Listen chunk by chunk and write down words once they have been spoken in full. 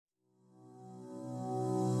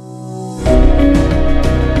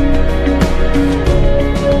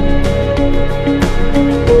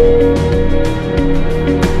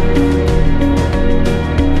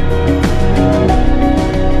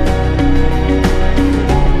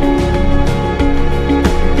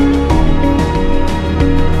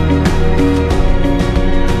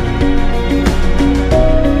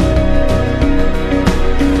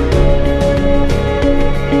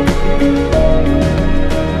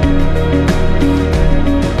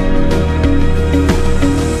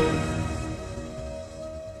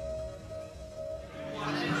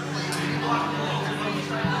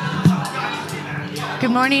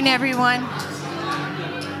morning, everyone.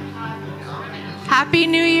 Happy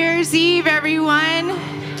New Year's Eve, everyone.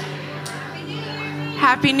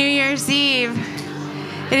 Happy New Year's Eve.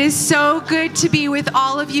 It is so good to be with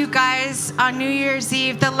all of you guys on New Year's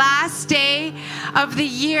Eve, the last day of the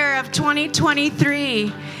year of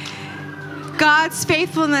 2023. God's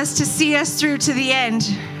faithfulness to see us through to the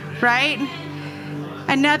end, right?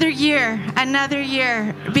 Another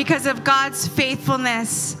year, because of God's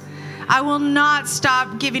faithfulness. I will not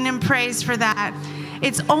stop giving him praise for that.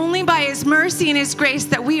 It's only by his mercy and his grace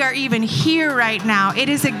that we are even here right now. It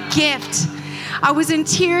is a gift. I was in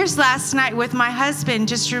tears last night with my husband,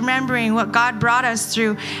 just remembering what God brought us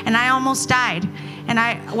through, and I almost died. And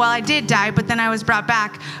I did die, but then I was brought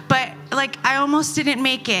back. But I almost didn't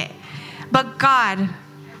make it. But God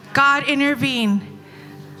intervened.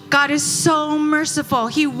 God is so merciful.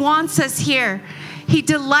 He wants us here. He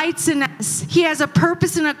delights in us. He has a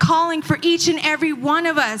purpose and a calling for each and every one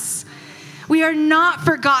of us. We are not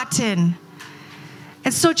forgotten.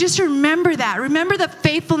 And so just remember that. Remember the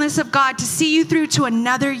faithfulness of God to see you through to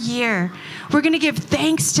another year. We're going to give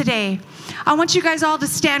thanks today. I want you guys all to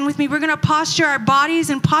stand with me. We're going to posture our bodies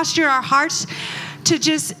and posture our hearts to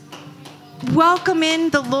just welcome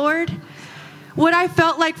in the Lord. What I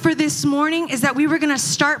felt like for this morning is that we were going to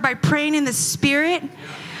start by praying in the Spirit.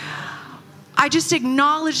 I just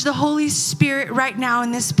acknowledge the Holy Spirit right now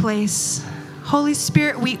in this place. Holy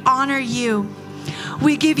Spirit, we honor you.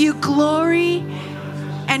 We give you glory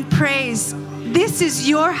and praise. This is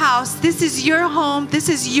your house. This is your home. This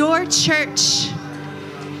is your church.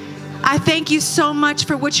 I thank you so much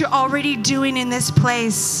for what you're already doing in this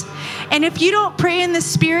place. And if you don't pray in the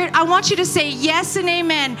Spirit, I want you to say yes and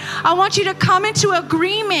amen. I want you to come into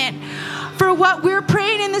agreement for what we're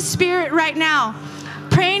praying in the Spirit right now.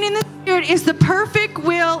 Praying in the Spirit is the perfect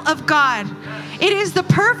will of God. It is the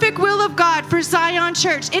perfect will of God for Zion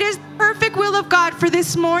Church. It is the perfect will of God for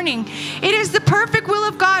this morning. It is the perfect will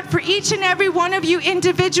of God for each and every one of you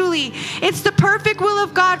individually. It's the perfect will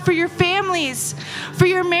of God for your families, for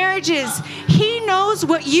your marriages. He knows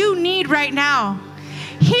what you need right now.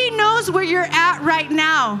 He knows where you're at right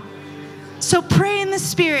now. So pray in the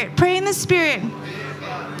Spirit. Pray in the Spirit.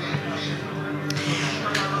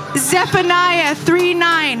 Zephaniah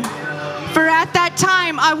 3:9. For at that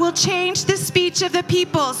time I will change the speech of the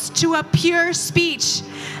peoples to a pure speech,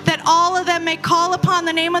 that all of them may call upon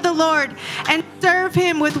the name of the Lord and serve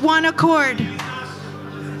him with one accord.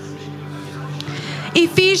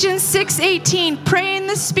 Ephesians 6:18. Pray in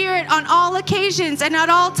the Spirit on all occasions and at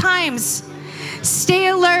all times. Stay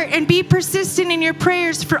alert and be persistent in your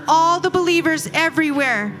prayers for all the believers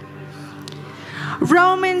everywhere.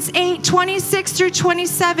 Romans 8:26 through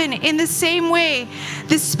 27. In the same way,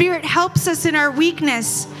 the Spirit helps us in our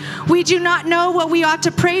weakness. We do not know what we ought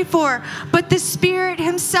to pray for, but the Spirit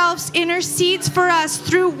himself intercedes for us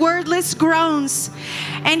through wordless groans.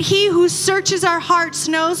 And he who searches our hearts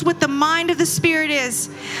knows what the mind of the Spirit is,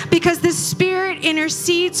 because the Spirit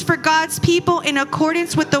intercedes for God's people in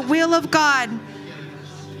accordance with the will of God.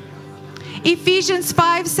 Ephesians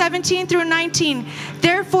 5:17 through 19.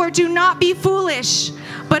 Therefore, do not be foolish,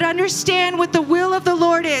 but understand what the will of the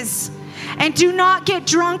Lord is. And do not get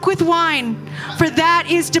drunk with wine, for that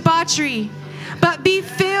is debauchery. But be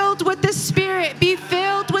filled with the Spirit. Be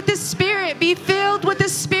filled with the Spirit. Be filled with the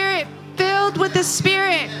Spirit. Filled with the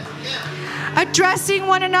Spirit. Addressing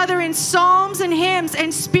one another in psalms and hymns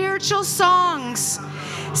and spiritual songs,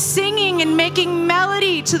 singing and making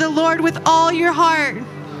melody to the Lord with all your heart.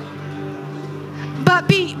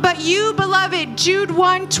 But you, beloved, Jude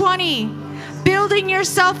 1:20, building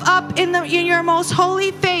yourself up in your most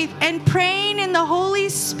holy faith and praying in the Holy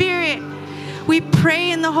Spirit. We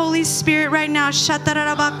pray in the Holy Spirit right now.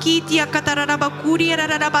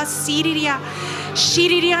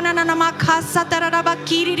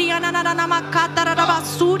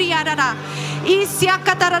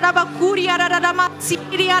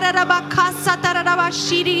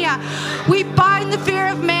 We bind the fear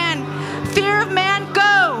of man. Fear of man,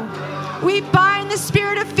 go. We bind the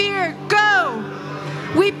spirit of fear, go.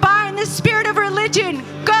 We bind the spirit of religion,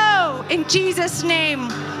 go. In Jesus' name.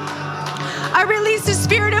 I release the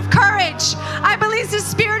spirit of courage. I release the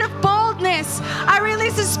spirit of boldness. I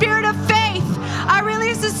release the spirit of faith. I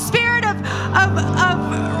release the spirit of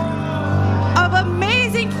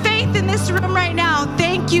amazing faith in this room right now.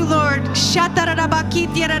 Thank you, Lord. Yes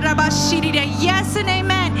and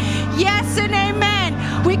amen. Yes and amen.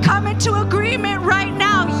 We come into agreement right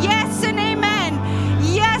now. Yes and amen.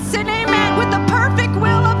 Yes and amen. With the perfect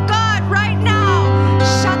will of God right now.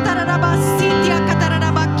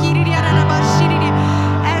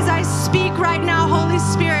 As I speak right now, Holy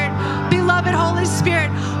Spirit, beloved Holy Spirit,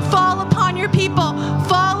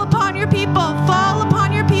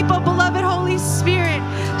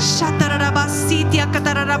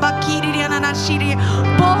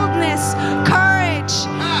 Boldness, courage,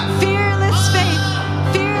 fearless faith,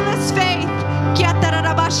 fearless faith.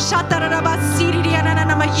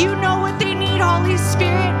 You know what they need, Holy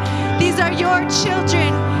Spirit. These are your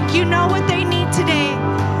children. You know what they need today.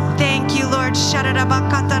 Thank you, Lord.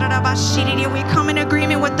 We come in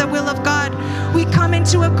agreement with the will of God. We come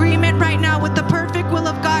into agreement right now with the perfect will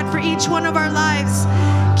of God for each one of our lives.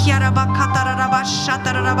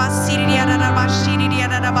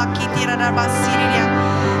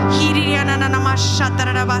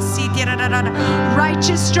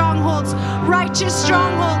 Righteous strongholds, righteous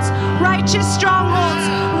strongholds, righteous strongholds,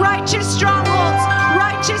 righteous strongholds,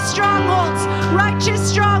 righteous strongholds, righteous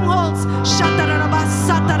strongholds.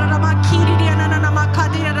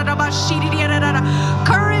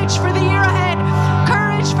 Courage for the year ahead,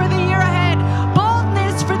 courage for the year ahead,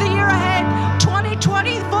 boldness for the year ahead.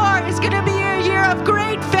 2024 is going to be a year of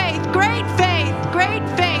great faith, great faith, great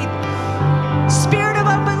faith. Spirit of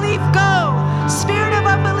unbelief, go. Spirit of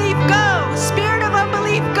unbelief, go. Spirit of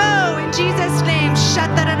unbelief, go. In Jesus' name.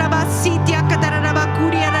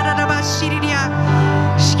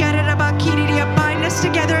 Bind us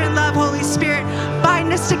together in love, Holy Spirit.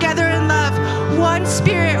 Bind us together in love. One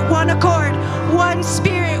spirit, one accord. One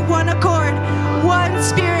spirit, one accord. One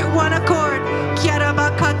spirit, one accord.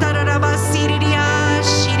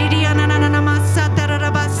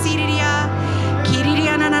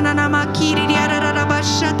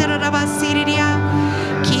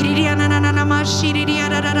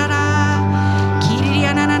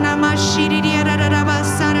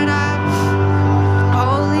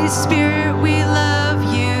 Holy Spirit, we love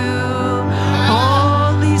you.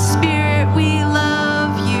 Holy Spirit, we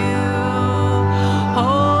love you.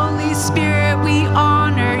 Holy Spirit, we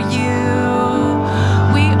honor you.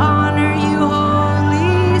 We honor you,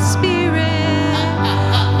 Holy Spirit.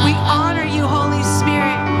 We honor you, Holy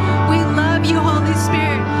Spirit. We love you, Holy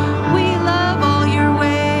Spirit. We love all your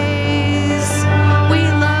ways. We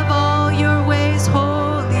love all your ways,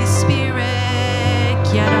 Holy Spirit.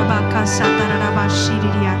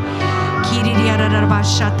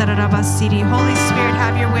 Holy Spirit,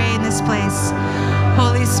 have your way in this place.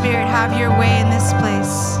 Holy Spirit, have your way in this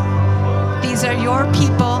place. These are your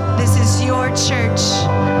people. This is your church.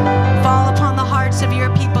 Fall upon the hearts of your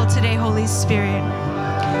people today, Holy Spirit.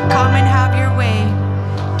 Come and have your way.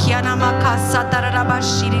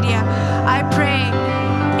 I pray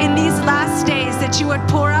in these last days that you would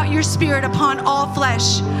pour out your Spirit upon all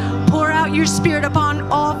flesh. Pour out your Spirit upon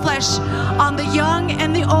all flesh, on the young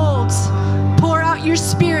and the old. Pour out your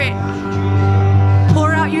Spirit.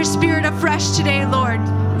 Pour out your Spirit afresh today, Lord.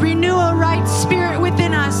 Renew a right spirit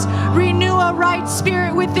within us. Renew a right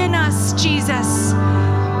spirit within us, Jesus.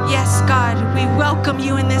 Yes, God, we welcome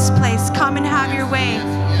you in this place. Come and have your way.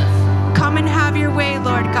 Come and have your way,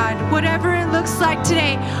 Lord God. Whatever it looks like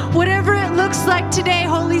today, whatever it looks like today,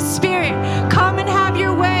 Holy Spirit, come and have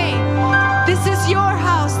your way. This is your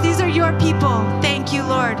house. These are your people. Thank you,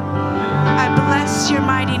 Lord. I bless your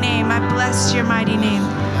mighty name. I bless your mighty name.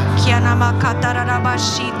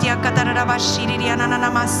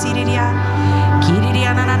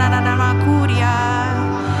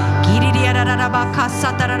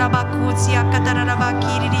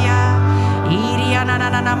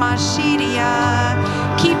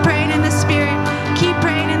 Keep praying in the Spirit. Keep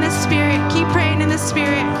praying in the Spirit. Keep praying in the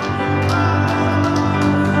Spirit.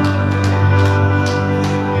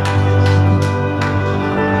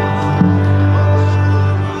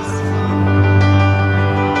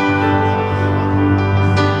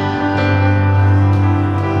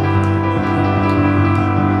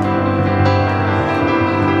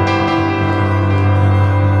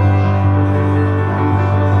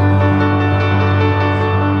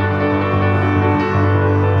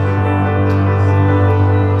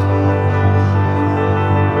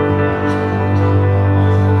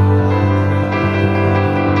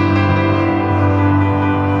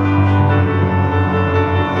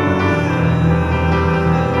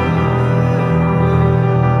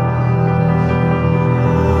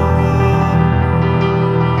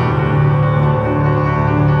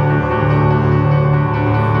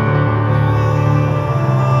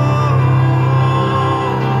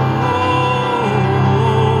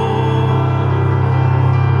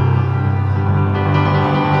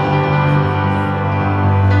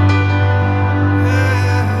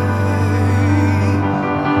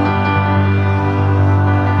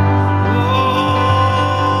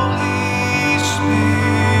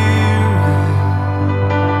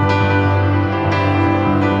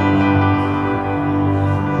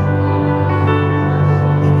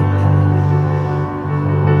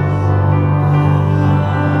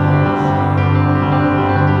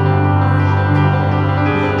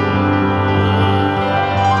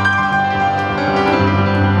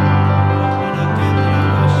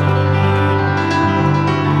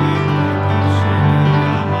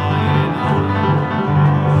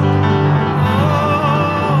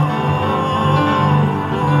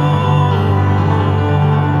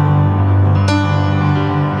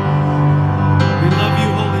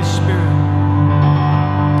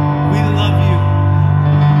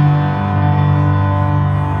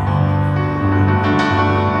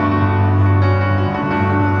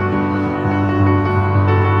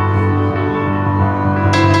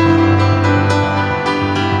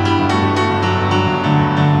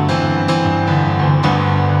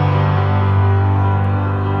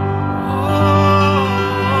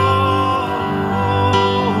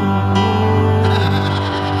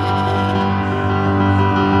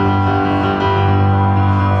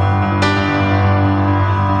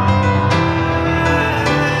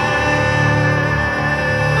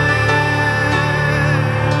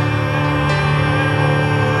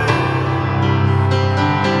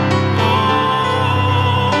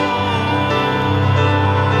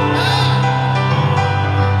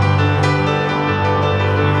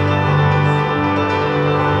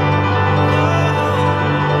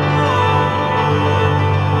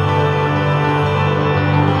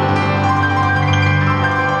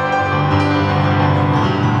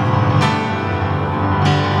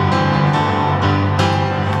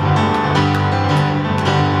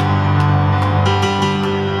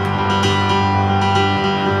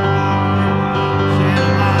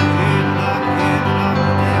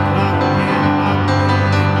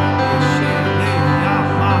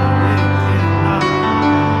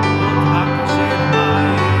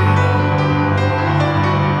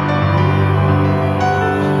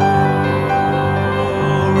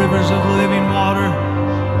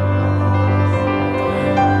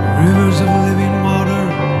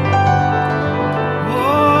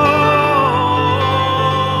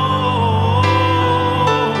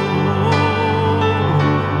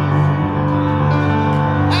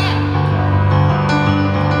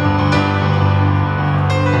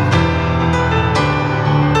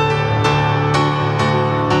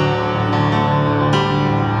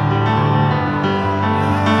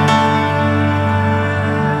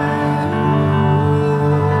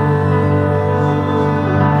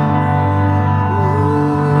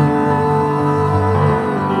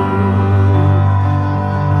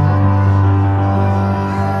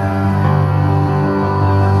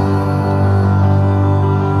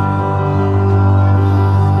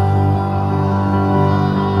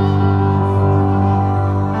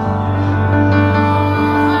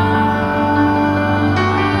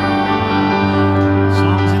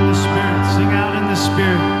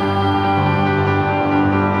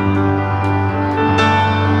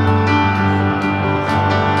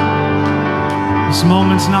 This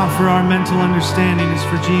moment's not for our mental understanding, it's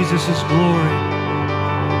for Jesus' glory.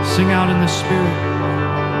 Sing out in the Spirit.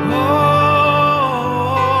 Oh.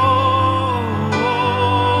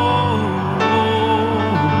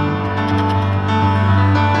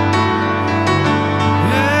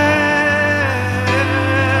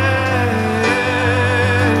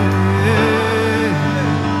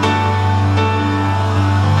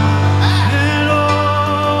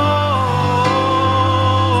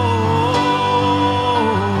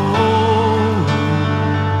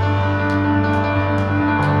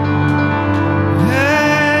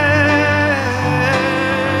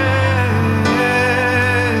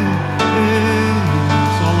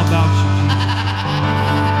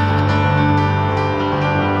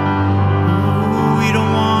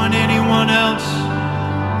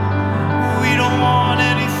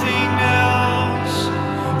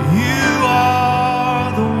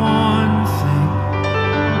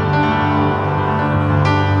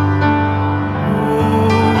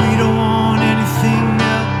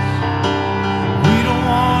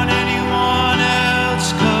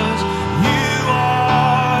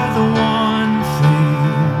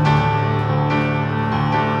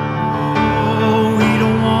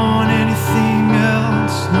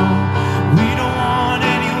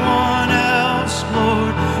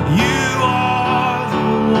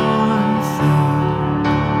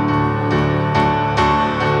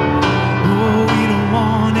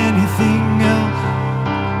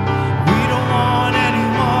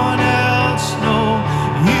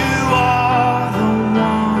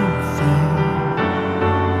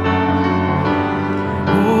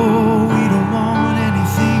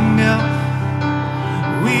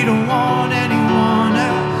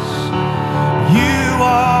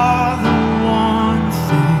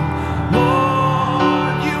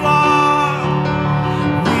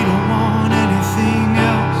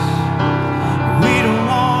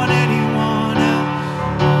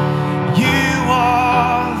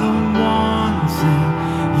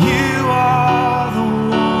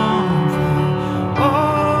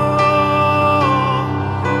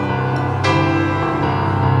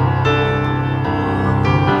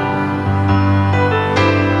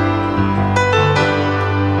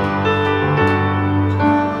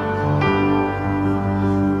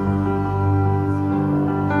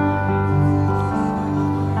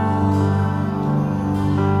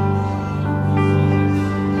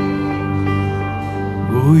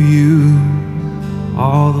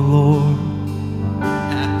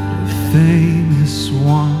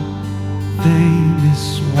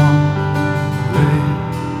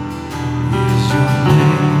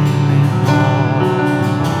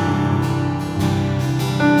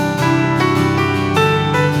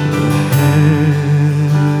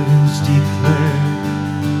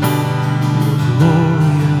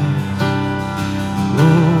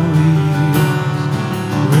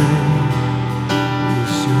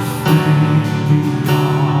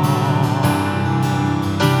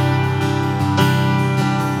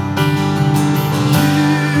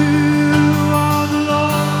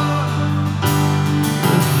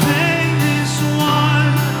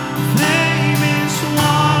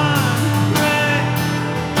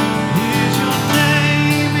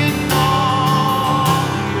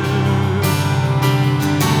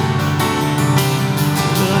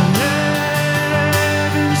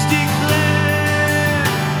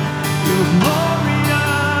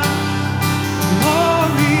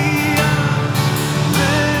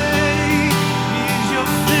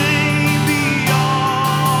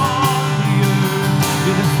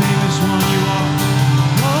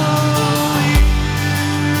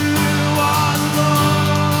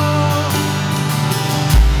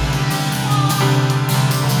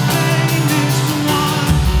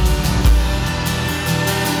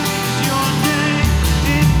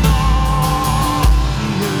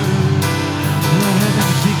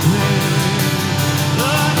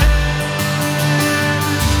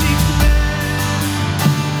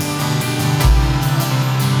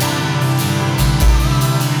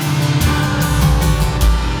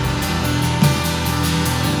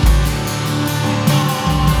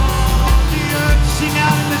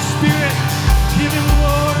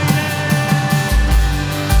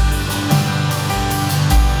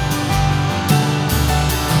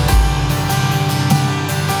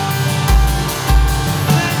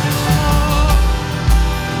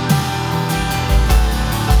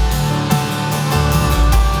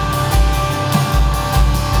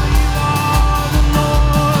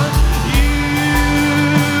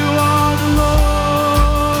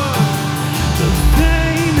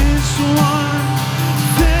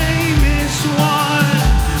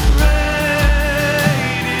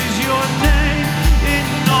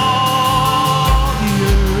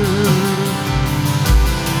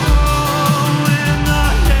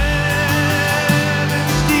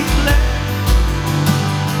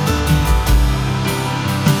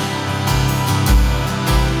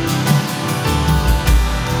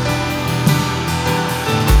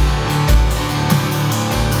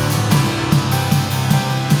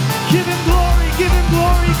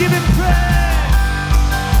 give him praise.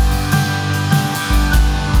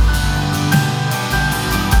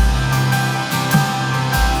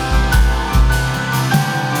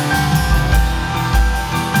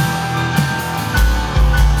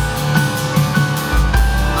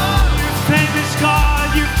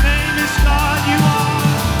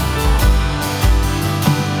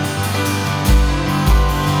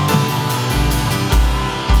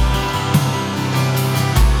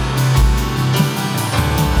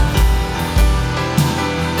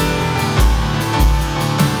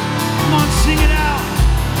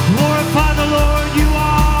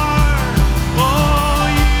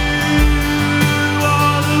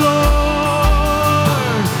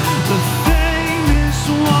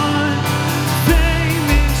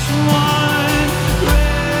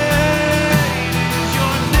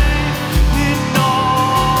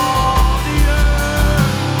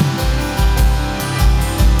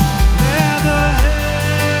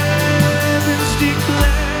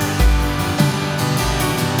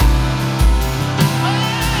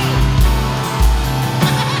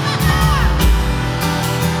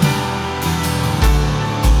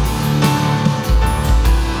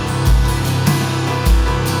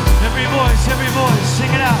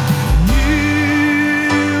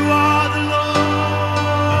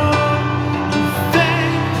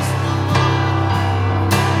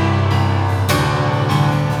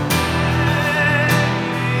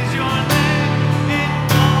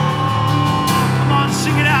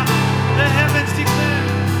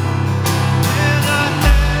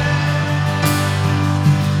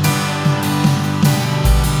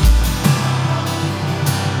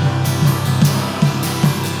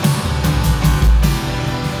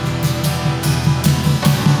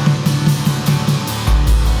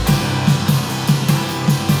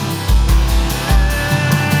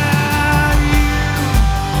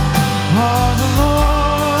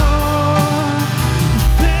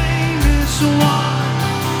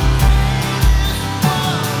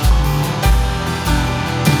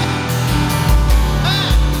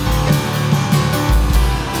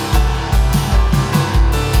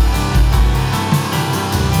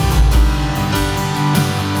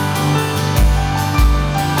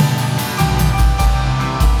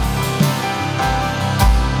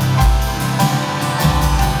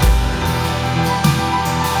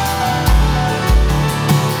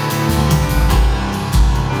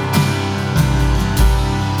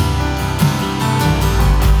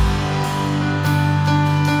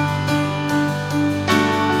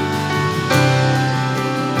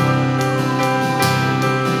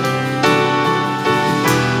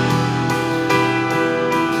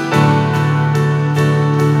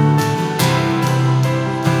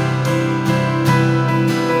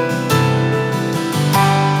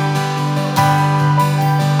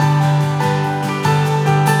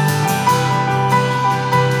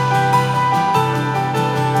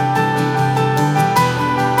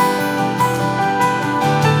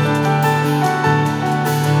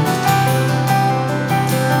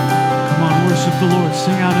 The Lord,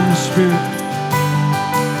 sing out in the Spirit.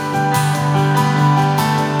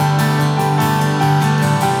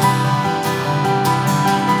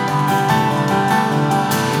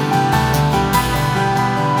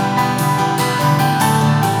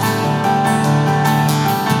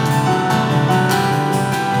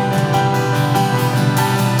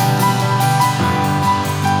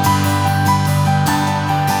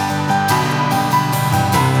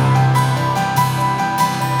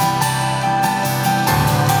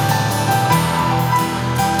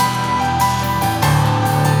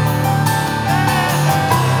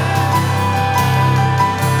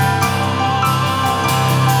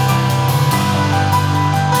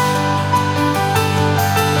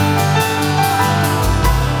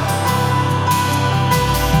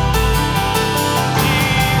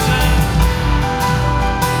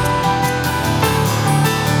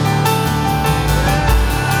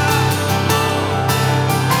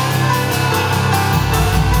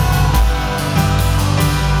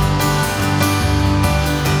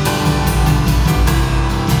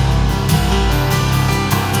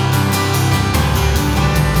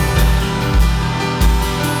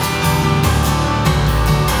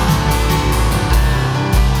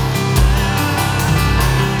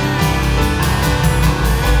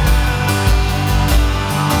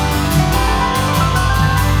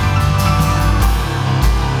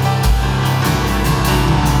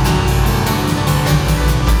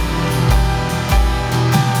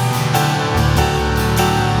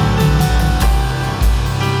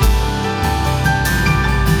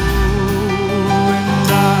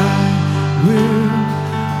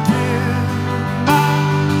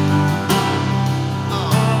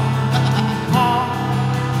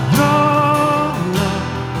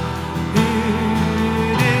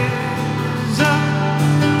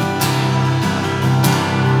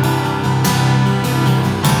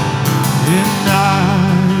 and I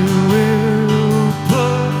will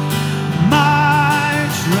put my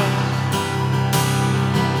trust.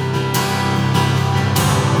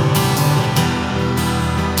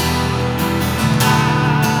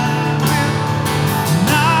 I will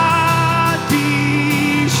not be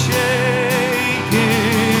shaken,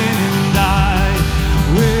 and I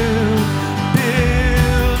will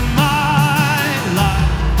build my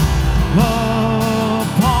life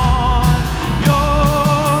upon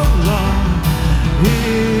your love.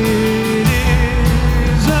 It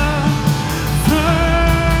is a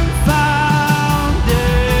firm foundation,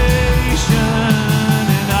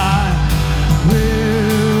 and I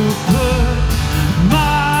will put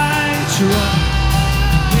my trust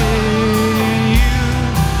in you,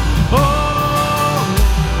 oh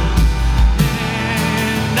Lord,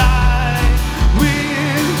 and I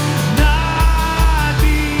will not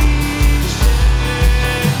be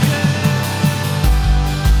shaken.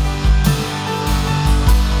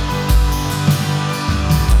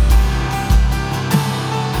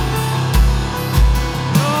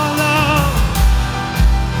 Your love,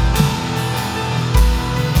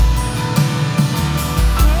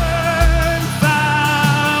 firm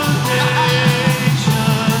foundation,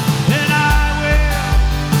 and I will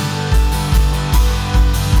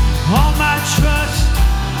all my trust,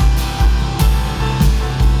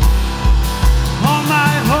 all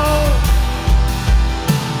my hope,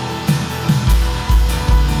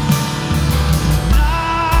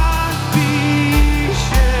 not be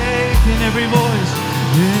shaken. Every voice,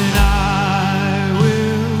 and I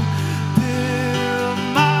will build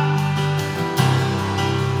my.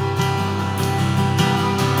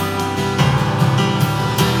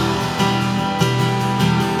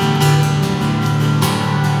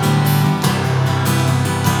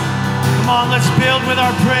 Come on, let's build with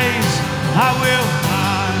our praise. I will.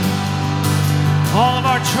 All of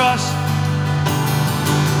our trust.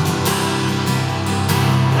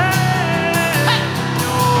 Hey,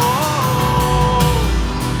 oh.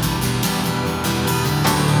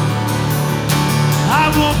 I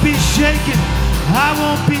won't be shaken. I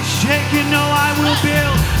won't be shaken. No, I will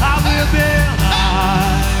build. I will build.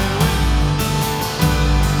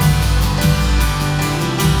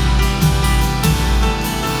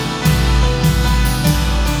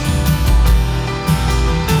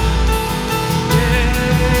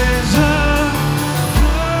 Is a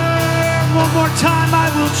firm. One more time. I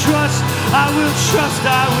will trust. I will trust.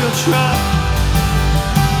 I will trust.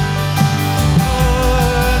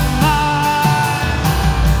 Put my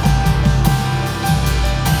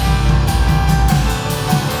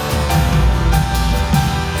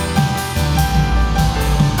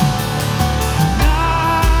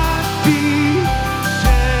not be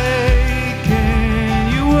shaken.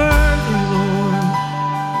 You worthy, Lord.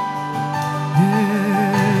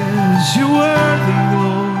 Yes, you worthy,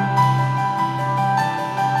 Lord.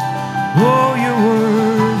 Oh, you're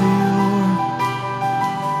worthy, Lord.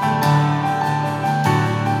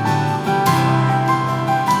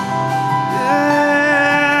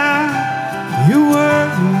 Yeah, you're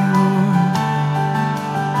worthy, Lord.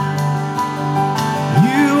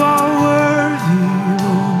 You are worthy,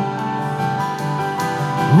 Lord.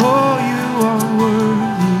 Oh, you are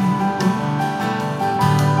worthy, Lord.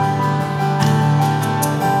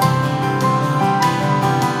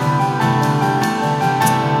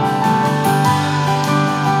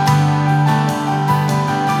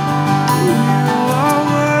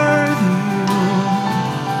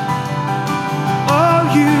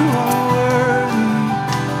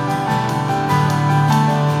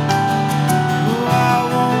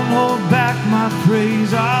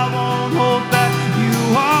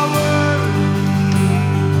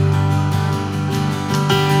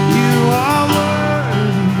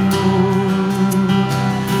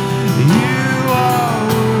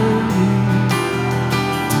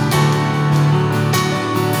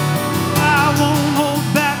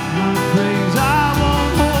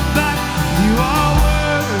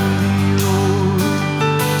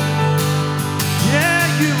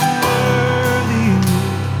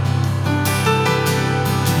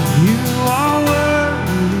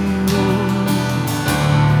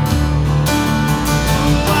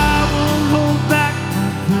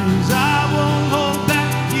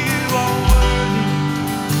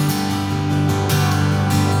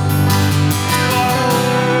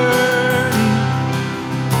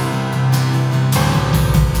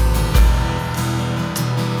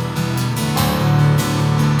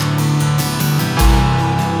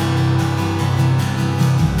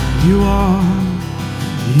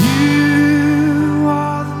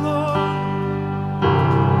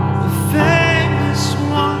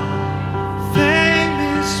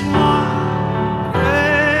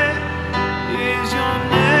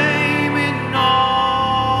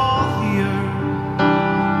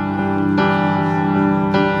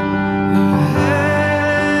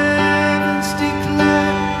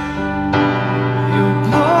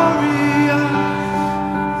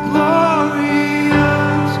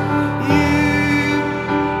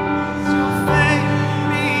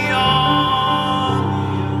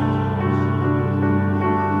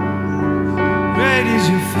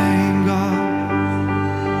 fame, God.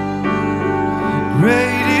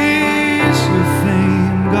 Great is your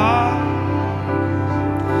fame, God.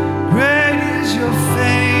 Great is your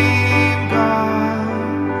fame, God.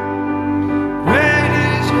 Great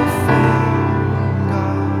is your fame,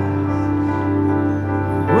 God.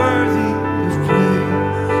 Worthy of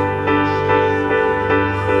praise.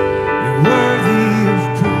 You're worthy of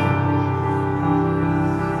praise.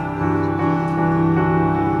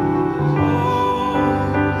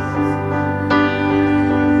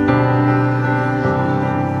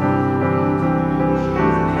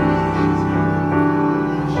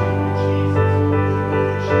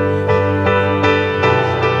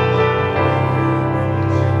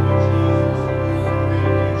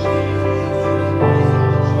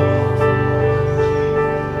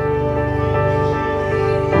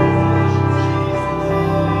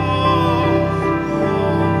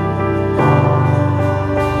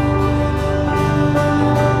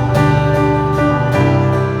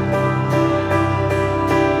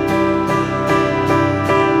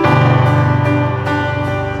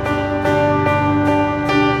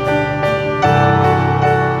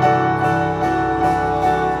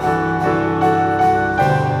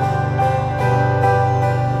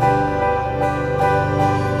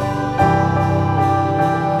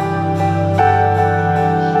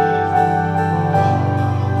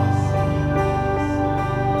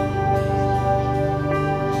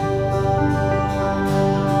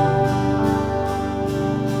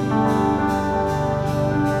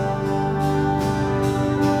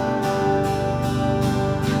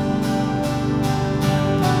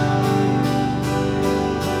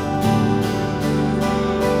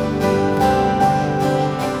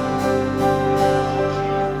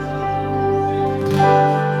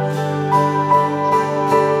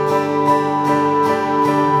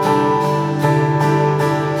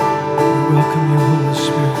 Welcome you, Holy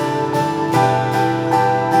Spirit.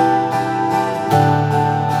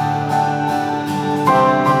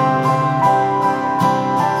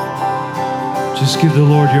 Just give the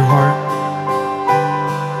Lord your heart.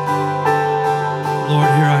 Lord,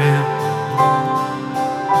 here I am.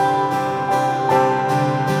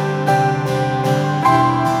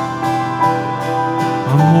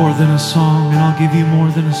 I'm more than a song, and I'll give you more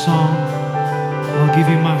than a song. I'll give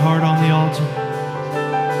you my heart on the altar.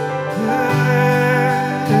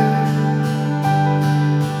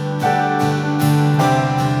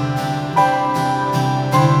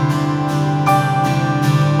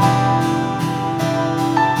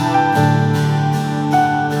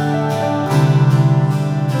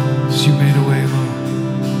 You made a way, Lord.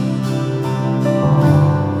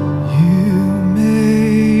 You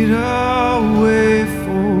made a way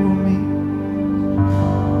for me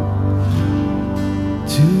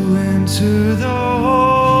to enter the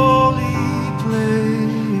holy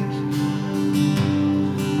place.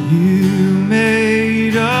 You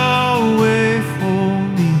made a way for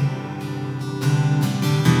me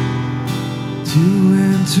to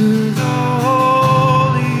enter the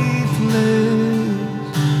holy place.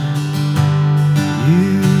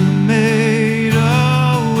 You made a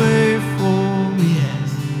way for me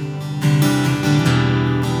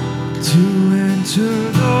to enter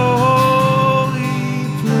the holy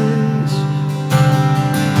place.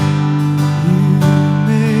 You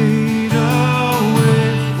made a way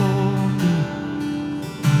for me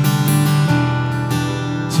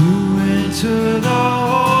to enter the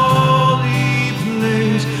holy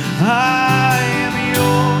place. I am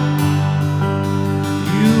yours.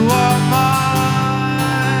 You are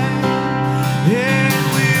mine, and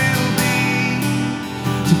we'll be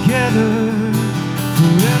together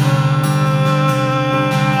forever.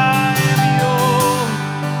 I am yours.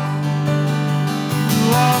 You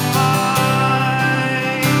are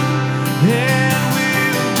mine, and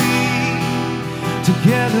we'll be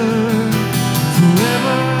together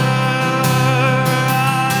forever.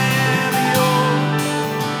 I am yours.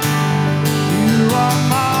 You are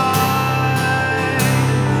mine,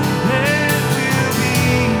 and we'll be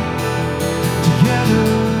together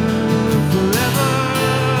forever.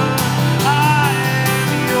 I am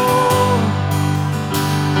yours.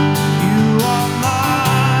 You are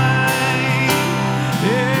mine,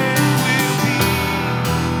 and we'll be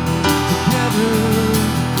together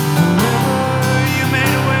forever. You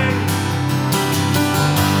made a way.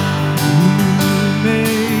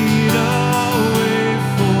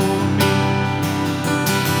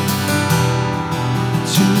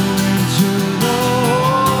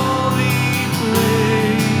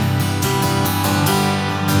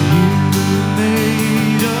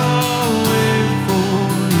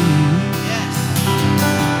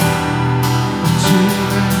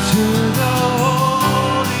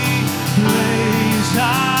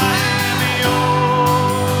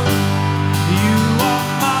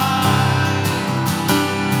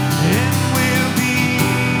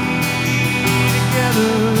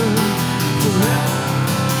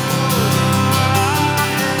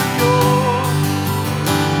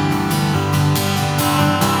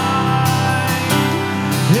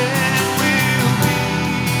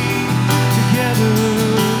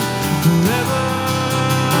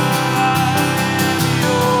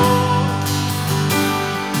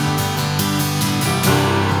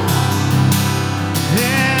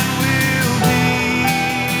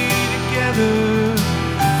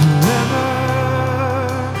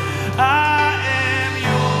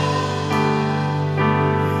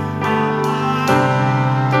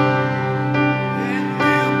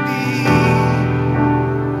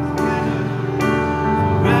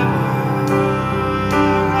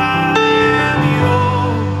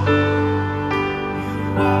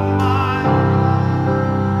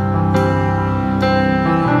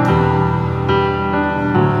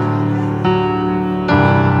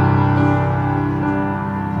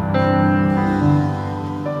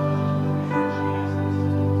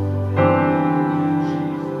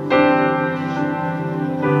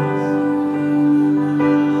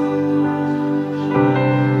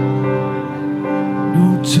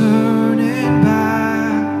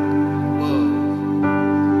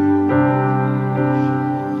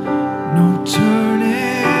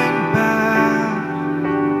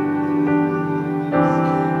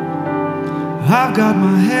 I've got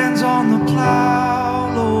my hands on the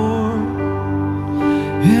plow, Lord,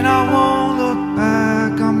 and I won't look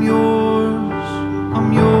back. I'm yours,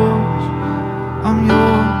 I'm yours, I'm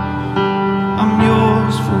yours, I'm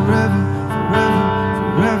yours forever, forever,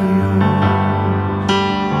 forever yours.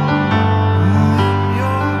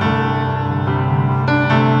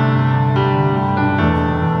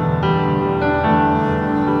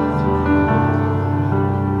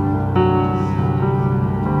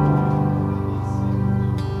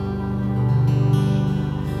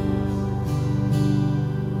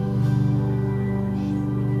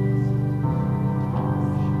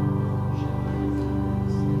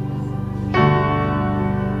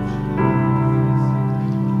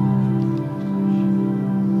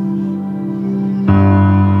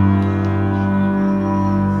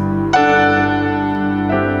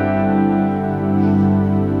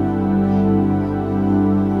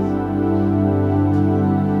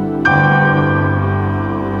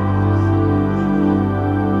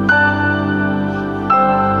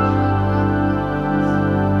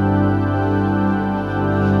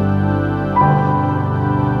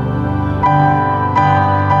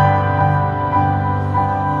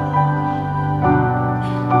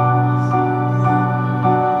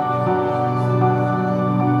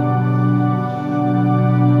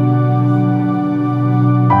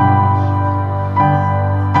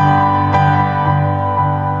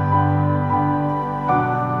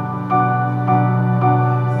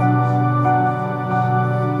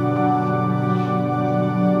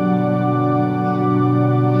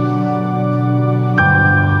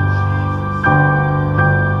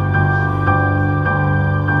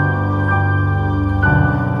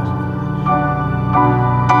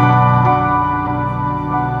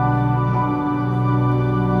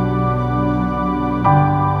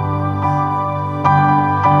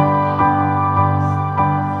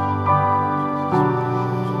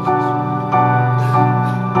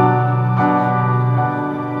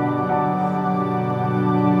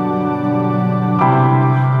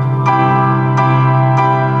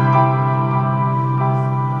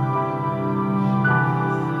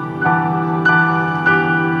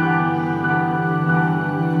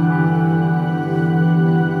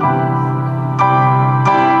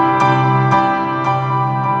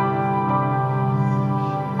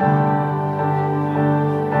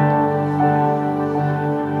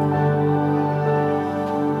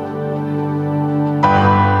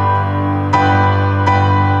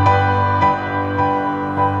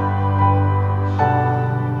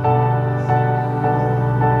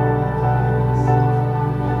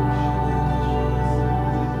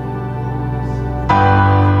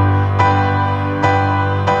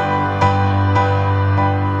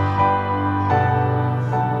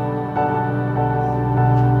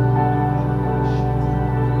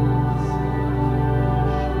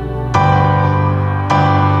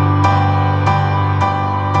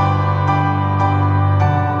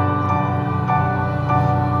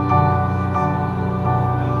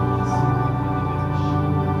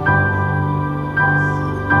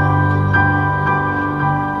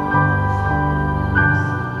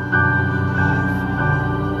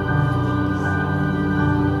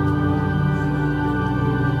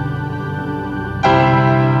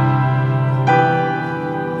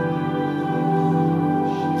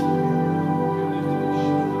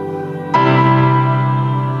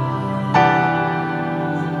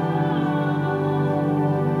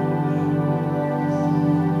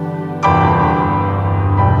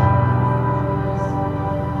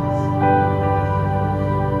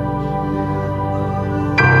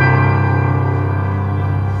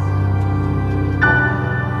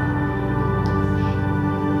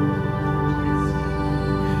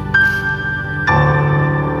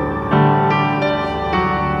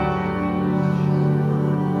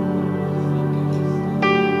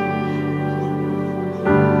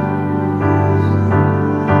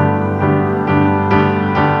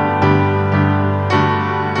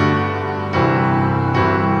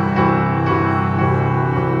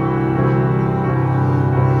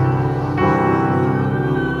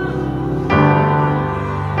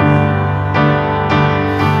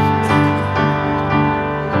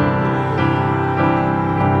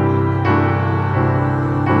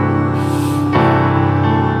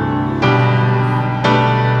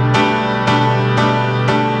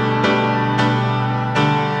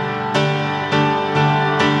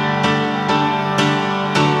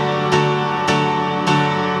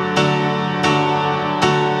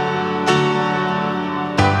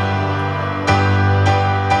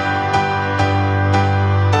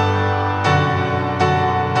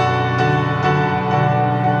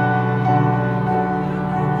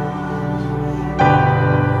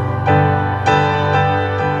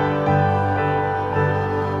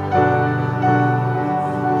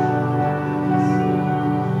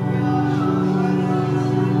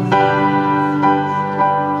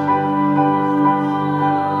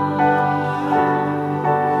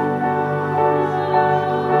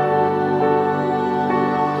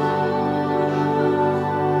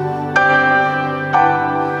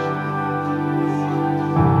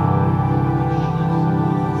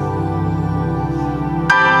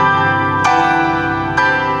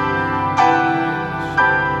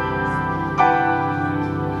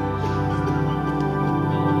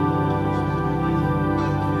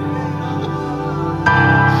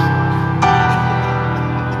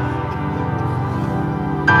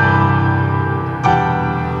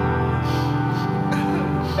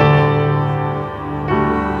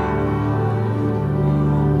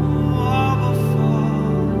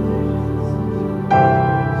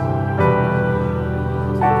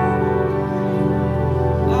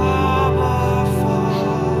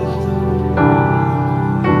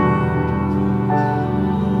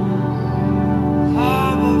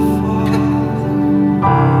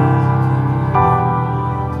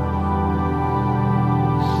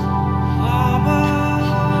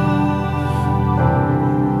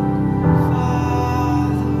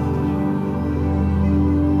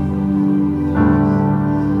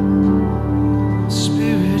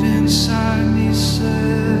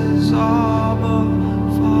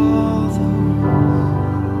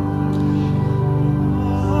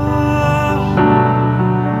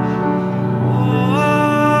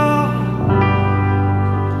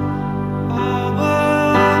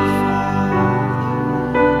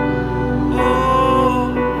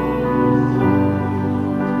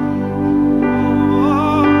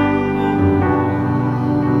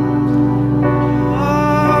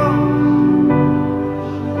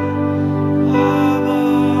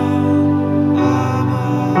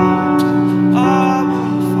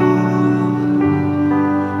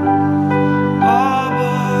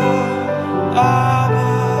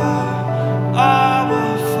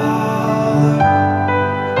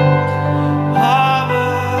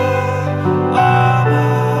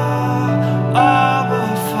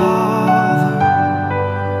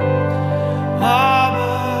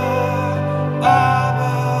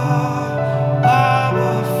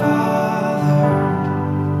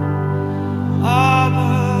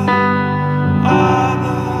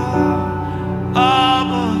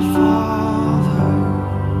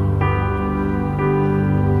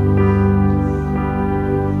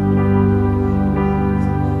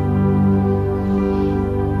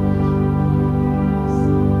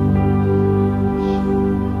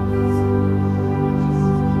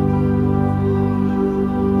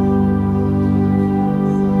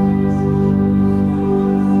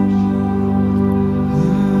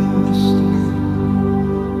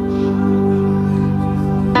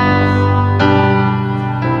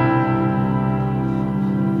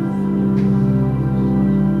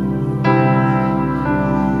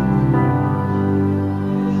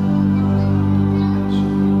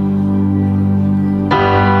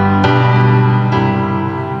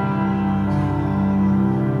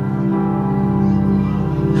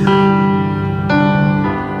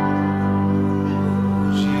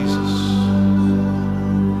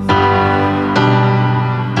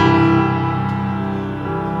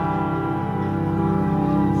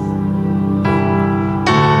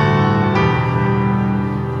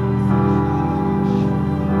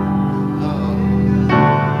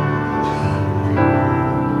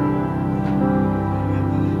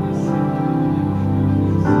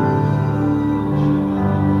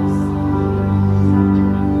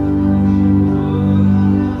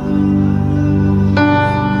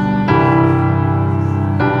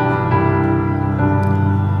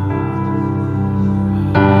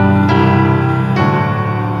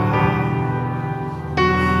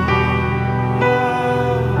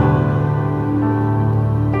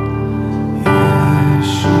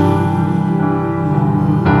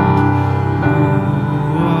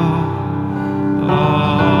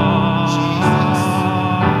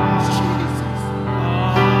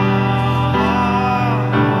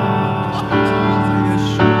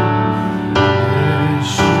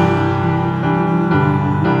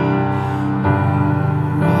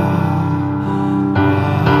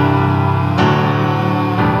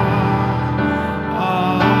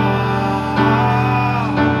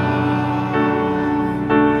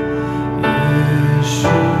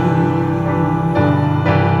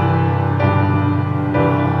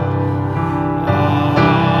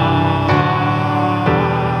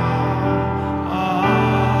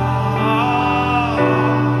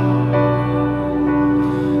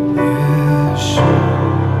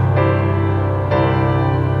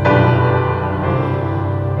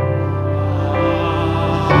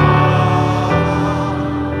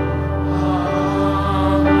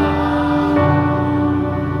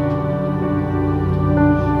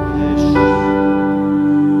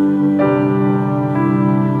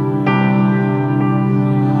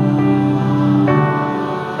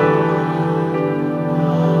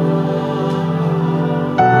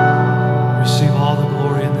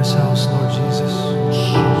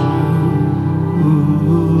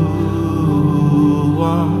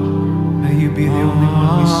 be the only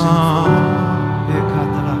one we sing for.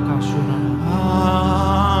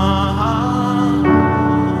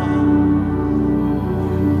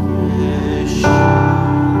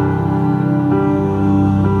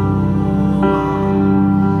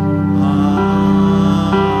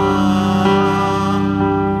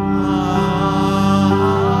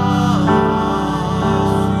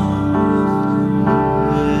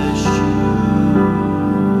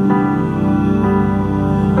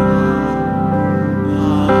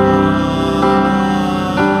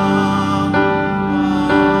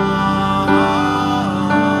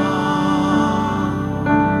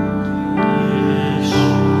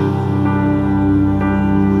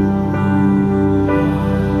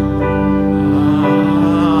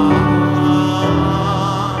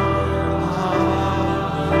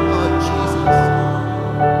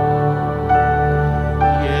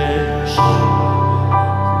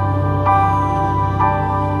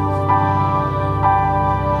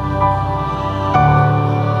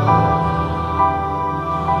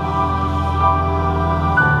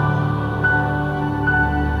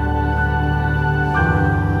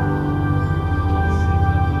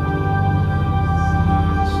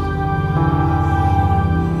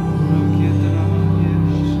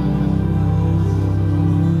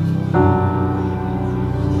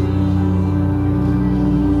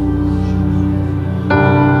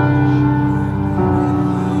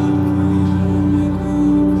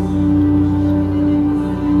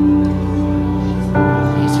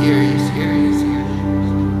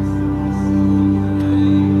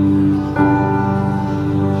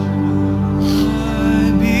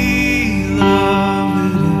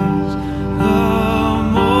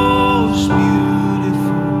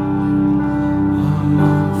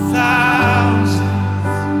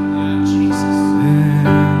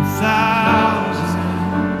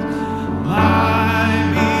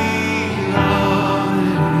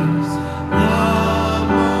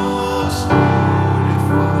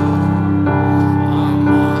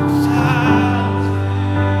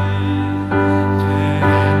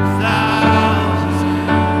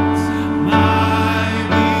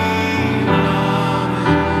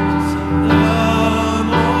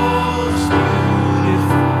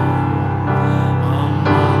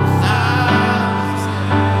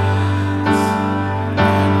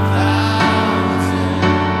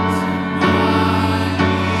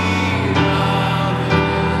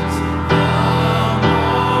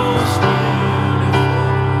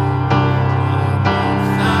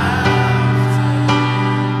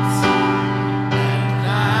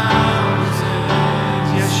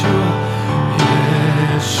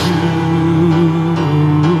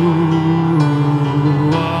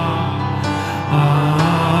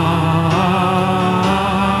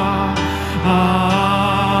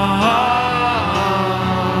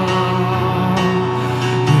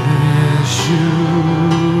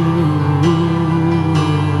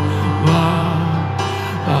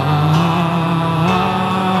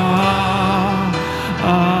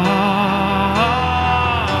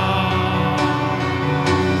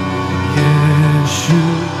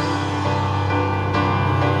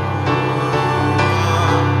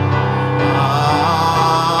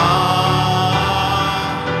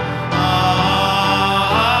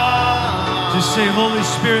 Just say, Holy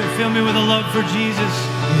Spirit, fill me with a love for Jesus.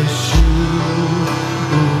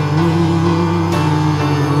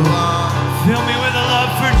 Fill me with a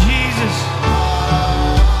love for Jesus.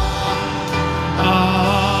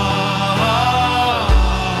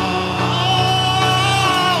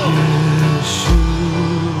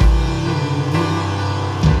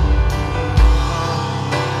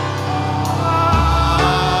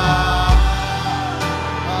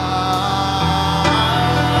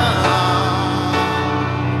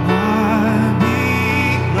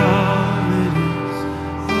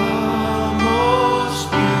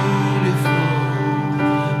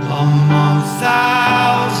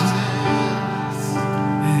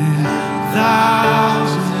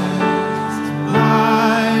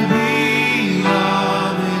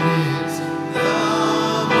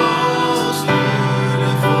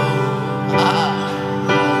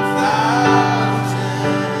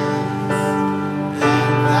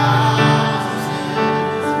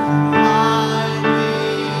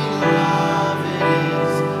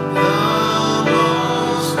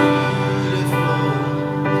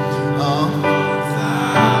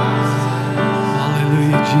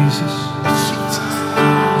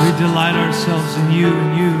 Delight ourselves in you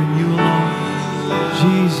and you and you alone.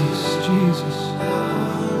 Jesus, Jesus.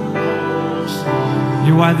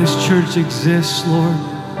 You're why this church exists, Lord.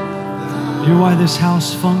 You're why this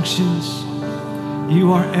house functions.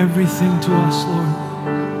 You are everything to us, Lord.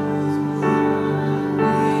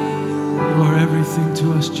 everything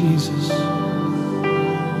to us, Jesus.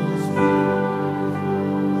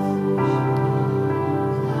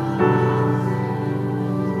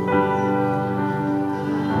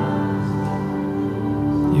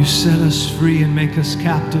 You set us free and make us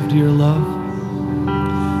captive to your love.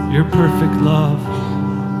 Your perfect love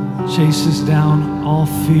chases down all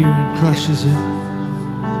fear and crushes it.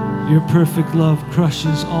 Your perfect love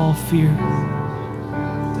crushes all fear,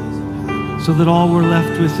 so that all we're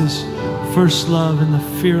left with is first love and the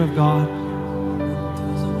fear of God.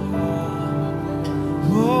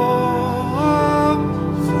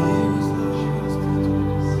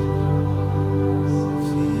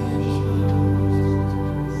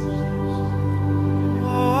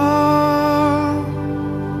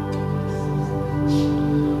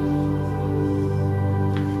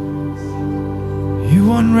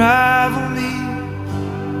 You unravel me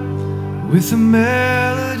with a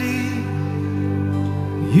melody.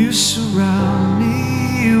 You surround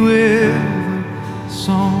me with a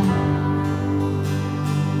song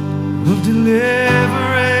of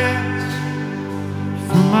deliverance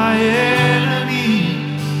from my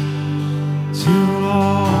enemies, till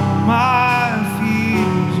all my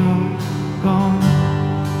fears are gone.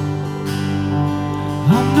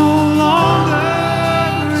 I'm no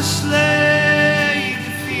longer a slave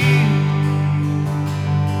to fear.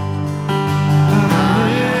 I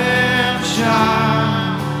am a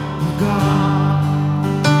child of God.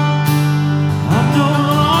 I'm no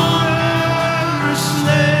longer a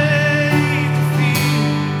slave to fear,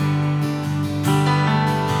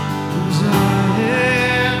 'cause I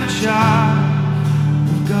am a child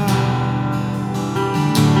of God.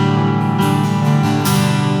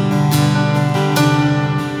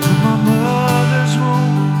 From my mother's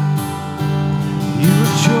womb, you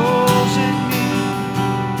have chosen me.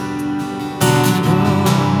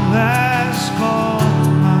 Love has called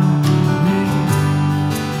my name.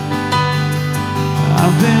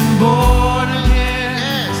 I've been born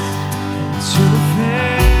again to a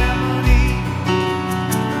family.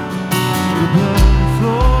 Your blood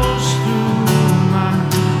flows through my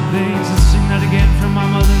veins. Let's sing that again. From my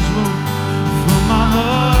mother's womb. From my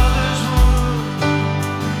mother's womb,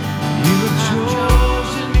 you have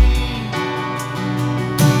chosen me.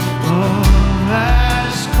 Love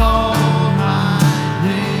has called my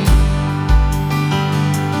name.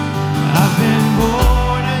 I've been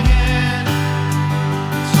born again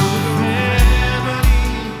to a family.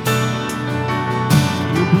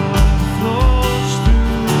 Your blood flows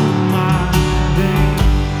through my veins.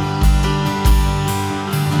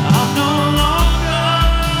 I'm no longer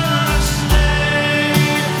a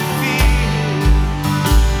slave to fear.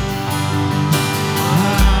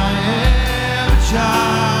 I am a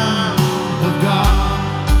child of God.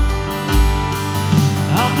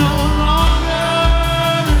 I'm no longer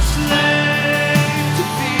a slave to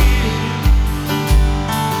fear.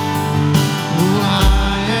 Oh,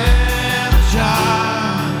 I am a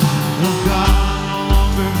child of God.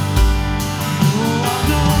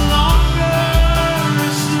 No longer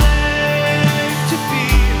a slave to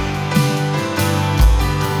fear,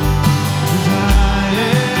 'cause I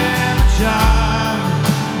am a child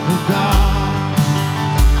of God.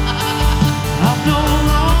 I'm no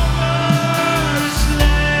longer a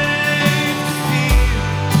slave to fear.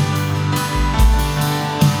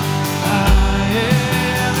 I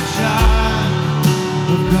am a child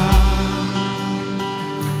of God.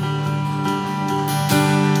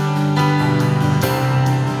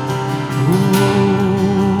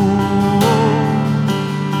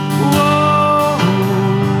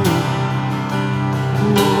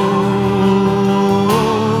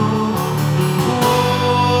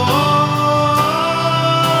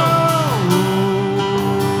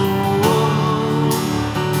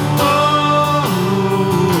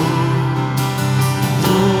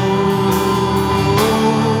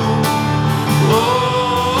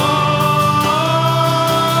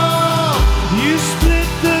 You split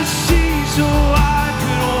the sea so I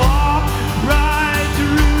could walk right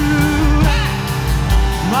through.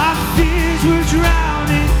 My fears were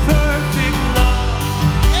drowned in perfect love.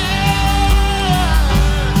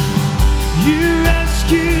 You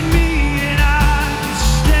rescued me and I could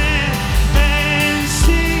stand and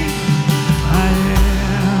sing. I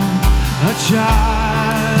am a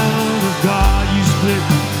child of God. You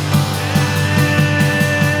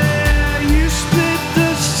split the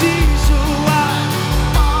sea so I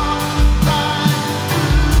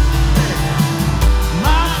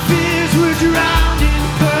my fears were drowned in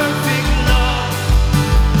perfect love.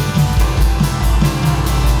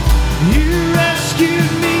 You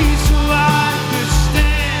rescued me so I could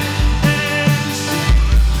stand and sing.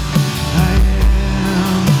 I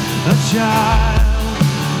am a child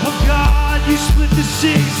God, you split the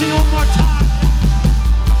sea. Sing one more time.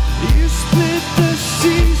 You split the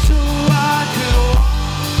sea so I could walk.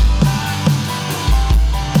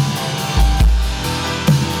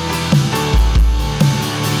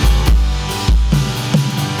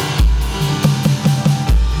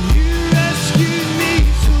 You rescued me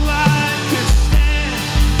so I could stand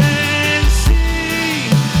and see.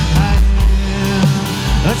 I am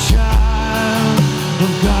a child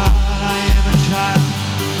of God. I am a child.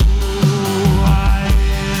 Oh, I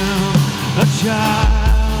am a child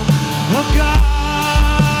of God.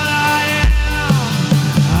 I am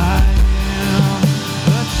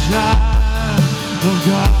a child of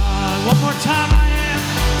God. One more time.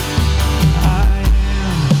 I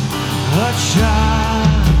am a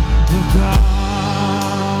child of God.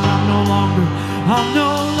 I'm no longer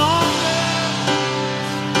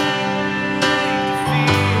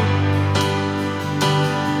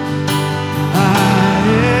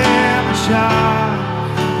child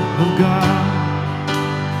of God.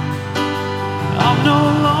 I'm no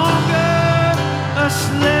longer a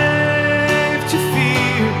slave to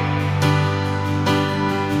fear.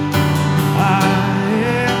 I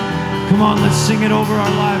am. Come on, let's sing it over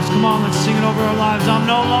our lives. Come on, let's sing it over our lives. I'm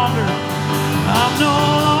no longer a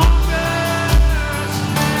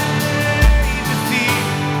slave to fear.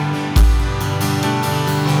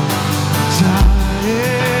 'Cause I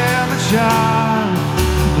am a child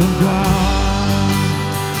of God.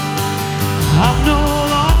 I'm no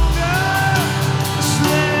longer a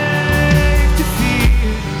slave to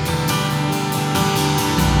fear.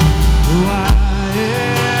 Oh, I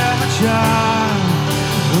am a child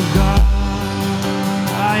of God.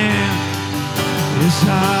 I am. Yes,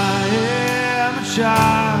 I am a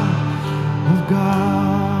child of God.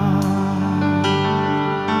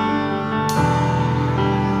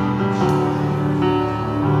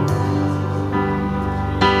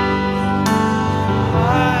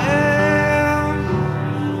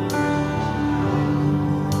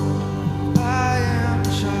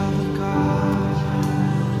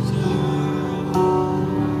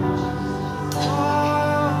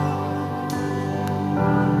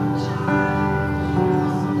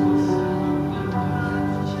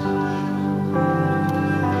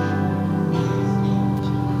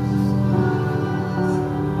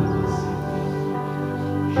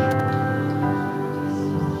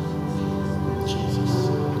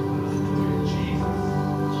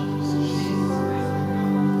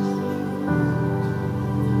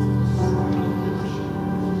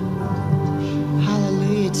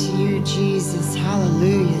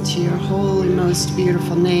 Most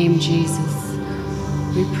beautiful name, Jesus.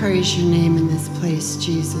 We praise your name in this place,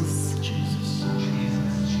 Jesus.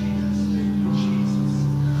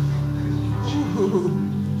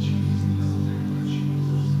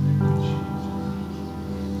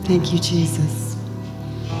 Thank you, Jesus.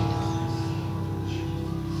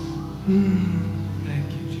 Thank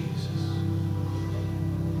you, Jesus.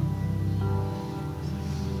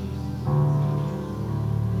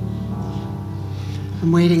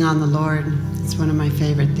 I'm waiting on the Lord. It's one of my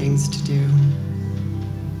favorite things to do.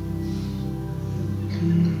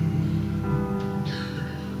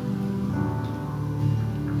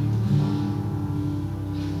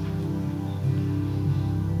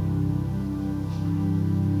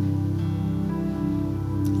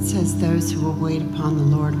 It says those who will wait upon the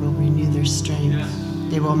Lord will renew their strength. Yes.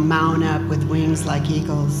 They will mount up with wings like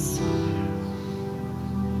eagles.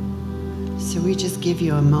 So we just give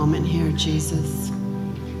you a moment here, Jesus,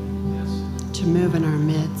 to move in our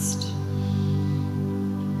midst.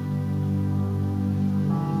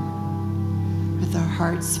 With our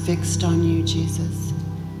hearts fixed on you, Jesus.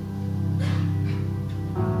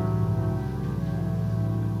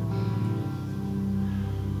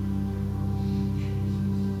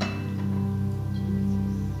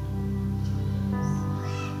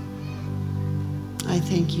 I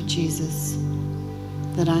thank you, Jesus,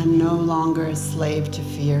 that I am no longer a slave to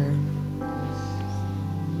fear.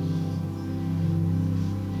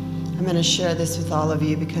 I'm going to share this with all of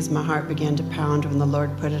you because my heart began to pound when the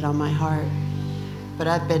Lord put it on my heart. But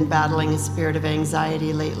I've been battling a spirit of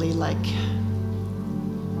anxiety lately, like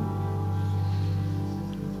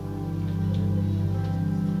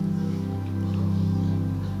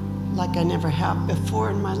I never have before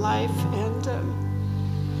in my life.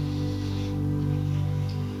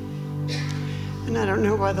 And I don't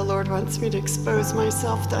know why the Lord wants me to expose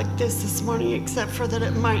myself like this morning, except for that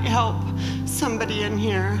it might help somebody in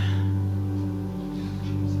here.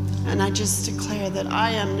 And I just declare that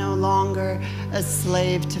I am no longer a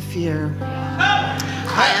slave to fear.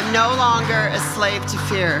 I am no longer a slave to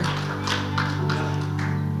fear.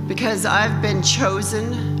 Because I've been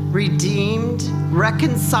chosen redeemed,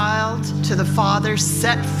 reconciled to the Father,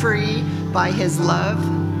 set free by his love.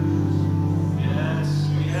 Yes,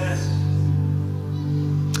 yes.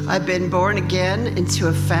 I've been born again into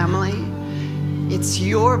a family. It's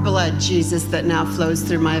your blood, Jesus, that now flows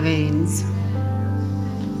through my veins.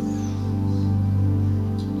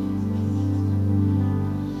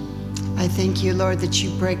 I thank you, Lord, that you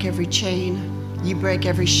break every chain. You break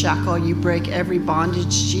every shackle. You break every bondage,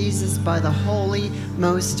 Jesus, by the holy,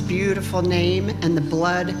 most beautiful name and the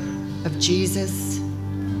blood of Jesus.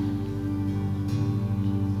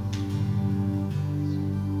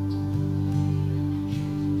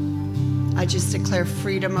 I just declare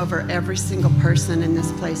freedom over every single person in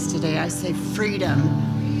this place today. I say freedom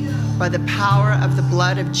by the power of the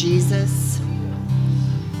blood of Jesus,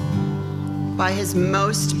 by his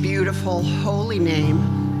most beautiful holy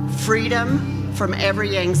name. Freedom from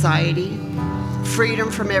every anxiety, freedom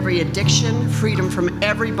from every addiction, freedom from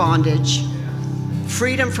every bondage,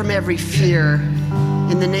 freedom from every fear.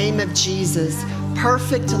 In the name of Jesus,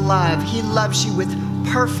 perfect love. He loves you with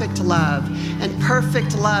perfect love, and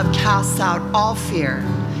perfect love casts out all fear.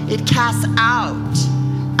 It casts out.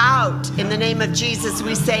 In the name of Jesus,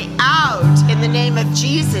 we say out in the name of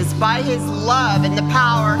Jesus, by his love and the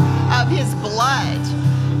power of his blood.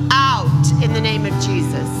 Out in the name of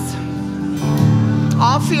Jesus.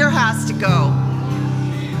 All fear has to go.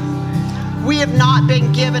 We have not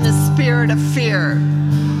been given a spirit of fear,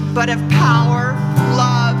 but of power,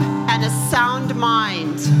 love, and a sound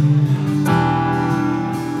mind.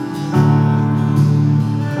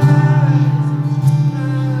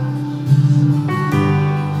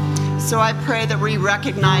 So I pray that we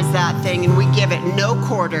recognize that thing and we give it no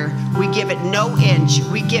quarter, we give it no inch,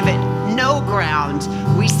 we give it no ground.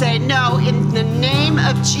 We say, no, in the name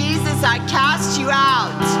of Jesus, I cast you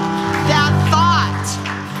out. That thought,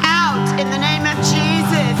 out in the name of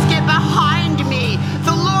Jesus. Get behind me.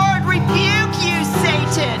 The Lord rebuke you,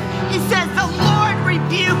 Satan. He says, the Lord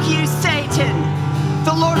rebuke you, Satan.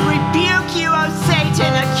 The Lord rebuke you, O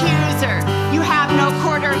Satan, accuser. You have no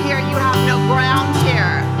quarter here. You have no ground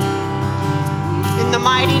here. In the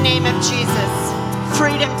mighty name of Jesus,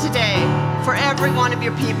 freedom today for every one of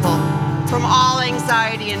your people from all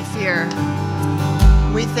anxiety and fear.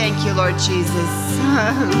 We thank you, Lord Jesus.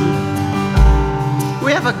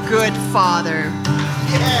 We have a good Father.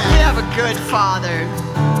 We have a good Father.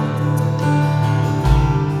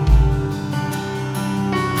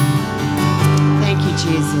 Thank you,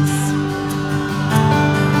 Jesus.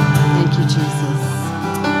 Thank you, Jesus.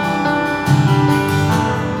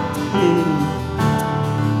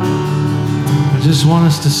 I just want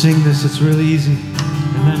us to sing this. It's really easy.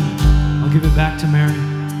 And then I'll give it back to Mary.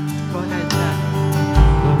 Go ahead, Jack.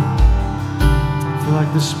 I feel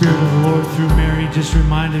like the Spirit of the Lord through Mary just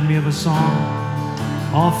reminded me of a song.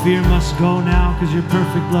 All fear must go now, because your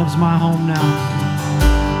perfect love's my home now.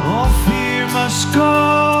 All fear must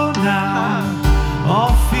go now.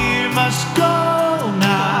 All fear must go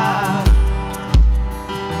now.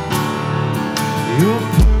 Your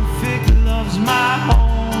perfect love's my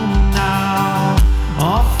home now.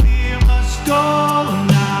 All fear must go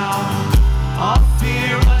now. All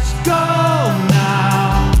fear must go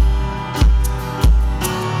now.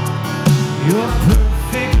 Your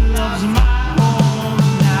perfect love's my home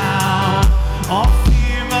now. All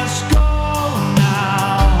fear must go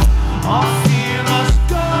now. All fear must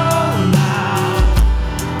go now.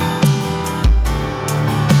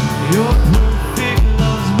 Your perfect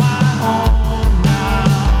love's my home now.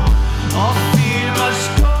 All fear must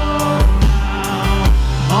go now.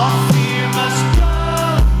 All fear must go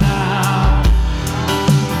now. Your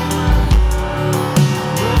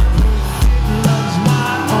perfect love's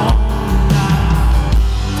my home now.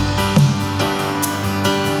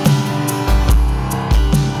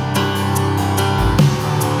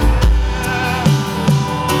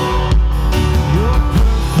 Your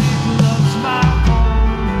perfect love's my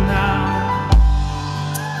home now.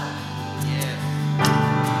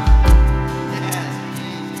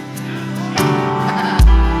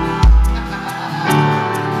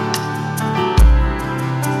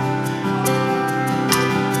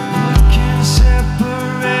 What can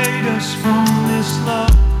separate us from this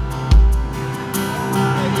love?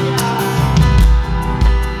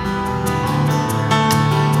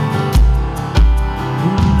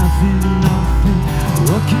 Nothing, nothing.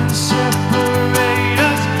 What can separate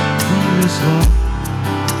us from this love?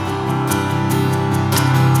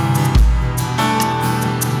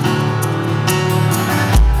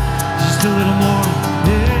 Just a little more.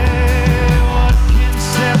 Yeah, what can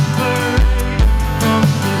separate from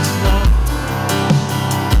this love?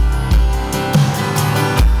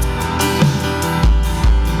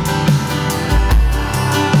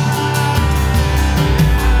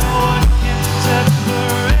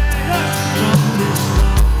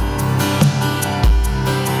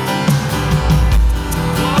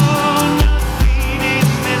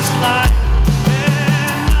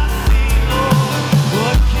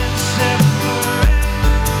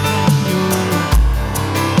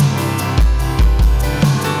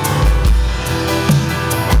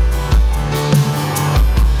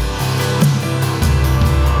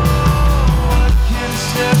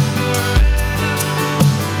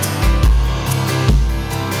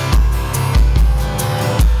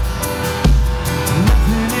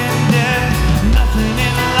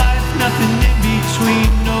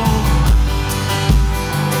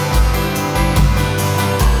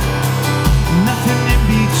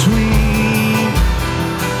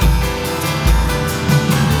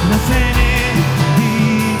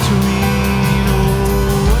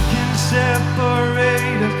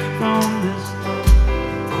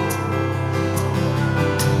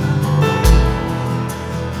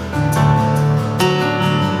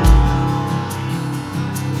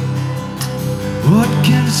 What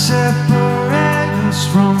can separate us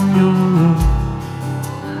from your love?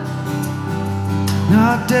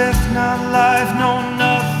 Not death, not life, no,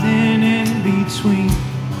 nothing in between.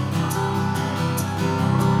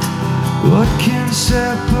 What can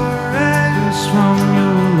separate us from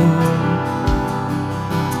your love?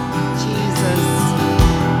 Jesus.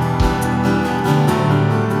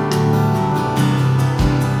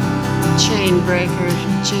 Chain breaker,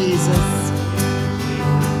 Jesus.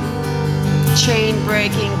 Chain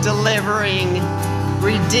breaking, delivering,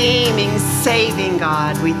 redeeming, saving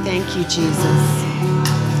God. We thank you, Jesus.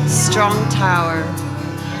 Strong tower,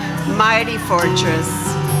 mighty fortress.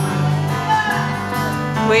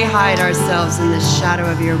 We hide ourselves in the shadow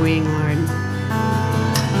of your wing, Lord.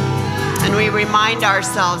 And we remind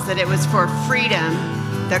ourselves that it was for freedom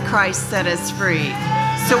that Christ set us free.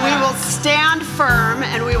 So we will stand firm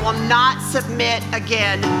and we will not submit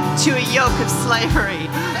again to a yoke of slavery.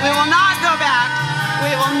 We will not go back.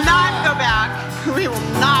 We will not go back. We will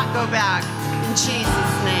not go back. In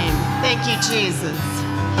Jesus' name. Thank you, Jesus.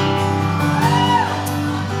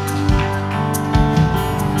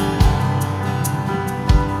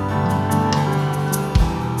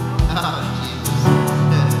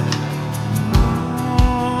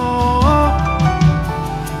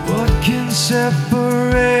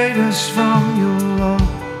 Separate us from your love.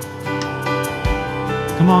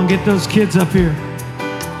 Come on, get those kids up here.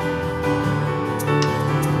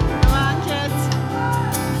 Come on, kids.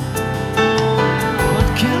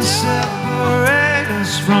 What can separate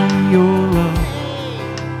us from your love?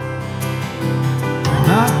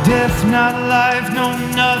 Not death, not life, no,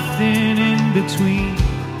 nothing in between.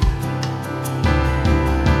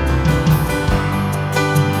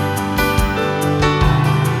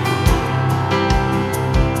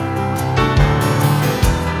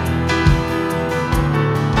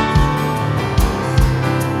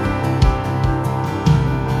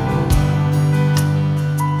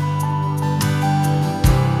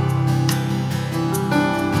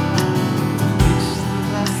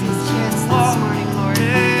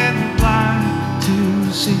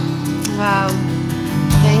 Wow.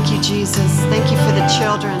 Thank you, Jesus. Thank you for the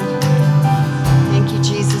children. Thank you,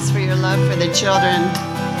 Jesus, for your love for the children.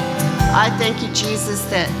 I thank you, Jesus,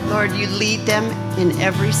 that, Lord, you lead them in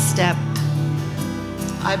every step.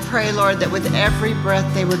 I pray, Lord, that with every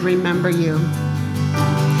breath they would remember you.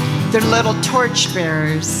 They're little torch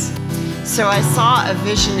bearers. So I saw a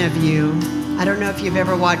vision of you. I don't know if you've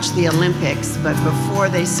ever watched the Olympics, but before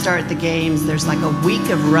they start the games, there's like a week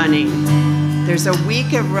of running. There's a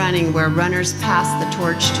week of running where runners pass the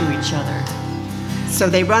torch to each other. So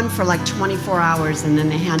they run for like 24 hours and then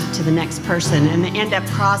they hand it to the next person and they end up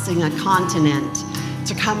crossing a continent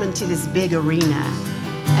to come into this big arena.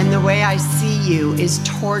 And the way I see you is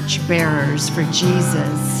torch bearers for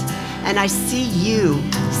Jesus. And I see you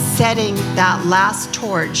setting that last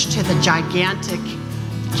torch to the gigantic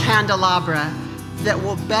candelabra that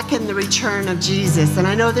will beckon the return of Jesus. And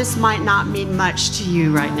I know this might not mean much to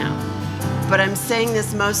you right now, but I'm saying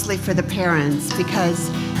this mostly for the parents, because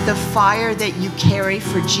the fire that you carry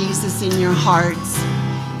for Jesus in your hearts,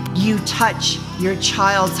 you touch your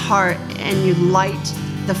child's heart and you light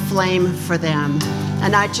the flame for them.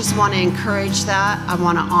 And I just want to encourage that. I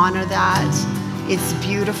want to honor that. It's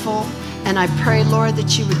beautiful. And I pray, Lord,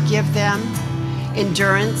 that you would give them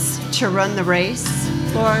endurance to run the race,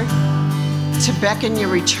 Lord, to beckon your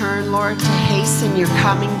return, Lord, to hasten your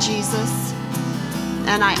coming, Jesus.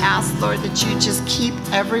 And I ask, Lord, that you just keep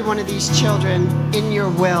every one of these children in your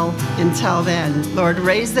will until then. Lord,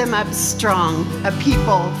 raise them up strong, a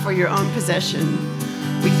people for your own possession.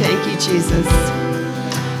 We thank you, Jesus.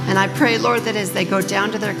 And I pray, Lord, that as they go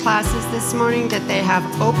down to their classes this morning, that they have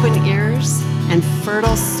open ears and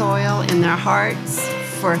fertile soil in their hearts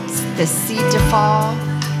for the seed to fall,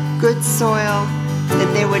 good soil,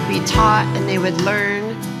 that they would be taught and they would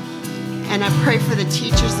learn. And I pray for the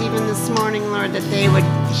teachers even this morning, Lord, that they would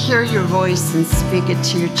hear your voice and speak it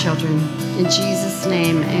to your children. In Jesus'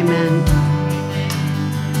 name, amen.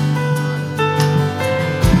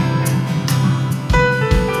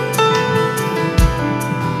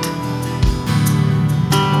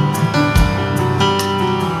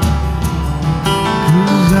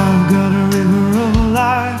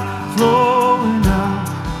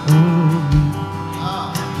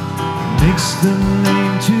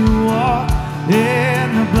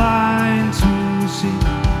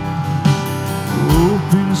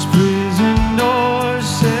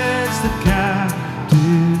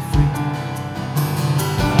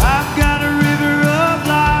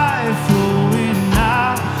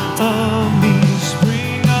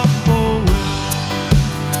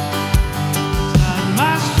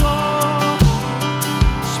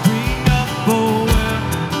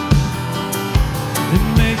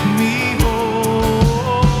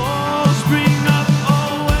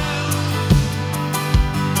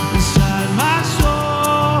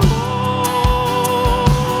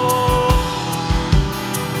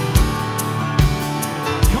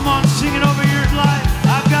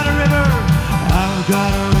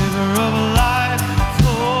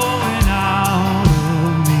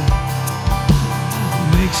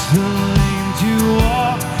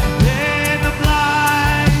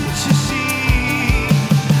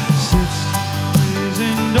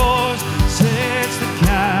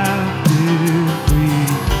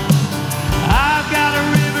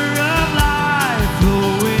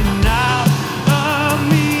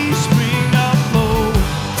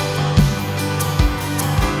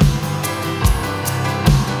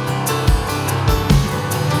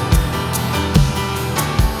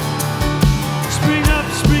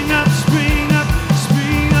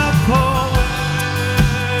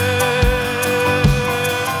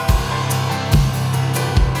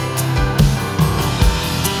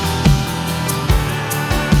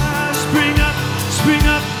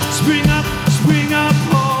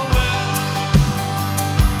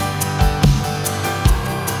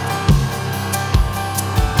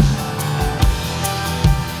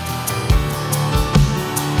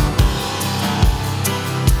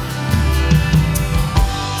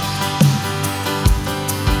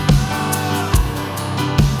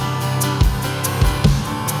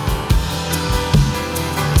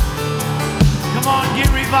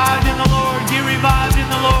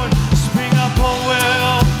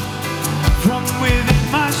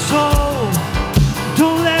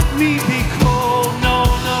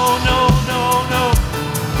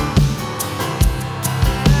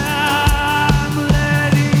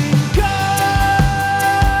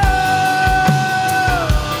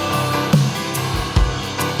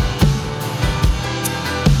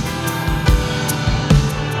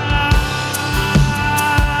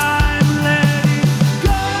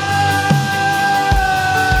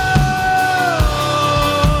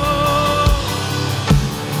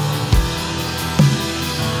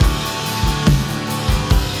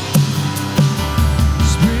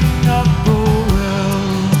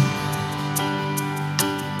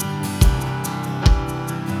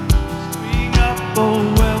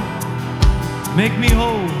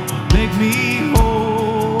 make me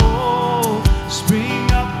whole.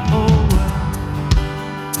 Spring up, oh well.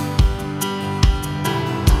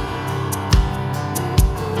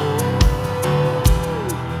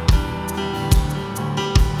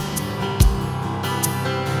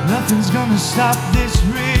 Nothing's gonna stop this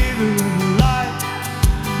river of life.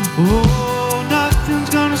 Oh, nothing's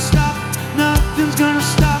gonna stop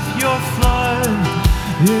your flood.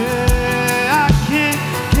 Yeah, I can't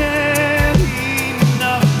get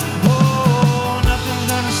enough. Oh, nothing's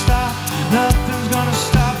gonna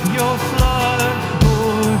stop your flood.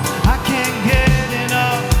 Oh, I can't get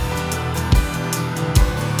enough.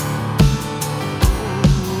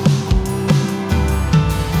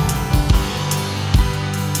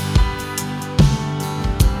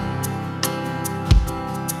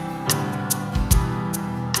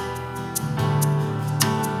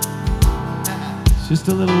 Just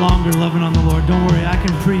a little longer loving on the Lord. Don't worry, I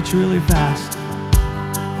can preach really fast.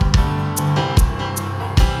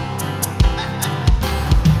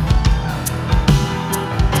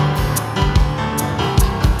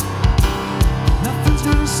 Nothing's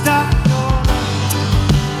gonna stop your love.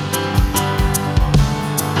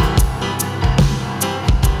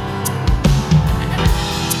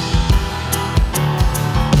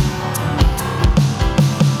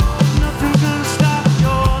 Nothing's gonna stop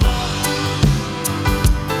your love.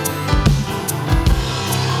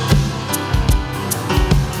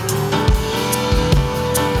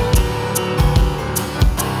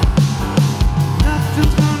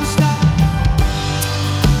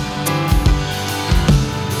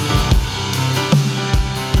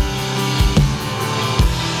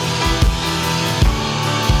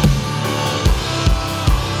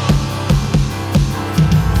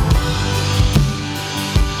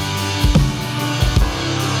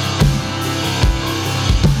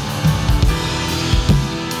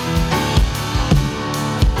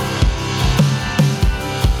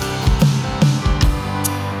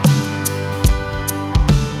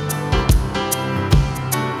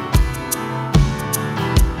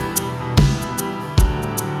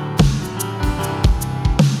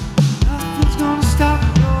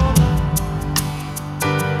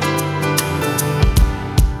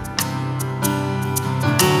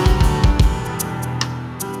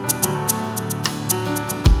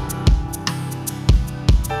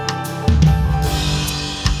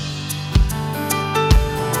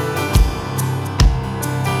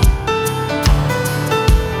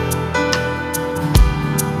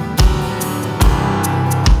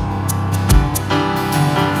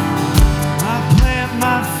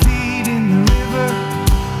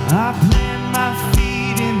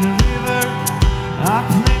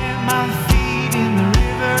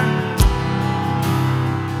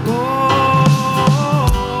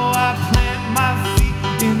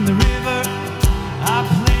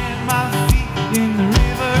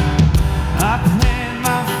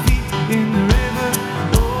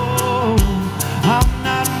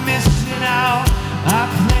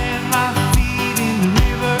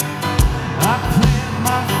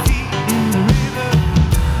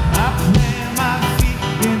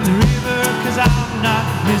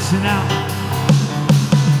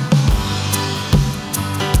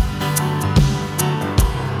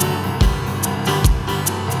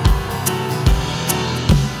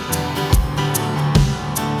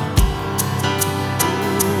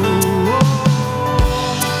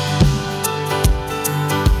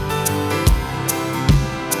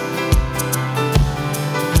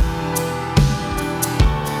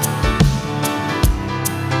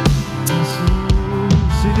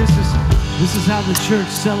 This is how the church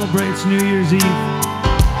celebrates New Year's Eve.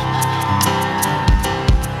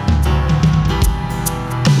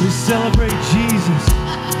 We celebrate Jesus.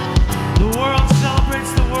 The world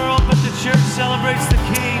celebrates the world, but the church celebrates the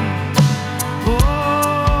King.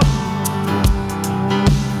 Oh,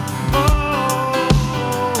 oh.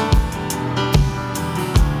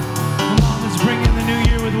 Come on, let's bring in the new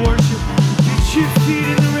year with worship. Get your feet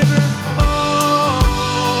in the river.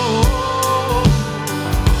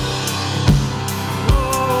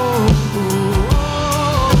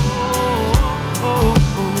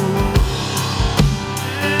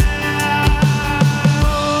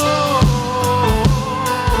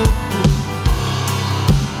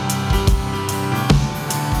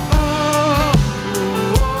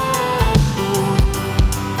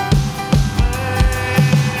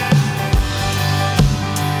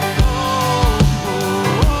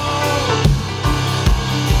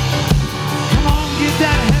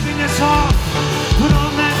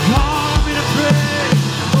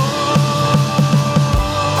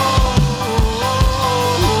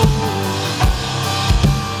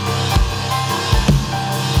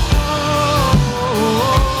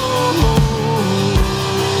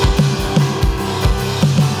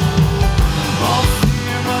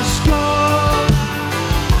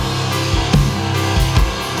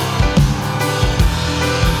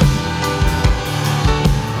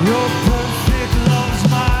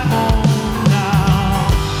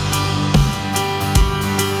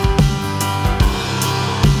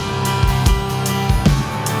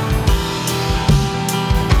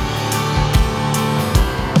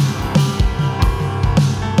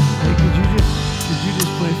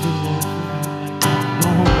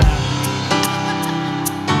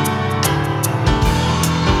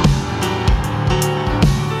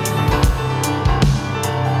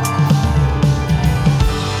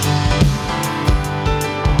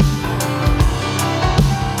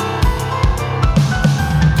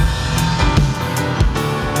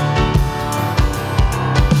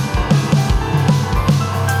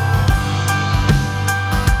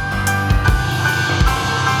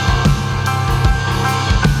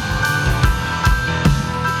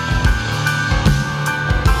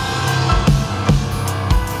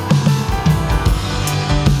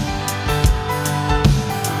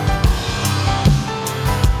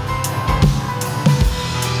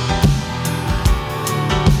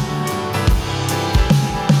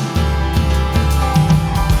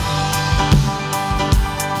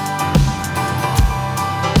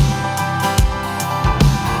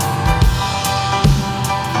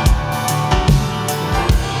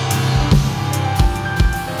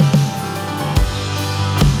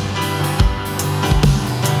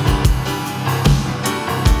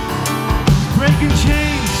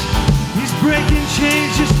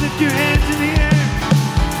 chains, just lift your hands in the air.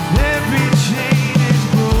 Every chain is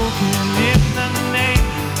broken in the name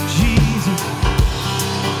of Jesus.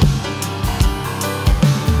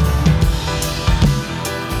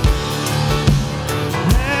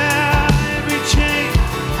 Yeah, every chain,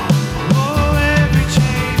 oh, every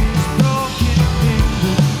chain is broken in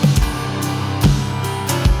the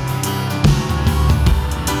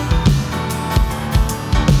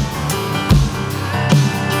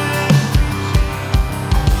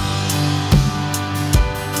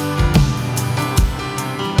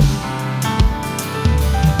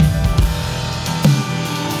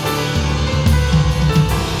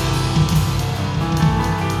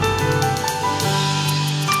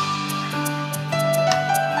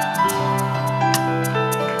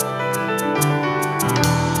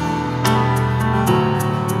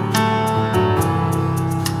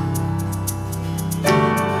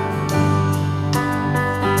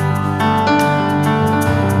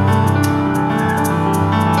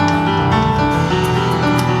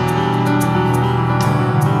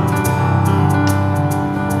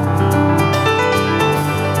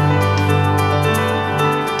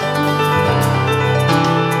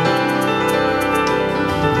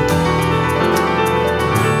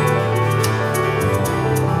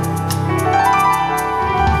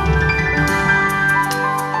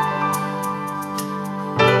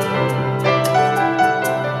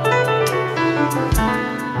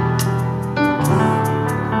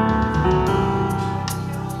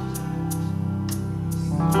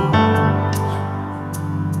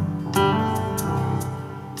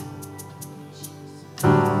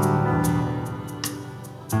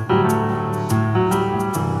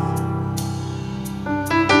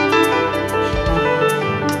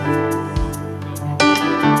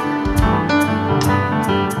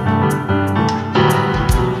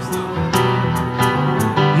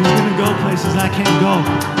places I can't go.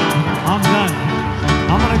 I'm done.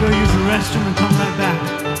 I'm gonna go use the restroom and come right back.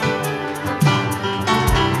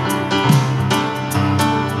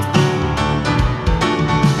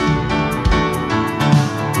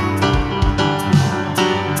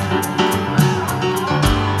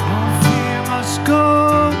 All fear must go.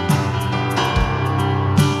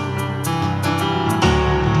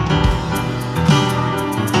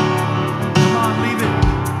 Come on, leave it.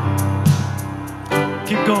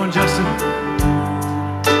 Keep going, Justin.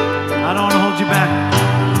 I don't want to hold you back.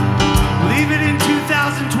 Leave it in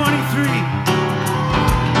 2023.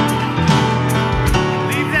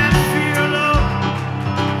 Leave that fear alone.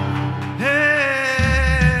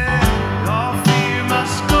 Hey, all fear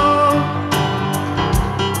must go.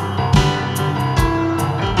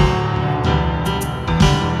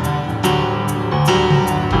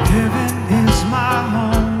 Heaven is my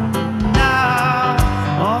home now.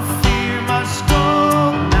 All fear must go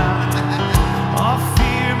now. All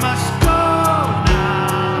fear must go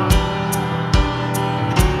now.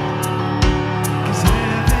 'Cause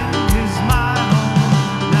heaven is my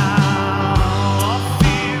home now. All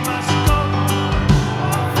fear must go.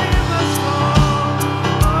 All fear must go.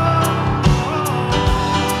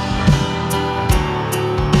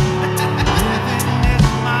 Heaven is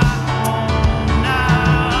my home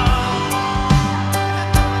now.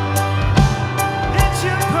 It's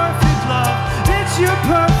your perfect love. It's your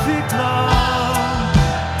perfect love.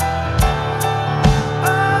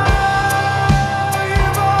 Oh,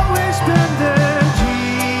 you've always been there,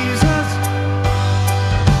 Jesus.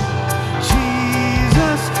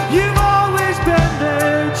 Jesus, you've always been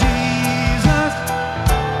there, Jesus.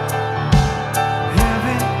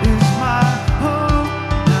 Heaven is my home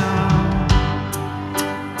now.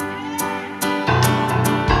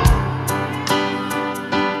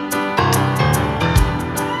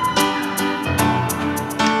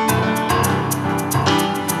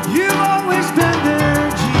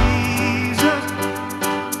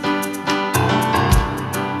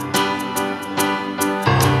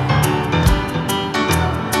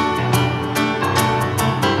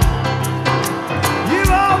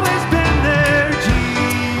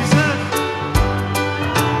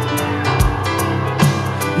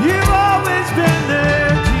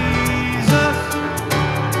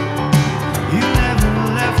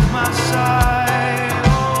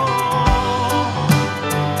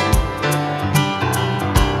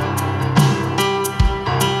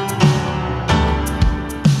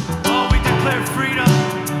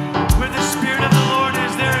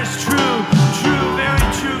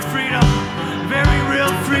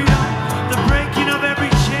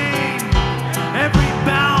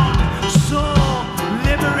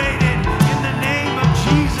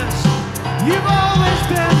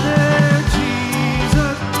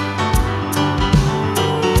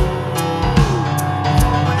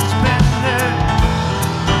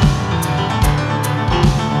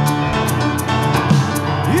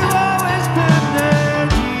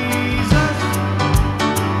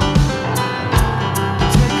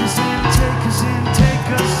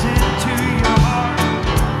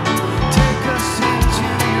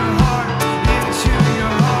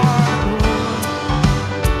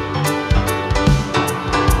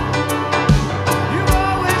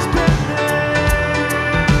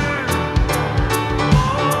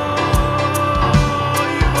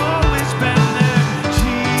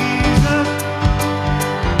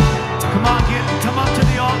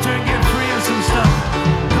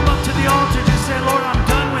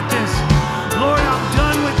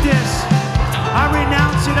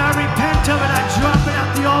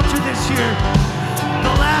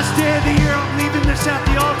 this at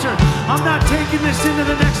the altar. I'm not taking this into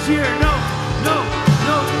the next year. No, no,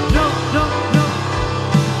 no, no, no, no.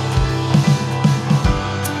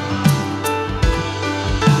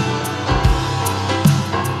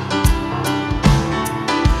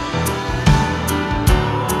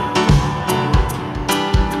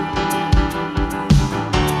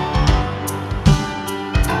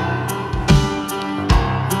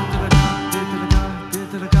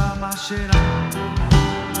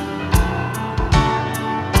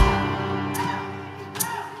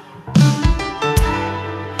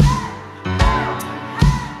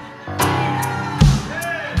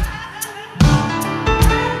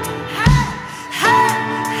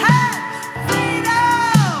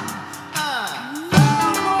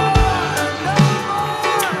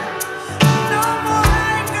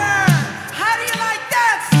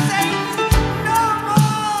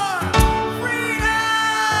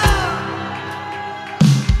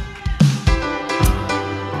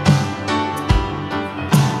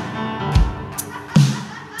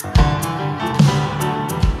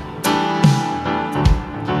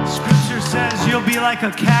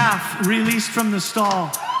 Like a calf released from the stall.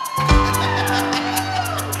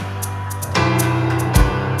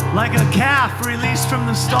 Like a calf released from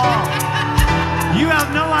the stall. You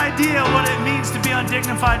have no idea what it means to be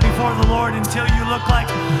undignified before the Lord until you look like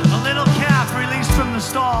a little calf released from the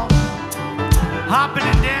stall, hopping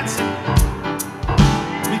and dancing.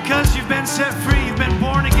 Because you've been set free, you've been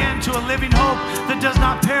born again to a living hope that does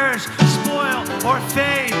not perish, spoil, or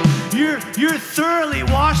fade. You're thoroughly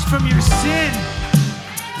washed from your sin.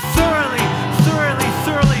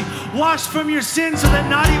 Thoroughly washed from your sin, so that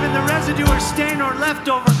not even the residue or stain or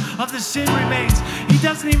leftover of the sin remains. He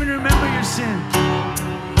doesn't even remember your sin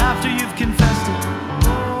after you've confessed it.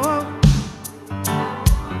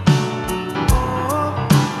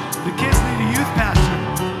 The kids need a youth pastor.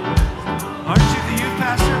 Aren't you the youth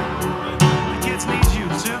pastor? The kids need you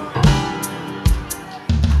too.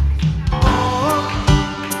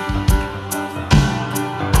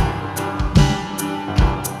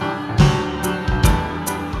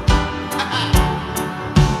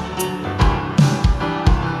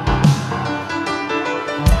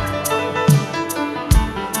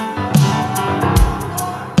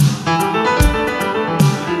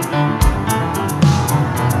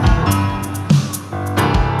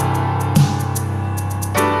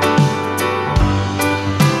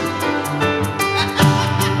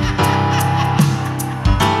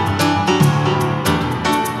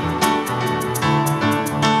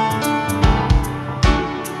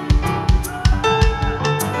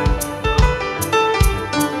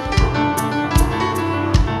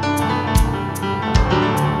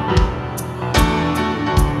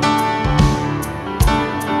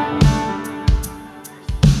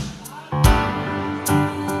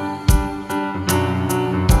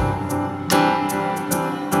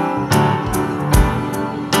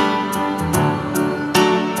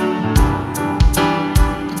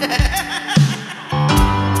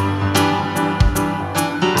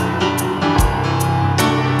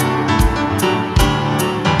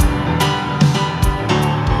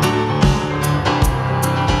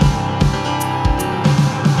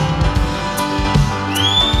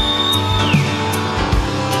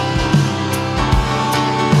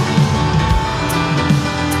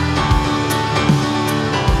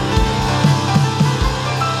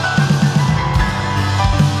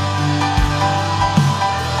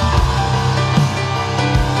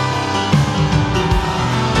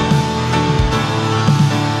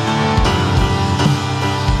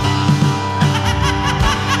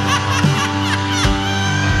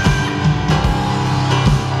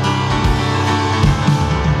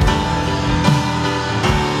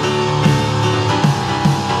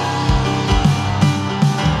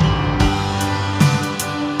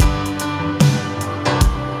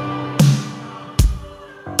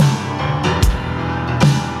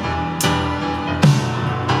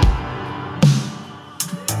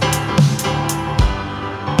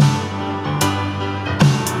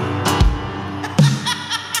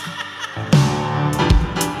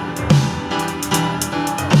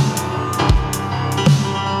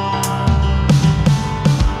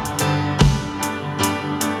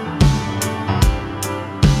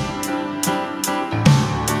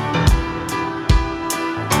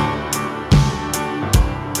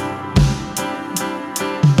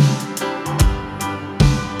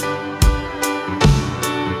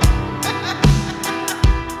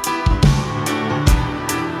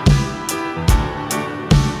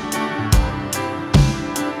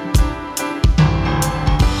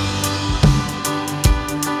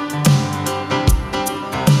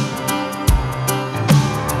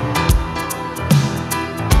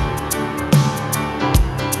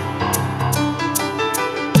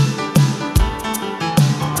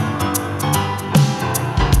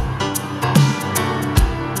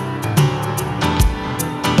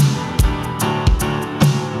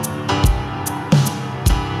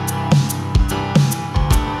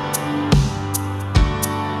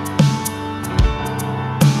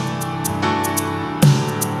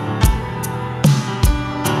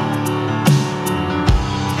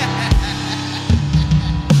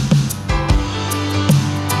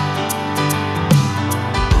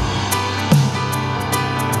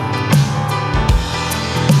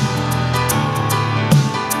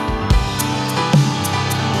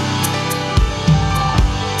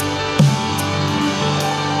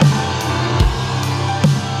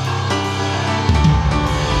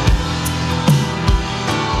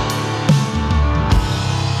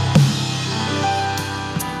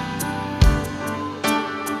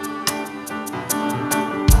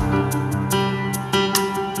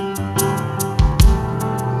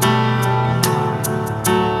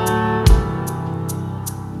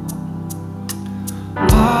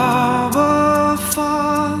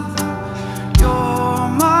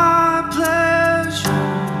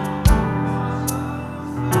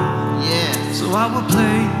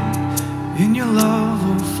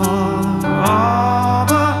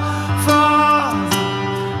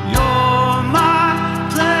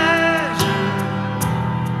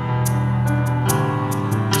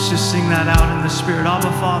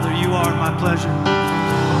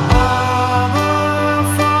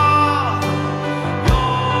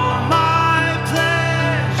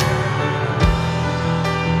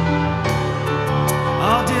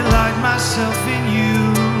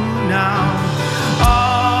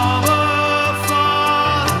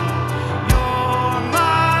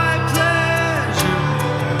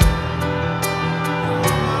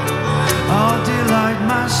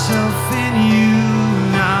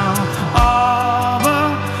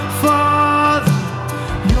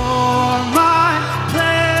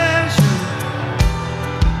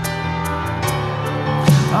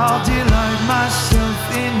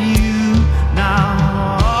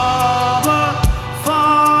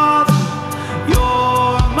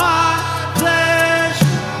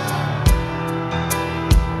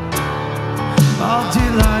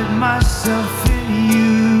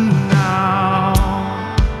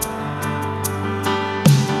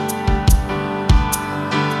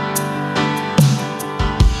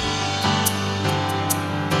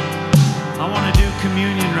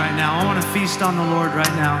 communion right now. I want to feast on the Lord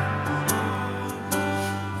right now.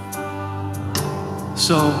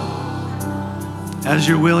 So, as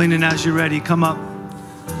you're willing and as you're ready, come up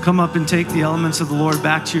and take the elements of the Lord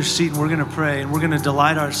back to your seat, and we're going to pray, and we're going to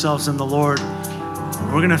delight ourselves in the Lord.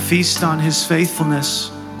 We're going to feast on His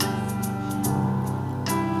faithfulness.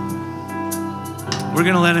 We're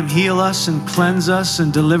going to let Him heal us and cleanse us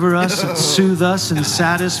and deliver us and soothe us and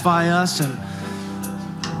satisfy us and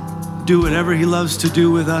do whatever He loves to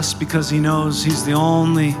do with us, because He knows He's the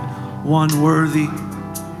only one worthy. That's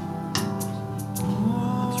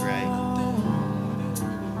right.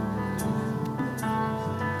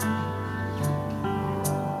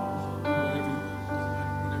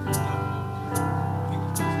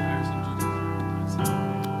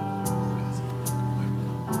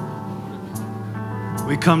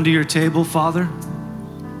 We come to your table, Father.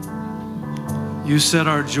 You said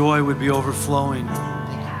our joy would be overflowing.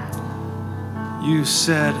 You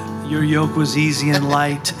said your yoke was easy and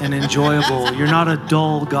light and enjoyable. You're not a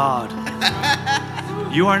dull God.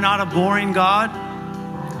 You are not a boring God.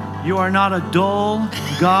 You are not a dull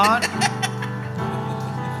God.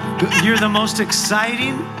 You're the most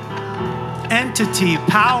exciting entity,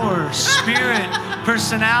 power, spirit,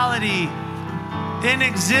 personality in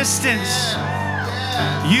existence.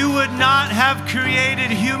 You would not have created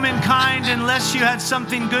humankind unless you had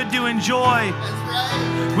something good to enjoy.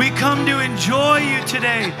 We come to enjoy you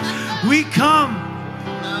today. We come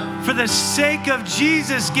for the sake of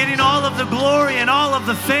Jesus getting all of the glory and all of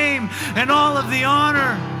the fame and all of the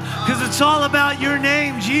honor, because it's all about your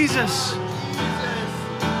name, Jesus.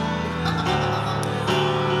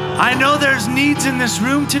 I know there's needs in this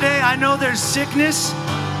room today. I know there's sickness.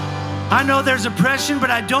 I know there's oppression,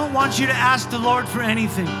 but I don't want you to ask the Lord for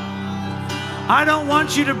anything. I don't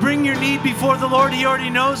want you to bring your need before the Lord. He already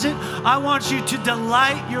knows it. I want you to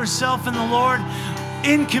delight yourself in the Lord.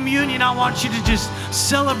 In communion, I want you to just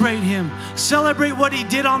celebrate Him. Celebrate what He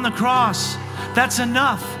did on the cross. That's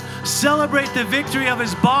enough. Celebrate the victory of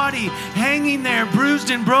His body, hanging there,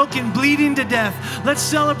 bruised and broken, bleeding to death. Let's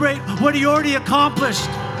celebrate what He already accomplished.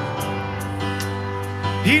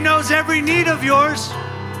 He knows every need of yours.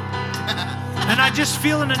 And I just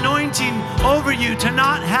feel an anointing over you to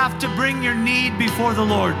not have to bring your need before the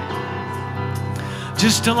Lord.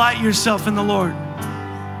 Just delight yourself in the Lord.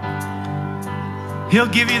 He'll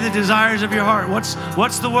give you the desires of your heart.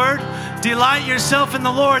 What's the word? Delight yourself in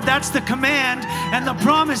the Lord. That's the command. And the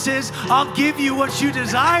promise is, I'll give you what you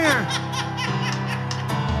desire.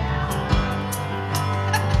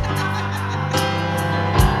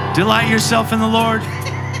 Delight yourself in the Lord.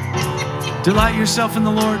 Delight yourself in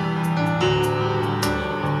the Lord.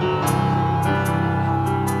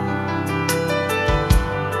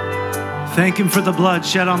 Thank Him for the blood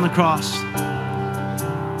shed on the cross.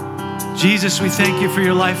 Jesus, we thank you for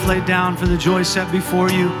your life laid down, for the joy set before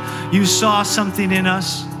you. You saw something in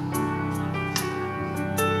us.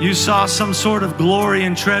 You saw some sort of glory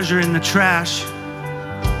and treasure in the trash.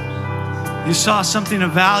 You saw something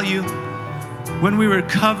of value when we were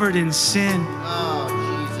covered in sin.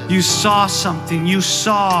 You saw something. You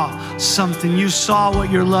saw something. You saw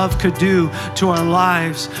what your love could do to our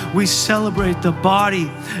lives. We celebrate the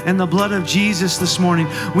body and the blood of Jesus this morning.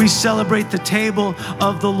 We celebrate the table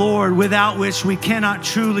of the Lord, without which we cannot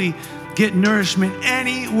truly get nourishment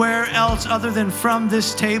anywhere else other than from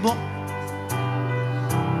this table.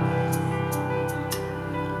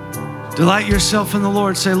 Delight yourself in the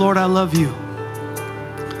Lord. Say, Lord, I love you.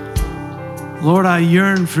 Lord, I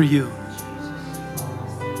yearn for you.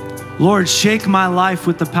 Lord, shake my life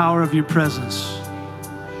with the power of your presence.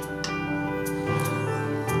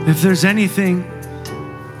 If there's anything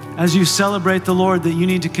as you celebrate the Lord that you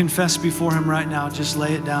need to confess before Him right now, just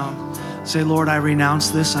lay it down. Say, Lord, I renounce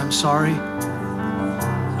this. I'm sorry.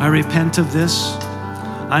 I repent of this.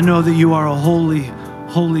 I know that you are a holy,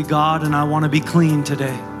 holy God, and I want to be clean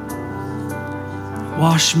today.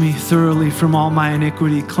 Wash me thoroughly from all my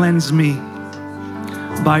iniquity. Cleanse me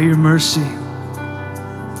by your mercy.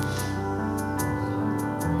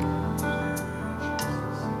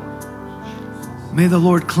 May the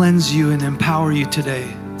Lord cleanse you and empower you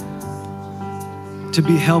today to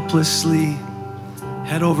be helplessly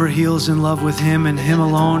head over heels in love with Him and Him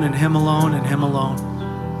alone and Him alone and Him alone.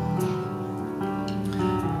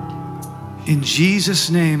 In Jesus'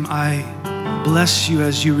 name, I bless you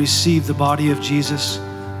as you receive the body of Jesus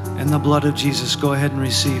and the blood of Jesus. Go ahead and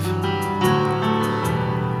receive.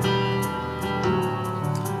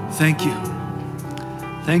 Thank you.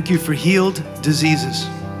 Thank you for healed diseases.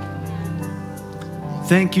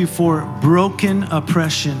 Thank you for broken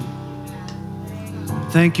oppression.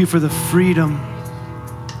 Thank you for the freedom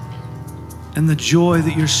and the joy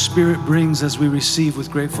that your Spirit brings as we receive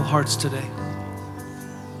with grateful hearts today.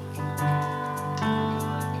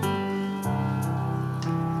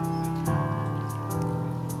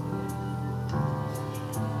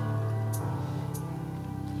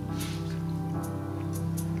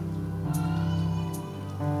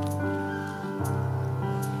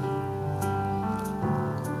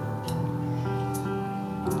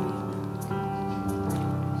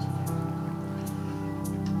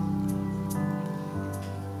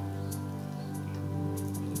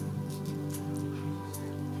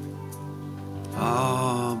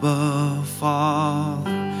 Abba, Father,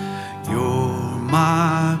 you're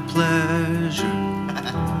my pleasure.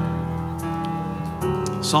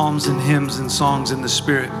 Psalms and hymns and songs in the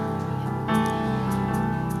Spirit.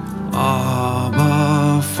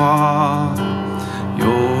 Abba, Father,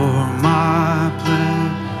 you're my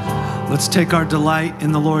pleasure. Let's take our delight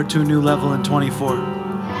in the Lord to a new level in 24.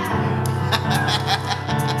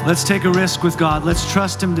 Let's take a risk with God. Let's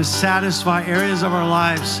trust Him to satisfy areas of our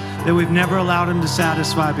lives that we've never allowed Him to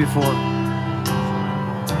satisfy before.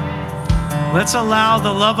 Let's allow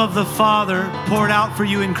the love of the Father poured out for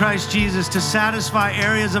you in Christ Jesus to satisfy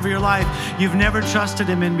areas of your life you've never trusted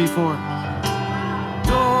Him in before.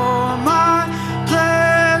 You're my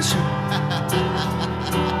pleasure.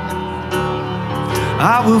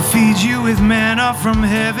 I will feed you with manna from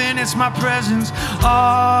heaven. It's my presence.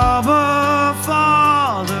 Abba,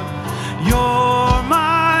 Father, you're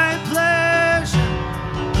my pleasure.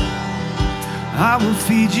 I will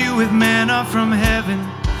feed you with manna from heaven.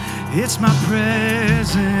 It's my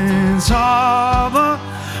presence. Abba,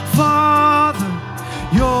 Father,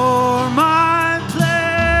 you're my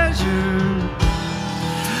pleasure.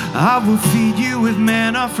 I will feed you with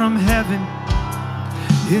manna from heaven.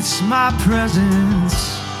 It's my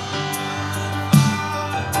presence.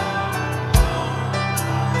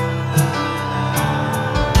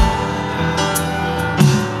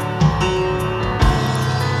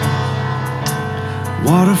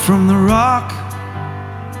 Water from the rock.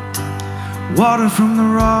 Water from the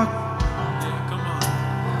rock.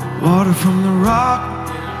 Water from the rock.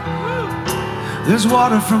 There's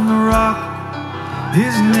water from the rock.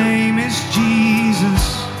 His name is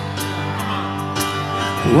Jesus.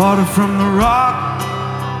 Water from the rock.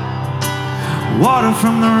 Water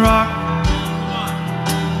from the rock.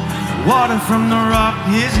 Water from the rock.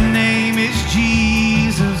 His name is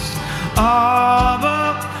Jesus.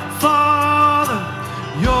 Abba, Father,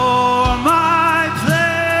 you're my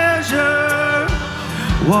pleasure.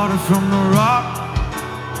 Water from the rock.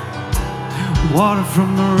 Water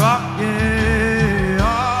from the rock, yeah.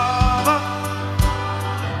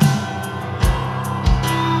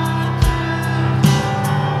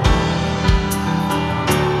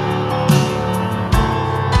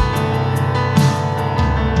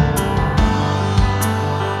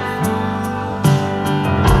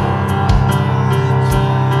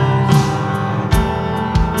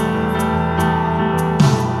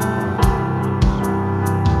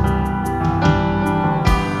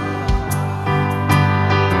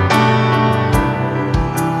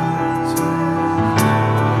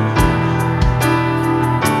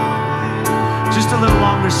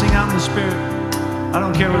 Sing out in the Spirit. I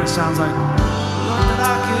don't care what it sounds like.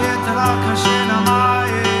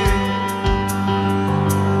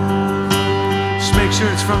 Just make sure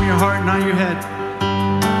it's from your heart, not your head.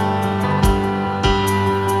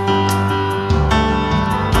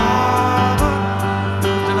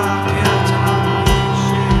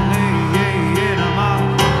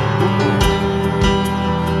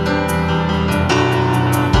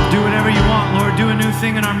 Do whatever you want, Lord. Do a new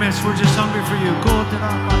thing in our midst. We're just hungry for you.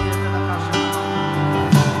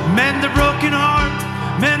 Mend the broken heart,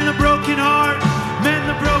 mend the broken heart, mend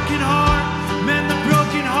the broken heart, mend the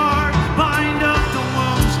broken heart. Bind up the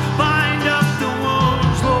wounds, bind up the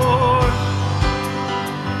wounds, Lord.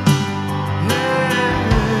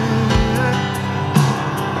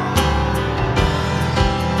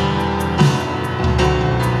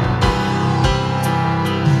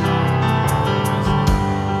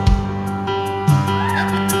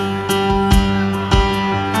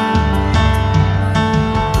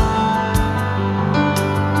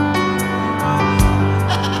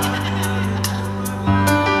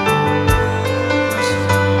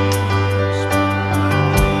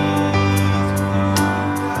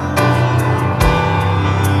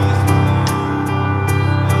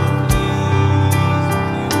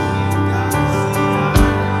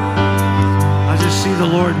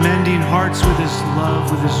 Mending hearts with His love,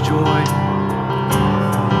 with His joy.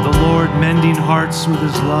 The Lord mending hearts with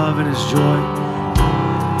His love and His joy.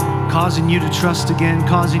 Causing you to trust again,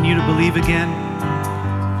 causing you to believe again.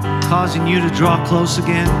 causing you to draw close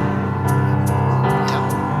again?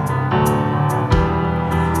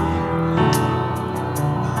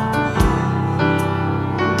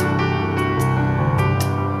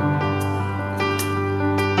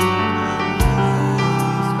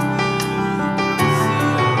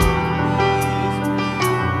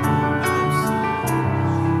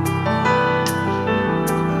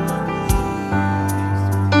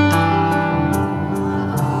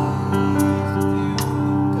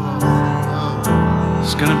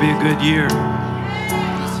 Be a good year.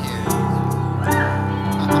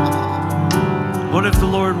 What if the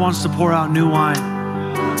Lord wants to pour out new wine?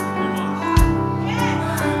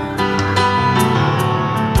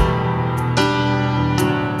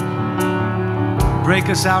 Break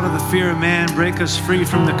us out of the fear of man. Break us free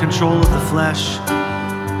from the control of the flesh.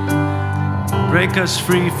 Break us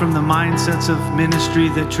free from the mindsets of ministry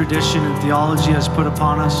that tradition and theology has put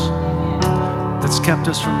upon us, that's kept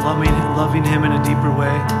us from loving Him in a deeper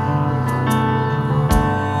way.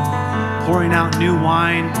 Pouring out new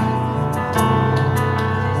wine,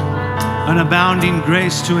 an abounding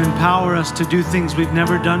grace to empower us to do things we've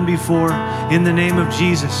never done before in the name of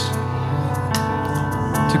Jesus.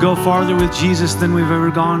 To go farther with Jesus than we've ever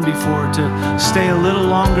gone before. To stay a little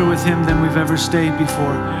longer with Him than we've ever stayed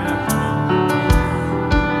before.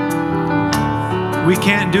 We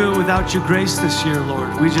can't do it without your grace this year,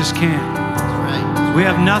 Lord. We just can't. We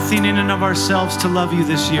have nothing in and of ourselves to love you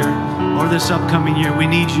this year or this upcoming year. We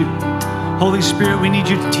need you. Holy Spirit, we need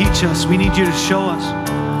you to teach us. We need you to show us.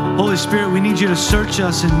 Holy Spirit, we need you to search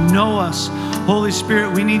us and know us. Holy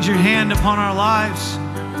Spirit, we need your hand upon our lives.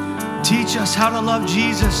 Teach us how to love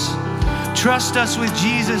Jesus. Trust us with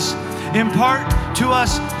Jesus. Impart to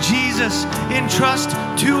us Jesus. Entrust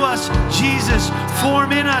to us Jesus.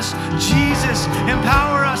 Form in us Jesus.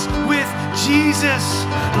 Empower us with Jesus.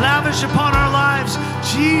 Lavish upon our lives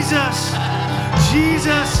Jesus.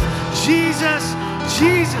 Jesus. Jesus.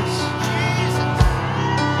 Jesus.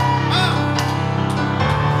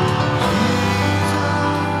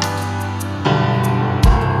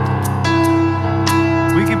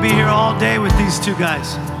 We could be here all day with these two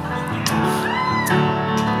guys.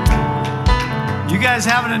 You guys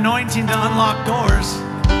have an anointing to unlock doors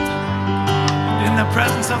in the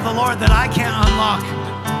presence of the Lord that I can't unlock.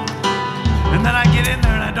 And then I get in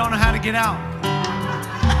there and I don't know how to get out.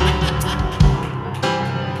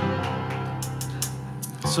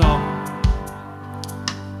 So,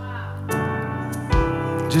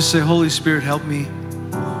 just say, Holy Spirit, help me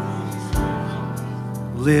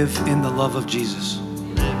live in the love of Jesus.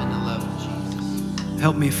 Live in the love of Jesus.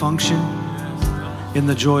 Help me function in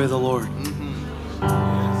the joy of the Lord.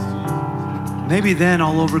 Maybe then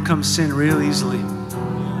I'll overcome sin real easily.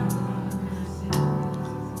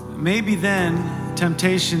 Maybe then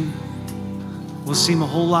temptation will seem a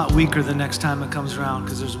whole lot weaker the next time it comes around,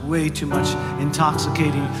 because there's way too much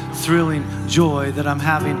intoxicating, thrilling joy that I'm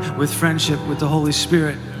having with friendship with the Holy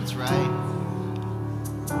Spirit. That's right.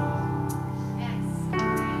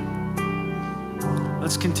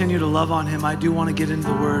 Let's continue to love on Him. I do want to get into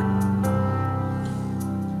the Word.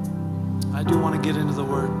 I do want to get into the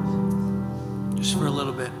Word. Just for a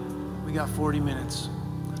little bit. We got 40 minutes.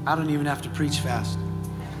 I don't even have to preach fast.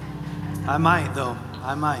 I might though.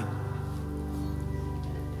 I might.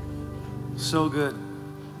 So good.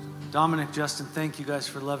 Dominic, Justin, thank you guys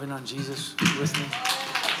for loving on Jesus with me.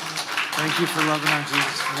 Thank you for loving on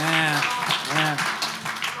Jesus.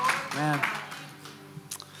 Man.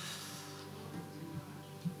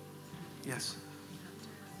 Yes.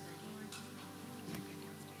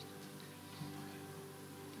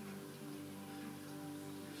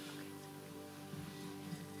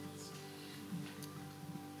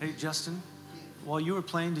 Hey, Justin, while you were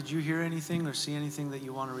playing, did you hear anything or see anything that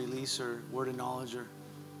you want to release, or word of knowledge or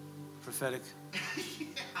prophetic?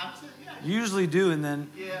 You usually do, and then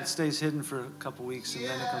it stays hidden for a couple weeks, and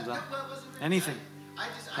then it comes out. Anything?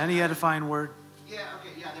 Any edifying word? Yeah, okay,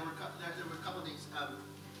 yeah, there were a couple of things. You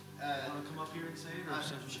want to come up here and say it? Or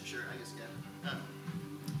Sure, I guess, yeah.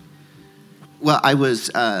 Well, I was,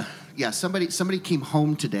 somebody came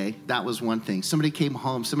home today. That was one thing. Somebody came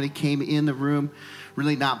home. Somebody came in the room,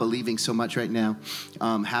 really not believing so much right now,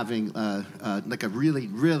 having like a really,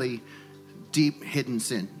 really deep hidden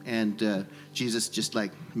sin. And Jesus just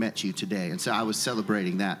like met you today. And so I was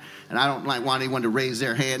celebrating that. And I don't like want anyone to raise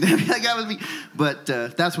their hand. Like that was me. But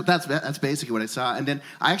that's basically what I saw. And then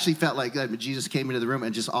I actually felt like Jesus came into the room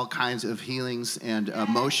and just all kinds of healings and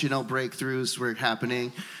emotional breakthroughs were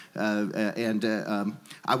happening.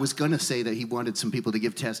 I was going to say that he wanted some people to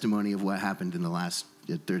give testimony of what happened in the last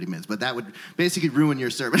 30 minutes, but that would basically ruin your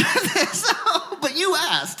sermon. But you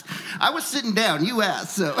asked. I was sitting down. You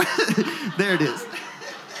asked, so there it is.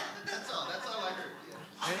 That's all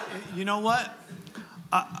I heard. You know what?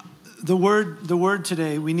 The word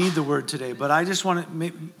today, we need the word today, but I just want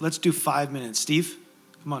to, let's do 5 minutes. Steve?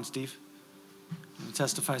 Come on, Steve.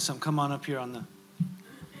 Testify something. Come on up here on the...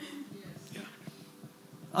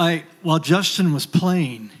 While Justin was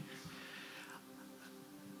playing,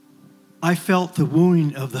 I felt the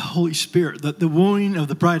wooing of the Holy Spirit, the wooing of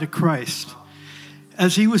the bride of Christ.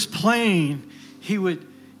 As he was playing, he would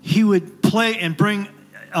play and bring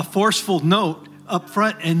a forceful note up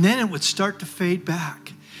front, and then it would start to fade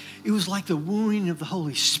back. It was like the wooing of the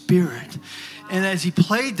Holy Spirit. And as he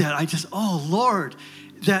played that, I just, oh, Lord,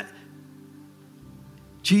 that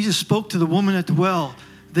Jesus spoke to the woman at the well,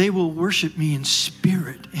 they will worship me in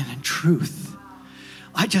spirit and in truth.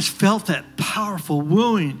 I just felt that powerful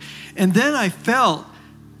wooing. And then I felt,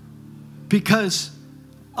 because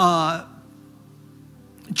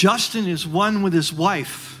Justin is one with his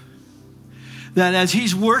wife, that as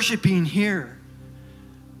he's worshiping here,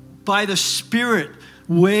 by the Spirit,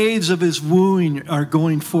 waves of his wooing are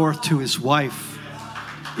going forth to his wife.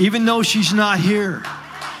 Even though she's not here.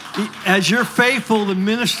 As you're faithful to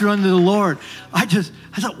minister unto the Lord, I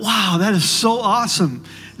thought, wow, that is so awesome.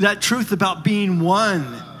 That truth about being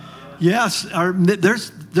one. Yes,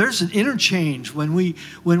 there's an interchange when we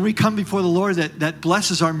come before the Lord that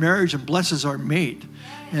blesses our marriage and blesses our mate.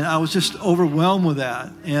 And I was just overwhelmed with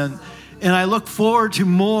that. And I look forward to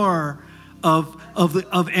more of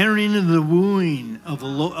entering into the wooing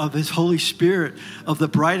of His Holy Spirit, of the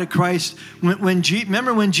bride of Christ.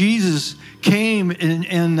 Remember when Jesus came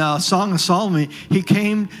in Song of Solomon, he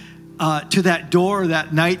came to that door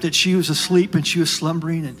that night that she was asleep and she was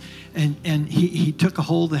slumbering, and he took a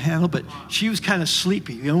hold of the handle, but she was kind of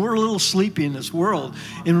sleepy. You know, we're a little sleepy in this world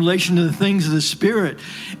in relation to the things of the Spirit.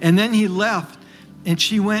 And then he left, and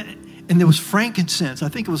she went, and there was frankincense. I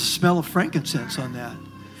think it was the smell of frankincense on that.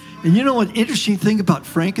 And you know what interesting thing about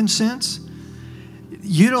frankincense?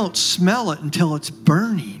 You don't smell it until it's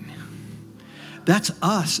burning. That's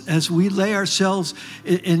us. As we lay ourselves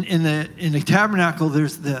in the tabernacle,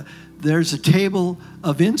 there's a table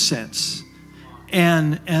of incense.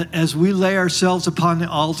 And as we lay ourselves upon the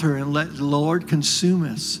altar and let the Lord consume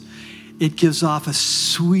us, it gives off a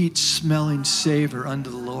sweet smelling savor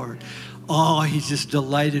unto the Lord. Oh, He's just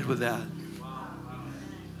delighted with that.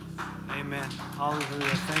 Amen. Hallelujah.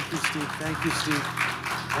 Thank you, Steve. Thank you, Steve.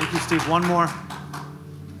 Thank you, Steve. One more.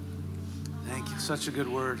 Thank you. Such a good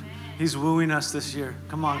word. He's wooing us this year.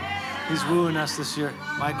 Come on. He's wooing us this year.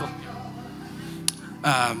 Michael.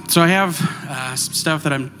 So I have some stuff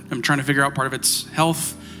that I'm trying to figure out. Part of it's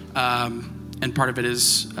health, and part of it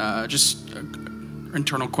is just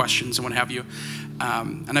internal questions and what have you.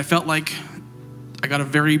 And I felt like I got a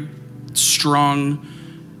very strong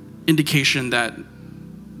indication that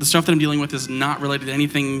the stuff that I'm dealing with is not related to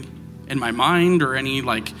anything in my mind or any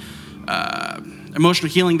emotional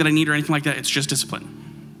healing that I need or anything like that. It's just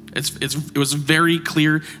discipline. It was very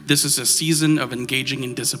clear this is a season of engaging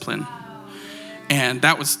in discipline. And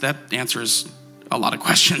that answers a lot of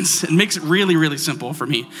questions. It makes it really, really simple for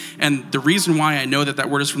me. And the reason why I know that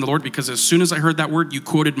word is from the Lord, because as soon as I heard that word, you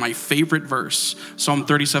quoted my favorite verse, Psalm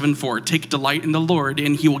 37:4. Take delight in the Lord,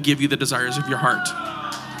 and He will give you the desires of your heart.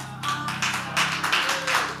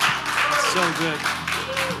 So good.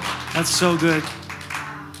 That's so good.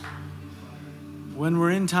 When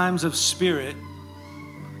we're in times of spirit,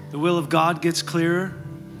 the will of God gets clearer.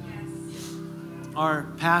 Our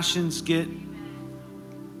passions get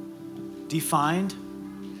defined.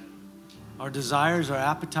 Our desires, our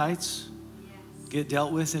appetites get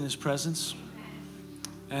dealt with in His presence.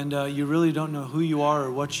 And you really don't know who you are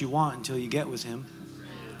or what you want until you get with Him.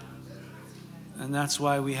 And that's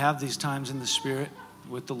why we have these times in the Spirit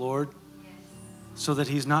with the Lord, so that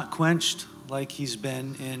He's not quenched like He's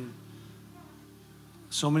been in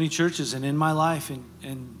so many churches and in my life and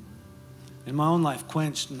in my own life,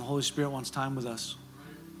 quenched, and the Holy Spirit wants time with us.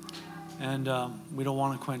 And we don't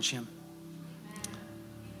want to quench Him.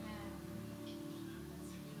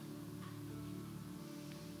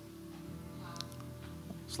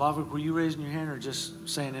 Slavik, were you raising your hand or just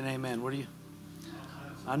saying an amen? What are you?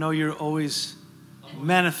 I know you're always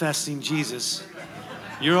manifesting Jesus.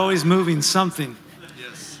 You're always moving something.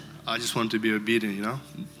 Yes. I just want to be obedient, you know?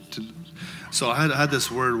 So I had this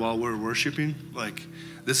word while we were worshiping. Like,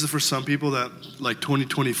 this is for some people that, like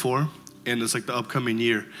 2024, and it's like the upcoming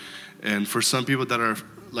year. And for some people that are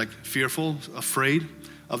like fearful, afraid,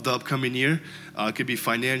 of the upcoming year. It could be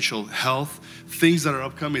financial, health, things that are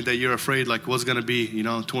upcoming that you're afraid, like what's going to be,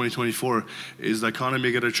 2024. Is the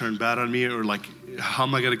economy going to turn bad on me, or like, how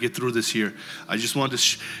am I going to get through this year? I just wanted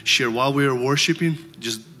to share while we were worshiping,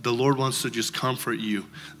 just the Lord wants to just comfort you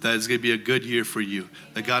that it's going to be a good year for you,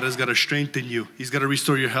 that God has got to strengthen you. He's got to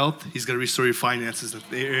restore your health. He's got to restore your finances and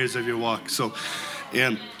the areas of your walk. So,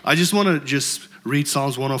 and I just want to just read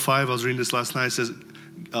Psalms 105. I was reading this last night. It says,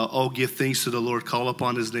 oh, give thanks to the Lord, call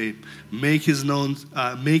upon his name, make him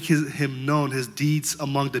known, his deeds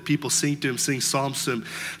among the people, sing to him, sing psalms to him,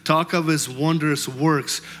 talk of his wondrous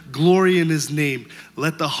works, glory in his name.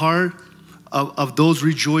 Let the heart of those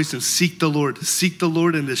rejoice and seek the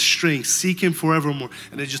Lord in his strength, seek him forevermore.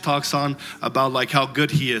 And it just talks on about like how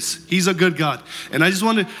good he is. He's a good God. And I just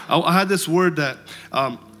wanted, I had this word that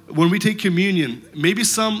when we take communion, maybe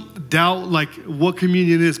some doubt like what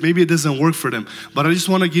communion is. Maybe it doesn't work for them. But I just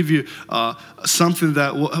want to give you something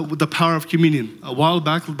that, the power of communion. A while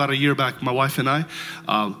back, about a year back, my wife and I,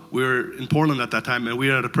 we were in Portland at that time, and we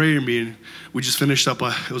were at a prayer meeting. We just finished up,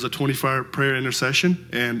 it was a 24-hour prayer intercession,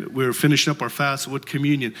 and we were finishing up our fast with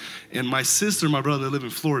communion. And my sister and my brother, they live in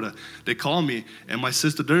Florida. They called me, and my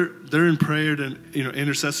sister, they're in prayer and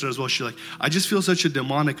intercessor as well. She's like, I just feel such a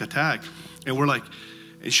demonic attack. And we're like,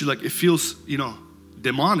 and she's like, it feels,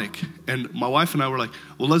 demonic. And my wife and I were like,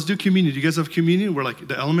 well, let's do communion. Do you guys have communion? We're like,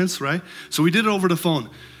 the elements, right? So we did it over the phone.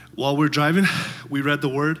 While we're driving, we read the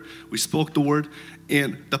word, we spoke the word,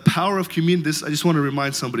 and the power of communion, I just want to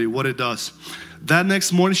remind somebody what it does. That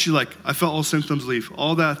next morning, she's like, I felt all symptoms leave.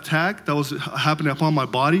 All that attack that was happening upon my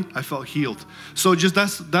body, I felt healed. So just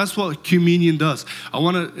that's what communion does. I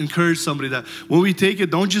want to encourage somebody that when we take it,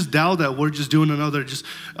 don't just doubt that we're just doing another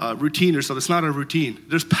routine or something. It's not a routine.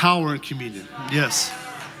 There's power in communion. Yes.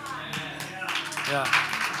 Yeah.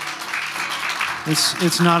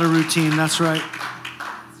 It's not a routine. That's right.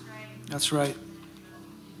 That's right.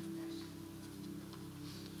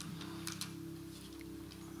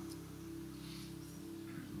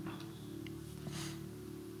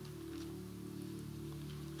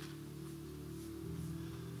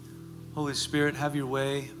 Holy Spirit, have your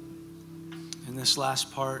way in this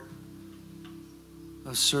last part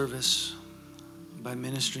of service by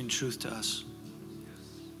ministering truth to us.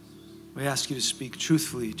 We ask you to speak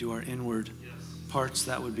truthfully to our inward parts.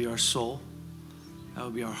 That would be our soul. That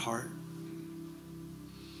would be our heart.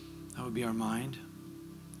 That would be our mind.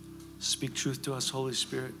 Speak truth to us, Holy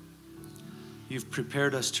Spirit. You've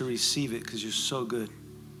prepared us to receive it because you're so good.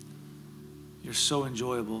 You're so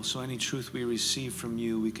enjoyable. So any truth we receive from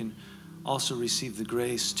you, we can also receive the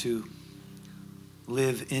grace to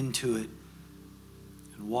live into it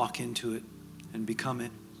and walk into it and become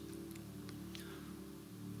it.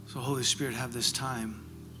 So Holy Spirit, have this time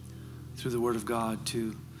through the Word of God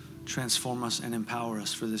to transform us and empower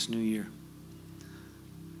us for this new year.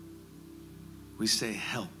 We say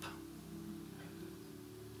help.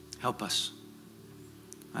 Help us.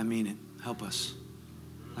 I mean it. Help us.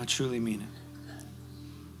 I truly mean it.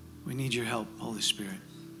 We need your help, Holy Spirit.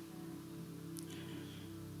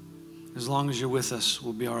 As long as you're with us,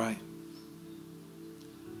 we'll be all right.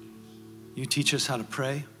 You teach us how to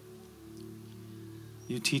pray.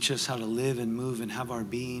 You teach us how to live and move and have our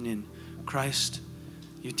being in Christ.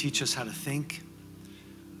 You teach us how to think.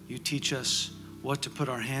 You teach us what to put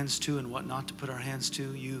our hands to and what not to put our hands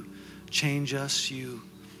to. You change us. You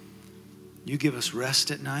give us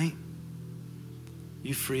rest at night.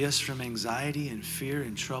 You free us from anxiety and fear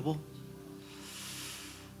and trouble.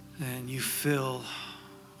 And you fill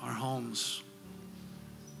our homes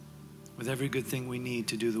with every good thing we need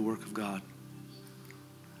to do the work of God.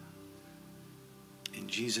 In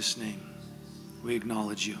Jesus' name, we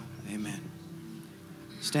acknowledge you. Amen.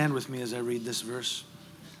 Stand with me as I read this verse.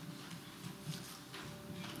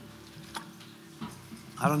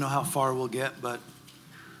 I don't know how far we'll get, but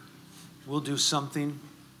we'll do something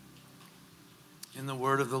in the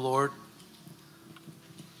word of the Lord.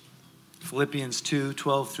 Philippians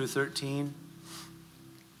 2:12-13.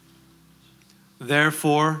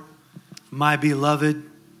 Therefore, my beloved,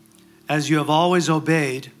 as you have always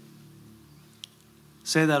obeyed,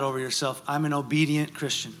 say that over yourself. I'm an obedient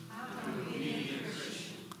Christian.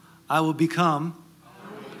 I will become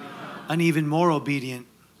an even more obedient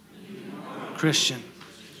Christian.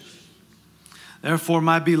 Therefore,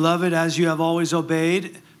 my beloved, as you have always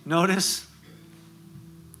obeyed, notice,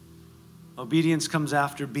 obedience comes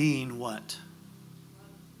after being what?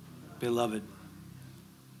 Beloved.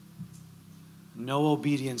 No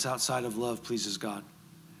obedience outside of love pleases God.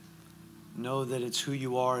 Know that it's who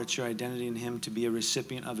you are, it's your identity in Him to be a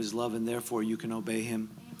recipient of His love, and therefore you can obey Him.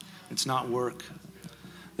 It's not work.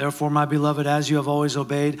 Therefore, my beloved, as you have always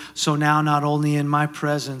obeyed, so now not only in my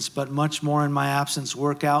presence, but much more in my absence,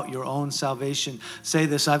 work out your own salvation. Say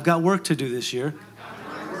this, I've got work to do this year.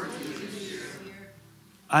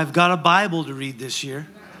 I've got a Bible to read this year.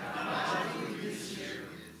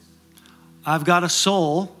 I've got a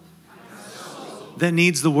soul that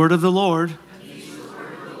needs the word of the Lord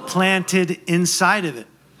planted inside of it.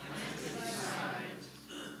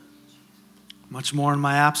 Much more in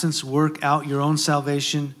my absence, work out your own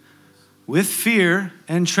salvation with fear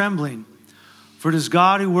and trembling. For it is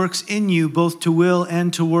God who works in you both to will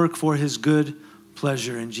and to work for his good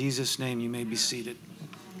pleasure. In Jesus' name, you may be seated.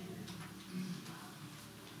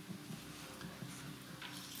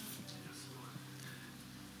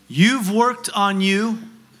 You've worked on you.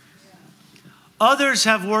 Others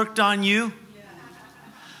have worked on you.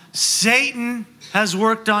 Satan has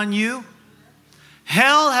worked on you.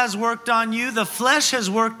 Hell has worked on you. The flesh has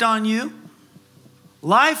worked on you.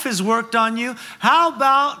 Life has worked on you. How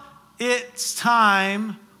about it's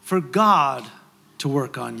time for God to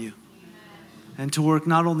work on you? And to work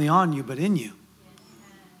not only on you, but in you.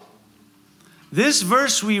 This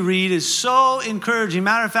verse we read is so encouraging.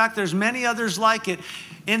 Matter of fact, there's many others like it,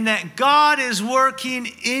 in that God is working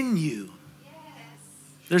in you.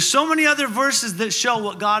 There's so many other verses that show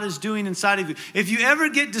what God is doing inside of you. If you ever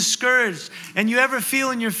get discouraged and you ever feel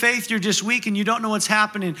in your faith you're just weak and you don't know what's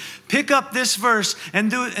happening, pick up this verse and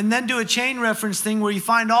then do a chain reference thing where you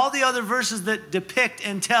find all the other verses that depict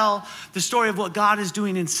and tell the story of what God is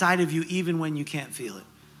doing inside of you even when you can't feel it.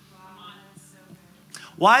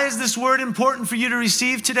 Why is this word important for you to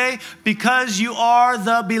receive today? Because you are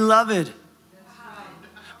the beloved.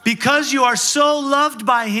 Because you are so loved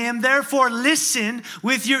by him, therefore listen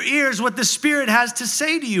with your ears what the Spirit has to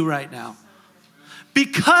say to you right now.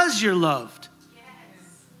 Because you're loved.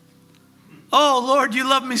 Oh, Lord, you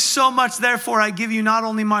love me so much, therefore I give you not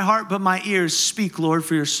only my heart, but my ears. Speak, Lord,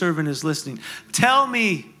 for your servant is listening. Tell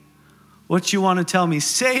me what you want to tell me.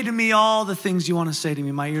 Say to me all the things you want to say to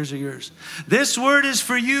me. My ears are yours. This word is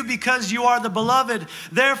for you because you are the beloved.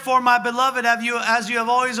 Therefore, my beloved, as you have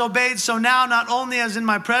always obeyed, so now not only as in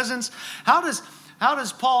my presence. How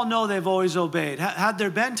does Paul know they've always obeyed? Had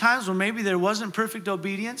there been times where maybe there wasn't perfect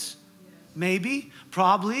obedience? Maybe,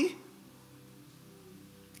 probably.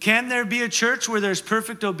 Can there be a church where there's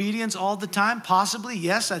perfect obedience all the time? Possibly,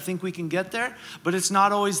 yes, I think we can get there, but it's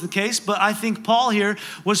not always the case. But I think Paul here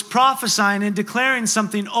was prophesying and declaring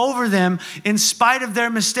something over them in spite of their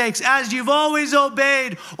mistakes. As you've always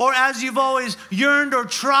obeyed, or as you've always yearned or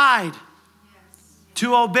tried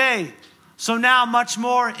to obey. So now much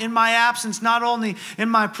more in my absence, not only in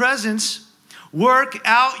my presence, work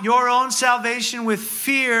out your own salvation with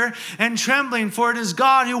fear and trembling, for it is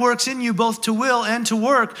God who works in you both to will and to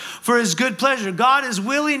work for his good pleasure. God is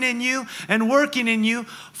willing in you and working in you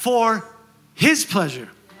for his pleasure.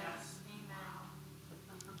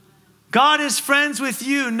 God is friends with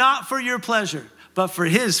you, not for your pleasure, but for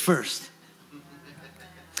his first.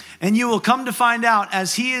 And you will come to find out,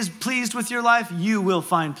 as he is pleased with your life, you will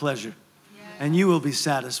find pleasure. And you will be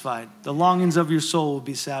satisfied. The longings of your soul will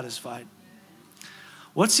be satisfied.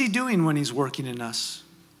 What's he doing when he's working in us?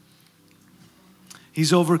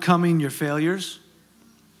 He's overcoming your failures.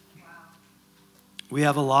 We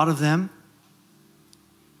have a lot of them.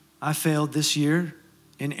 I failed this year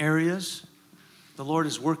in areas. The Lord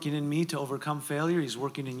is working in me to overcome failure. He's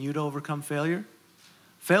working in you to overcome failure.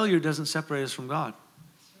 Failure doesn't separate us from God.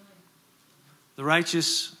 The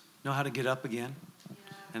righteous know how to get up again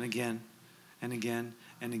and again and again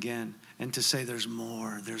and again. And to say there's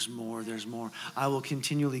more, there's more, there's more. I will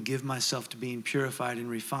continually give myself to being purified and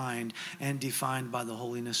refined and defined by the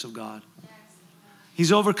holiness of God.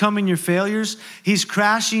 He's overcoming your failures. He's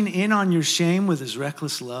crashing in on your shame with his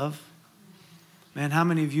reckless love. Man, how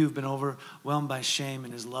many of you have been overwhelmed by shame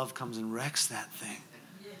and his love comes and wrecks that thing?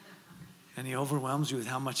 And he overwhelms you with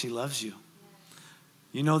how much he loves you.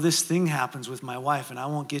 You know, this thing happens with my wife, and I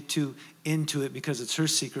won't get too into it because it's her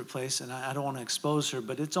secret place, and I don't want to expose her,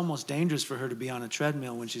 but it's almost dangerous for her to be on a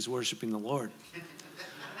treadmill when she's worshiping the Lord.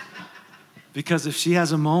 Because if she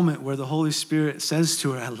has a moment where the Holy Spirit says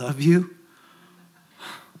to her, I love you,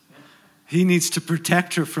 he needs to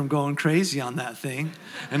protect her from going crazy on that thing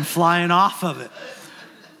and flying off of it.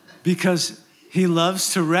 Because he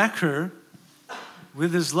loves to wreck her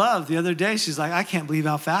with his love. The other day, she's like, I can't believe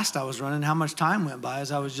how fast I was running, how much time went by as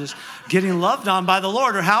I was just getting loved on by the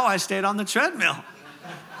Lord, or how I stayed on the treadmill.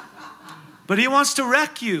 But he wants to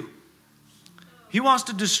wreck you. He wants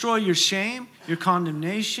to destroy your shame, your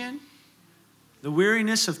condemnation, the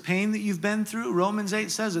weariness of pain that you've been through. Romans 8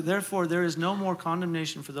 says it. Therefore, there is no more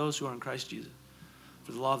condemnation for those who are in Christ Jesus.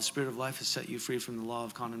 For the law of the Spirit of life has set you free from the law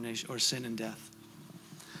of condemnation or sin and death.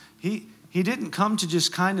 He didn't come to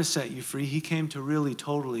just kind of set you free. He came to really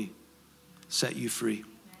totally set you free.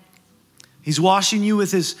 He's washing you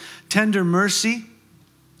with his tender mercy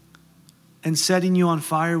and setting you on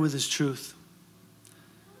fire with his truth.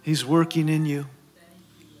 He's working in you.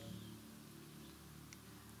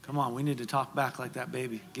 Come on, we need to talk back like that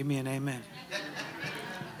baby. Give me an amen.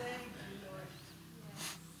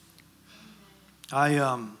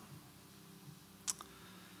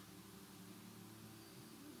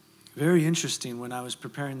 Very interesting, when I was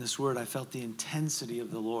preparing this word, I felt the intensity of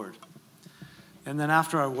the Lord. And then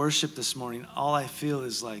after our worship this morning, all I feel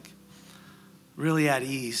is like really at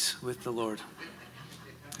ease with the Lord.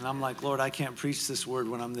 And I'm like, Lord, I can't preach this word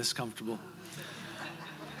when I'm this comfortable.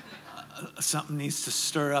 Something needs to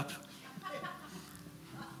stir up.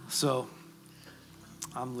 So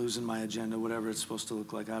I'm losing my agenda, whatever it's supposed to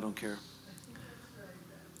look like. I don't care.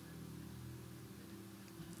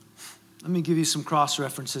 Let me give you some cross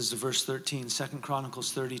references to verse 13. 2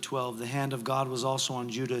 Chronicles 30:12. The hand of God was also on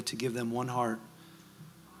Judah to give them one heart,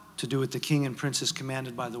 to do what the king and princes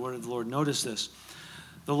commanded by the word of the Lord. Notice this.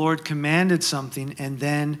 The Lord commanded something, and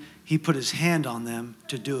then he put his hand on them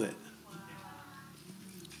to do it.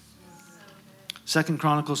 2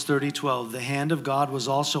 Chronicles 30:12. The hand of God was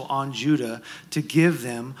also on Judah to give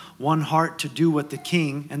them one heart to do what the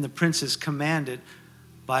king and the princes commanded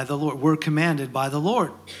by the Lord, were commanded by the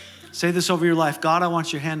Lord. Say this over your life. God, I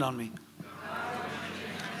want your hand on me.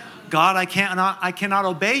 God, I cannot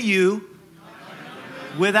obey you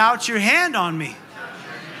without your hand on me.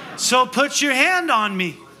 So put your hand on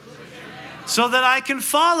me so that I can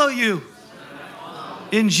follow you.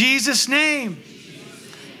 In Jesus' name.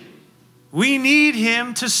 We need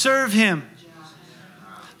him to serve him.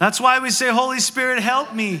 That's why we say, Holy Spirit,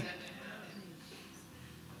 help me.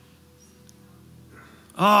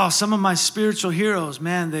 Oh, some of my spiritual heroes,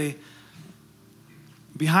 man,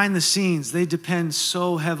 behind the scenes, they depend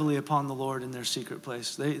so heavily upon the Lord in their secret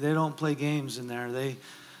place. They don't play games in there.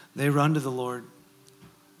 They run to the Lord.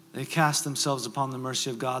 They cast themselves upon the mercy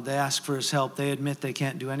of God. They ask for his help. They admit they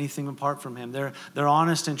can't do anything apart from him. They're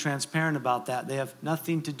honest and transparent about that. They have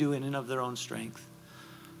nothing to do in and of their own strength.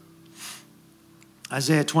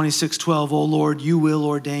 Isaiah 26:12, O Lord, you will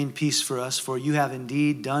ordain peace for us, for you have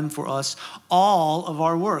indeed done for us all of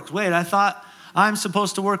our work. Wait, I thought I'm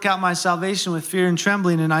supposed to work out my salvation with fear and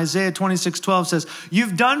trembling. And Isaiah 26:12 says,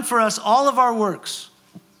 you've done for us all of our works.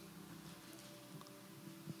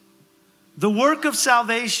 The work of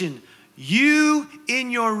salvation, you in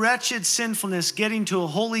your wretched sinfulness getting to a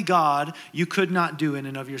holy God, you could not do in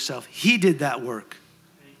and of yourself. He did that work.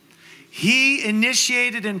 He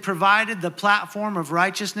initiated and provided the platform of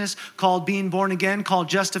righteousness called being born again, called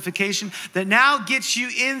justification, that now gets you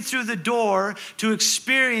in through the door to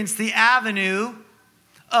experience the avenue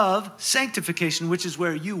of sanctification, which is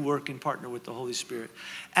where you work and partner with the Holy Spirit,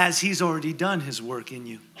 as he's already done his work in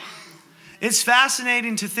you. It's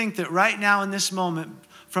fascinating to think that right now in this moment,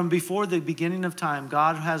 from before the beginning of time,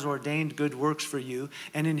 God has ordained good works for you,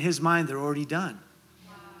 and in his mind, they're already done.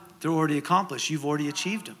 They're already accomplished. You've already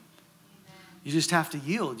achieved them. You just have to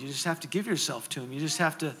yield. You just have to give yourself to him. You just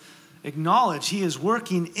have to acknowledge he is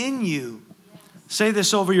working in you. Say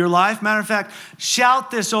this over your life. Matter of fact,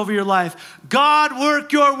 shout this over your life. God,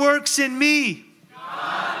 work your works in me.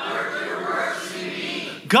 God, work your works in me.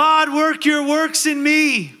 God, work your works in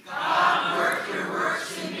me. God, work your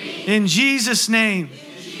works in me. In Jesus' name.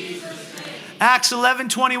 In Jesus' name. Acts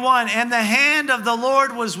 11:21. And the hand of the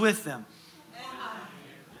Lord was with them.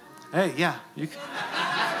 Hey, yeah. You can.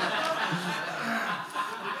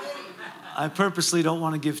 I purposely don't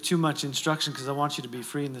want to give too much instruction because I want you to be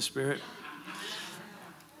free in the Spirit.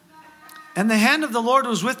 And the hand of the Lord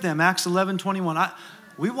was with them, Acts 11:21.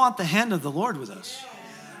 We want the hand of the Lord with us.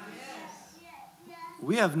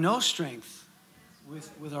 We have no strength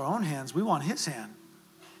with our own hands. We want his hand.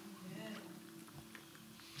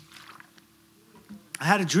 I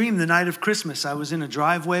had a dream the night of Christmas. I was in a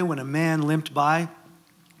driveway when a man limped by.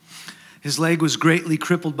 His leg was greatly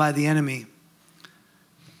crippled by the enemy.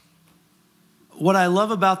 What I love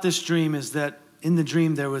about this dream is that in the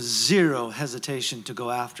dream there was zero hesitation to go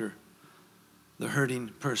after the hurting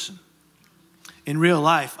person. In real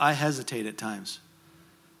life, I hesitate at times.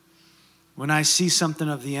 When I see something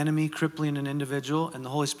of the enemy crippling an individual and the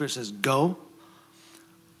Holy Spirit says, go,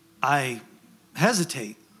 I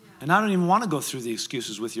hesitate. And I don't even want to go through the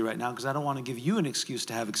excuses with you right now because I don't want to give you an excuse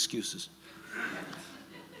to have excuses.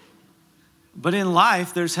 But in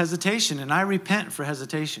life, there's hesitation, and I repent for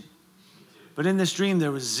hesitation. But in this dream,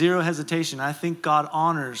 there was zero hesitation. I think God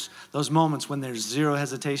honors those moments when there's zero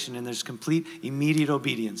hesitation and there's complete, immediate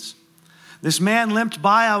obedience. This man limped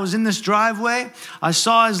by. I was in this driveway. I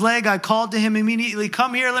saw his leg. I called to him immediately,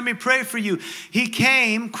 "Come here, let me pray for you." He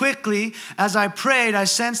came quickly. As I prayed, I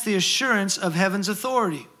sensed the assurance of heaven's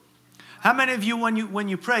authority. How many of you, when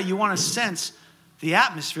you pray, you want to sense the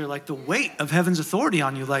atmosphere, like the weight of heaven's authority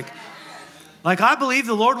on you? Like I believe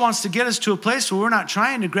the Lord wants to get us to a place where we're not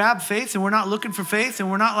trying to grab faith and we're not looking for faith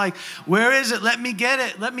and we're not like, where is it? Let me get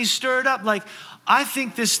it. Let me stir it up. Like, I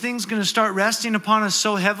think this thing's going to start resting upon us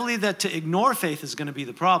so heavily that to ignore faith is going to be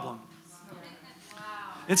the problem.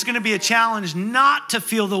 It's going to be a challenge not to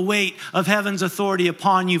feel the weight of heaven's authority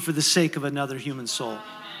upon you for the sake of another human soul.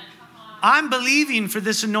 I'm believing for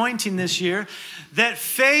this anointing this year that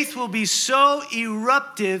faith will be so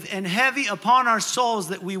eruptive and heavy upon our souls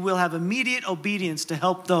that we will have immediate obedience to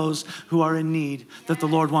help those who are in need that the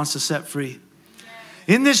Lord wants to set free.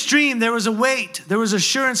 In this dream, there was a weight, there was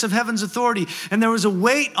assurance of heaven's authority, and there was a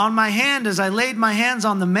weight on my hand as I laid my hands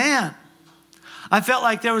on the man. I felt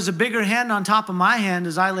like there was a bigger hand on top of my hand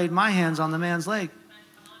as I laid my hands on the man's leg.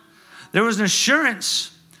 There was an assurance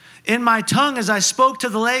in my tongue as I spoke to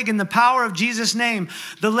the leg in the power of Jesus' name.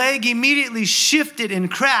 The leg immediately shifted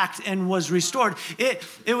and cracked and was restored.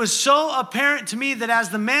 It was so apparent to me that as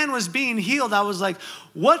the man was being healed, I was like,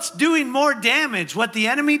 what's doing more damage? What the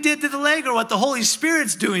enemy did to the leg or what the Holy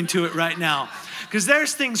Spirit's doing to it right now? Because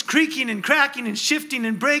there's things creaking and cracking and shifting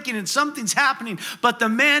and breaking and something's happening. But the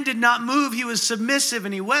man did not move. He was submissive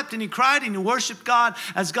and he wept and he cried and he worshiped God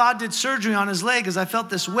as God did surgery on his leg, as I felt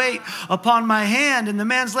this weight upon my hand, and the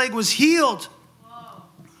man's leg was healed.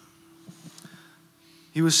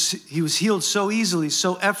 He was healed so easily,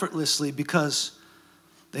 so effortlessly, because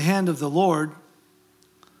the hand of the Lord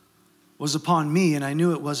was upon me, and I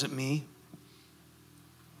knew it wasn't me.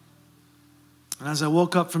 And as I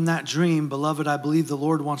woke up from that dream, beloved, I believe the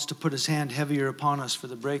Lord wants to put his hand heavier upon us for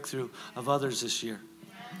the breakthrough of others this year.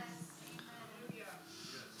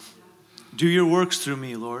 Do your works through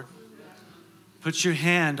me, Lord. Put your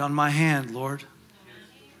hand on my hand, Lord.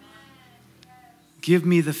 Give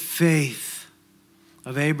me the faith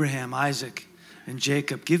of Abraham, Isaac, and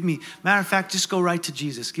Jacob. Matter of fact, just go right to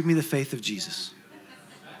Jesus. Give me the faith of Jesus.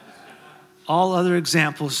 All other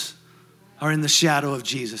examples are in the shadow of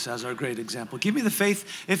Jesus as our great example. Give me the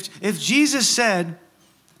faith. If Jesus said,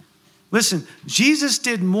 listen, Jesus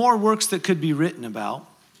did more works that could be written about.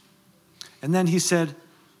 And then he said,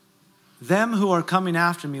 them who are coming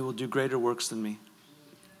after me will do greater works than me.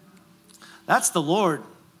 That's the Lord.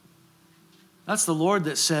 That's the Lord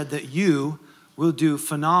that said that you will do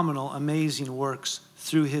phenomenal, amazing works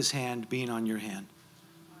through his hand being on your hand.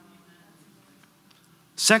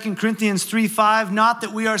 2 Corinthians 3:5, not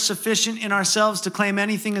that we are sufficient in ourselves to claim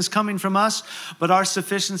anything is coming from us, but our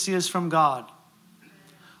sufficiency is from God.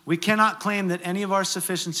 We cannot claim that any of our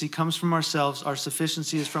sufficiency comes from ourselves. Our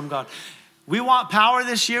sufficiency is from God. We want power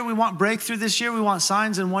this year. We want breakthrough this year. We want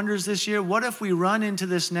signs and wonders this year. What if we run into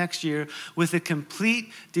this next year with a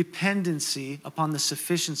complete dependency upon the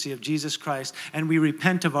sufficiency of Jesus Christ, and we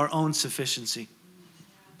repent of our own sufficiency?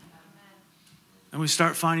 And we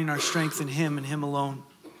start finding our strength in him and him alone.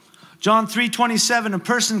 John 3:27, a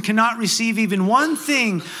person cannot receive even one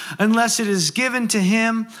thing unless it is given to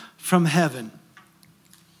him from heaven.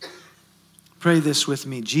 Pray this with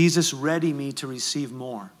me. Jesus, ready me to receive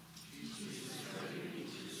more.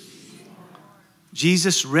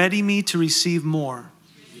 Jesus, ready me to receive more.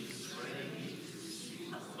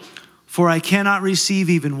 For I cannot receive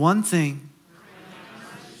even one thing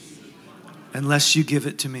unless you give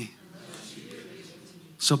it to me.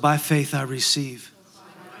 So by faith I receive.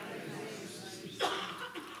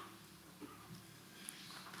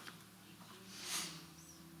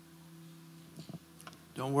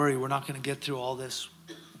 Don't worry, we're not going to get through all this.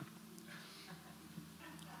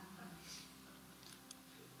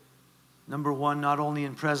 Number one, not only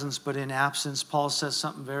in presence but in absence. Paul says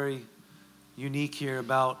something very unique here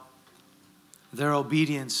about their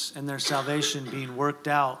obedience and their salvation being worked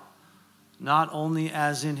out, not only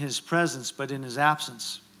as in his presence but in his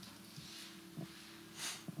absence.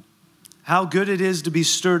 How good it is to be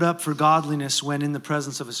stirred up for godliness when in the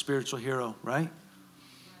presence of a spiritual hero, right?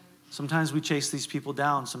 Sometimes we chase these people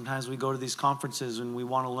down. Sometimes we go to these conferences and we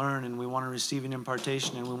want to learn and we want to receive an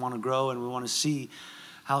impartation and we want to grow and we want to see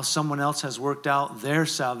how someone else has worked out their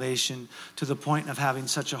salvation to the point of having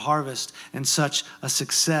such a harvest and such a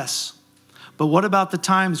success. But what about the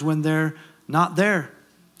times when they're not there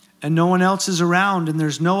and no one else is around and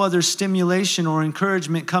there's no other stimulation or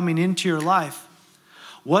encouragement coming into your life?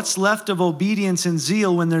 What's left of obedience and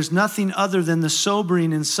zeal when there's nothing other than the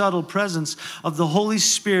sobering and subtle presence of the Holy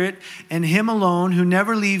Spirit and Him alone, who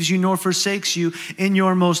never leaves you nor forsakes you in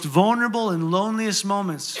your most vulnerable and loneliest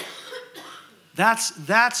moments?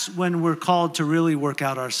 That's when we're called to really work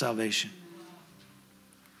out our salvation.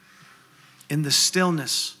 In the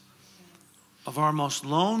stillness of our most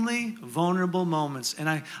lonely, vulnerable moments. And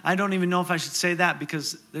I don't even know if I should say that,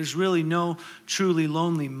 because there's really no truly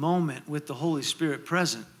lonely moment with the Holy Spirit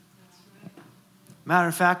present. Matter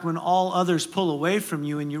of fact, when all others pull away from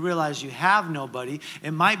you and you realize you have nobody,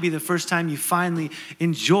 it might be the first time you finally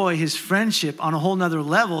enjoy His friendship on a whole nother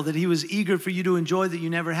level that He was eager for you to enjoy that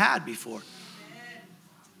you never had before.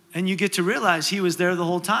 And you get to realize He was there the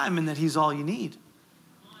whole time and that He's all you need.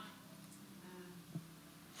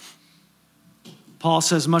 Paul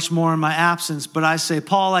says, much more in my absence, but I say,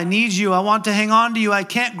 Paul, I need you. I want to hang on to you. I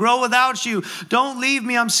can't grow without you. Don't leave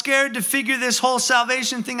me. I'm scared to figure this whole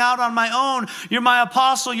salvation thing out on my own. You're my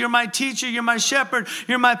apostle. You're my teacher. You're my shepherd.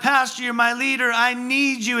 You're my pastor. You're my leader. I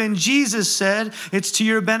need you. And Jesus said, it's to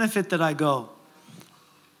your benefit that I go.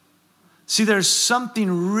 See, there's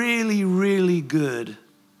something really, really good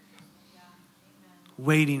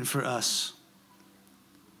waiting for us.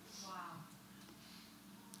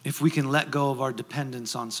 If we can let go of our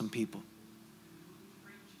dependence on some people.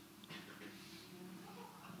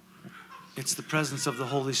 It's the presence of the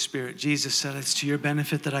Holy Spirit. Jesus said, it's to your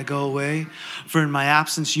benefit that I go away. For in my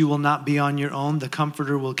absence, you will not be on your own. The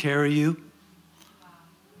Comforter will carry you.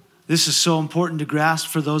 This is so important to grasp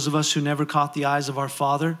for those of us who never caught the eyes of our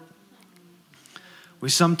Father. We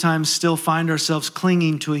sometimes still find ourselves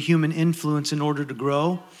clinging to a human influence in order to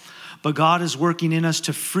grow. But God is working in us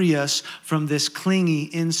to free us from this clingy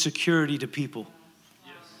insecurity to people.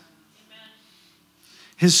 Yes.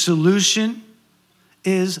 His solution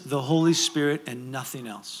is the Holy Spirit and nothing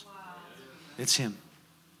else. Wow. It's Him.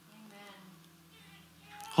 Amen.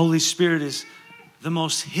 Holy Spirit is the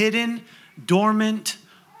most hidden, dormant,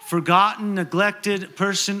 forgotten, neglected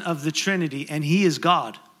person of the Trinity, and He is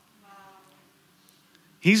God. Wow.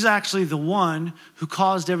 He's actually the one who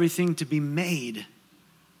caused everything to be made.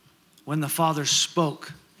 When the Father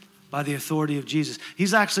spoke by the authority of Jesus.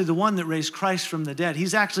 He's actually the one that raised Christ from the dead.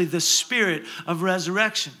 He's actually the Spirit of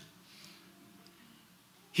resurrection.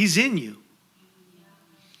 He's in you.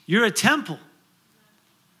 You're a temple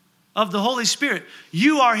of the Holy Spirit.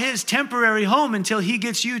 You are His temporary home until He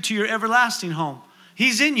gets you to your everlasting home.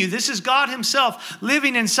 He's in you. This is God Himself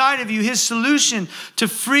living inside of you. His solution to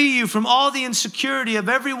free you from all the insecurity of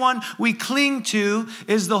everyone we cling to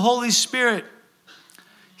is the Holy Spirit.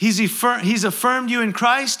 He's affirmed you in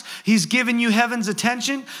Christ. He's given you heaven's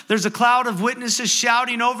attention. There's a cloud of witnesses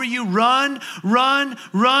shouting over you, run, run,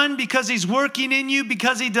 run, because He's working in you,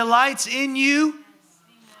 because He delights in you.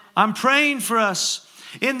 I'm praying for us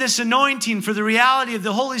in this anointing for the reality of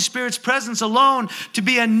the Holy Spirit's presence alone to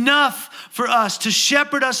be enough for us, to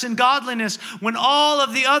shepherd us in godliness when all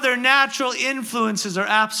of the other natural influences are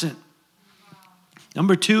absent.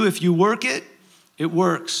 Number two, if you work it, it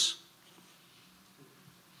works.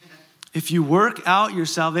 If you work out your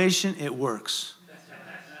salvation, it works.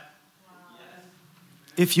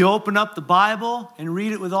 If you open up the Bible and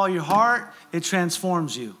read it with all your heart, it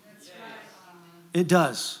transforms you. It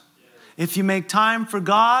does. If you make time for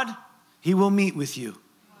God, He will meet with you.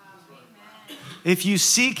 If you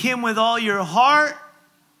seek Him with all your heart,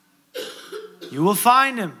 you will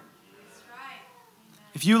find Him.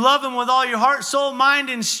 If you love Him with all your heart, soul, mind,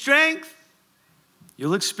 and strength,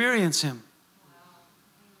 you'll experience Him.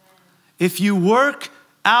 If you work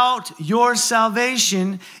out your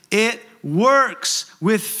salvation, it works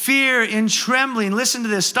with fear and trembling. Listen to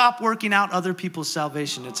this. Stop working out other people's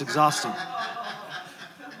salvation. It's exhausting.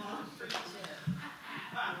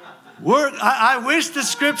 I wish the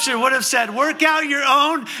scripture would have said, work out your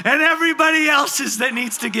own and everybody else's that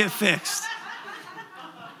needs to get fixed.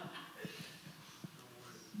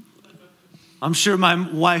 I'm sure my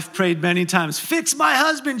wife prayed many times, fix my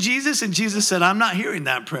husband, Jesus. And Jesus said, I'm not hearing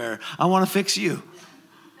that prayer. I want to fix you.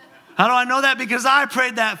 How do I know that? Because I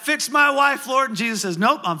prayed that. Fix my wife, Lord. And Jesus says,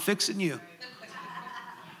 nope, I'm fixing you.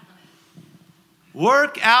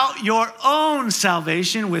 Work out your own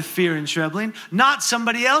salvation with fear and trembling, not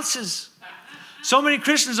somebody else's. So many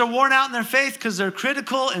Christians are worn out in their faith because they're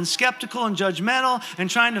critical and skeptical and judgmental and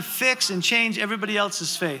trying to fix and change everybody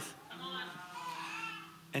else's faith.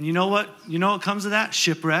 And you know what? You know what comes of that?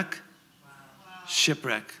 Shipwreck.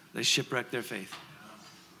 Shipwreck. They shipwreck their faith.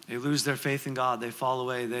 They lose their faith in God. They fall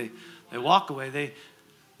away. They walk away.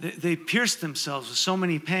 They pierce themselves with so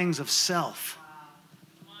many pangs of self.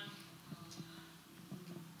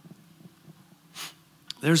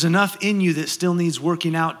 There's enough in you that still needs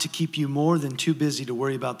working out to keep you more than too busy to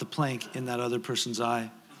worry about the plank in that other person's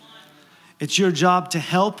eye. It's your job to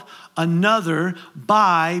help another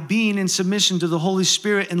by being in submission to the Holy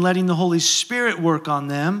Spirit and letting the Holy Spirit work on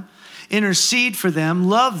them, intercede for them,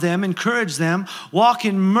 love them, encourage them, walk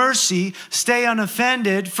in mercy, stay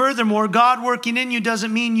unoffended. Furthermore, God working in you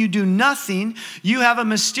doesn't mean you do nothing. You have a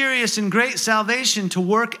mysterious and great salvation to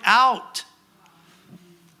work out.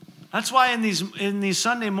 That's why in these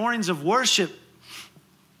Sunday mornings of worship,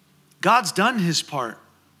 God's done his part.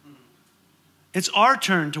 It's our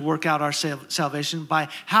turn to work out our salvation by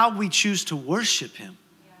how we choose to worship him.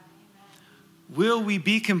 Will we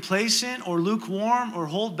be complacent or lukewarm or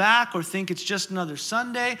hold back or think it's just another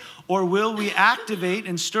Sunday? Or will we activate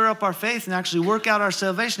and stir up our faith and actually work out our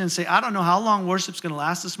salvation and say, I don't know how long worship's going to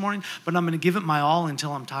last this morning, but I'm going to give it my all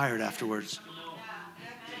until I'm tired afterwards.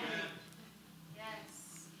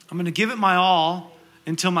 I'm going to give it my all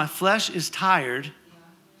until my flesh is tired,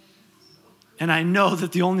 and I know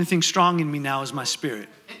that the only thing strong in me now is my spirit.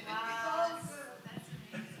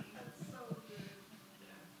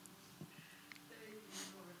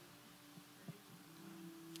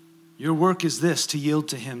 Your work is this: to yield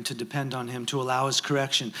to him, to depend on him, to allow his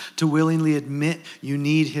correction, to willingly admit you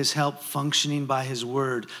need his help functioning by his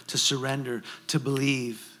word, to surrender, to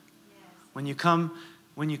believe.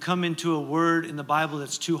 When you come into a word in the Bible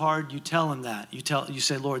that's too hard, you tell him that. You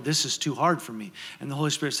say, Lord, this is too hard for me. And the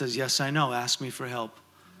Holy Spirit says, yes, I know. Ask me for help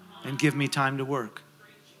and give me time to work.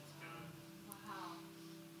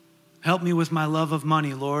 Help me with my love of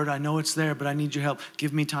money, Lord. I know it's there, but I need your help.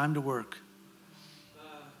 Give me time to work.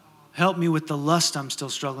 Help me with the lust I'm still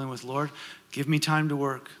struggling with, Lord. Give me time to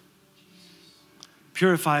work.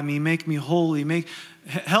 Purify me, make me holy.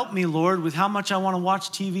 Help me, Lord, with how much I want to watch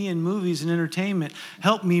TV and movies and entertainment.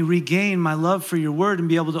 Help me regain my love for your word and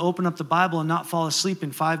be able to open up the Bible and not fall asleep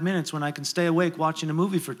in 5 minutes when I can stay awake watching a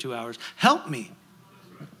movie for 2 hours. Help me.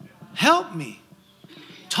 Help me.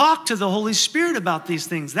 Talk to the Holy Spirit about these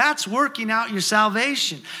things. That's working out your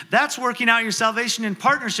salvation. That's working out your salvation in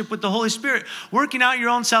partnership with the Holy Spirit. Working out your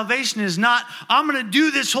own salvation is not, I'm going to do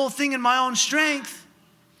this whole thing in my own strength.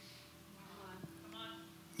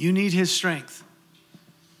 You need his strength.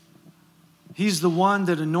 He's the one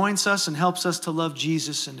that anoints us and helps us to love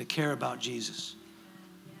Jesus and to care about Jesus.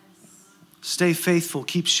 Stay faithful.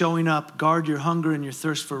 Keep showing up. Guard your hunger and your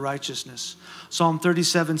thirst for righteousness. Psalm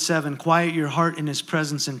 37:7, quiet your heart in his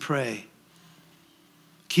presence and pray.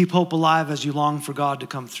 Keep hope alive as you long for God to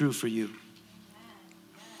come through for you.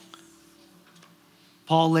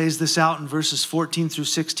 Paul lays this out in verses 14 through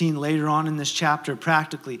 16 later on in this chapter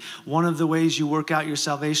practically. One of the ways you work out your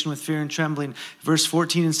salvation with fear and trembling, verse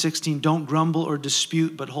 14 and 16, don't grumble or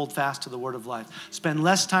dispute, but hold fast to the word of life. Spend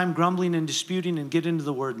less time grumbling and disputing and get into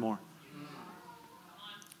the word more.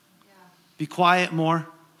 Be quiet more.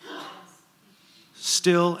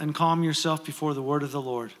 Still and calm yourself before the word of the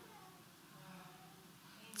Lord.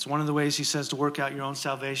 It's one of the ways he says to work out your own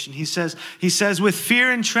salvation. He says with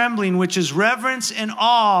fear and trembling, which is reverence and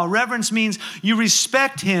awe. Reverence means you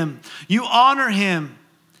respect him, you honor him,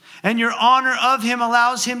 and your honor of him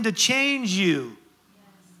allows him to change you.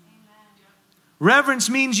 Reverence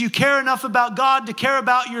means you care enough about God to care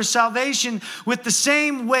about your salvation with the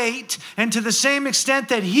same weight and to the same extent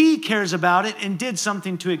that he cares about it and did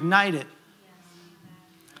something to ignite it.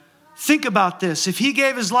 Think about this. If he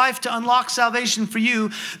gave his life to unlock salvation for you,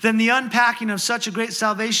 then the unpacking of such a great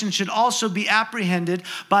salvation should also be apprehended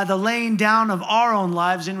by the laying down of our own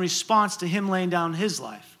lives in response to him laying down his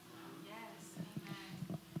life.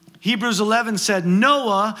 Hebrews 11 said,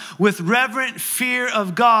 Noah, with reverent fear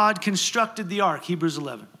of God, constructed the ark. Hebrews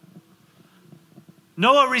 11.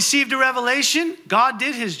 Noah received a revelation. God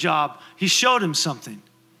did his job. He showed him something.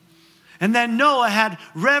 And then Noah had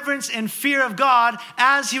reverence and fear of God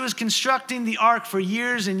as he was constructing the ark for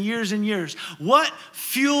years and years and years. What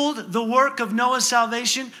fueled the work of Noah's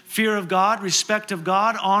salvation? Fear of God, respect of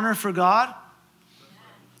God, honor for God.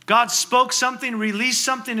 God spoke something, released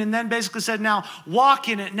something, and then basically said, now walk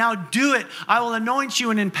in it, now do it. I will anoint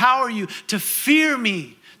you and empower you to fear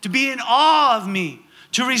me, to be in awe of me,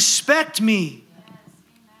 to respect me.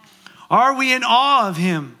 Are we in awe of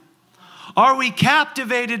him? Are we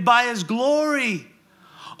captivated by his glory?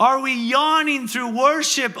 Are we yawning through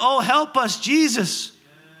worship? Oh, help us, Jesus.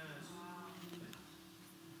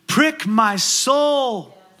 Prick my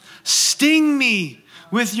soul. Sting me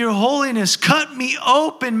with your holiness. Cut me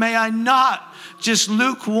open. May I not just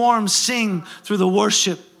lukewarm sing through the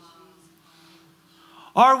worship.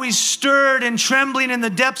 Are we stirred and trembling in the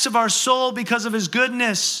depths of our soul because of his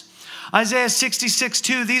goodness? Isaiah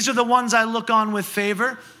 66:2. These are the ones I look on with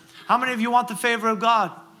favor. How many of you want the favor of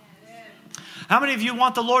God? How many of you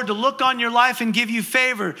want the Lord to look on your life and give you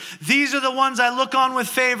favor? These are the ones I look on with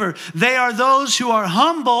favor. They are those who are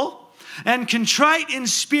humble and contrite in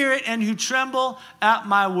spirit and who tremble at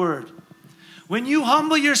my word. When you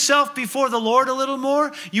humble yourself before the Lord a little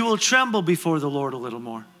more, you will tremble before the Lord a little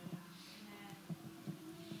more.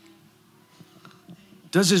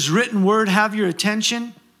 Does His written word have your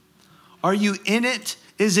attention? Are you in it?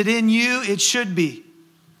 Is it in you? It should be.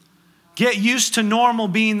 Get used to normal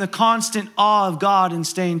being the constant awe of God and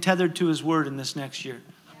staying tethered to His word in this next year.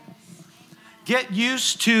 Get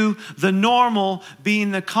used to the normal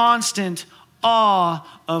being the constant awe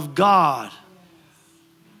of God.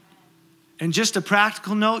 And just a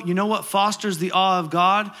practical note, you know what fosters the awe of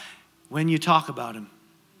God? When you talk about Him.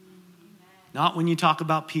 Not when you talk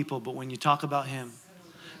about people, but when you talk about Him.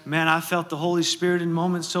 Man, I felt the Holy Spirit in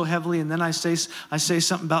moments so heavily, and then I say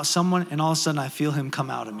something about someone, and all of a sudden I feel Him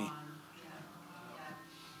come out of me.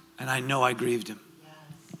 And I know I grieved Him.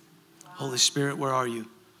 Holy Spirit, where are you?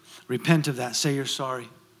 Repent of that. Say you're sorry.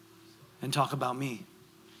 And talk about me.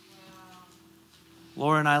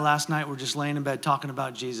 Laura and I last night were just laying in bed talking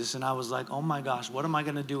about Jesus, and I was like, oh my gosh, what am I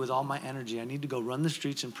going to do with all my energy? I need to go run the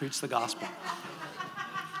streets and preach the gospel.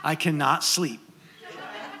 I cannot sleep.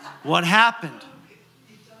 What happened?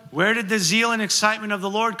 Where did the zeal and excitement of the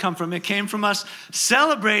Lord come from? It came from us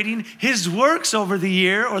celebrating His works over the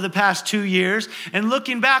year or the past 2 years and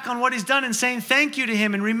looking back on what He's done and saying thank you to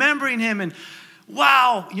Him and remembering Him. And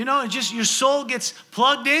wow, you know, it just your soul gets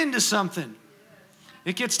plugged into something.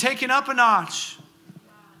 It gets taken up a notch.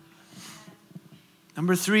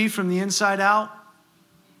 Number 3, from the inside out.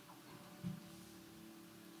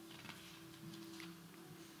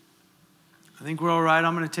 I think we're all right.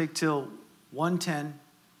 I'm going to take till 1:10.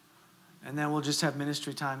 And then we'll just have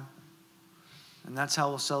ministry time. And that's how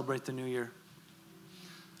we'll celebrate the new year.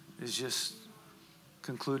 Is just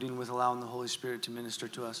concluding with allowing the Holy Spirit to minister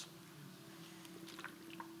to us.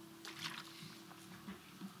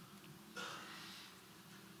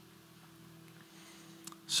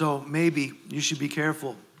 So maybe you should be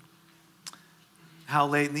careful how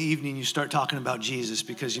late in the evening you start talking about Jesus,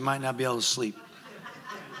 because you might not be able to sleep.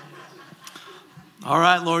 All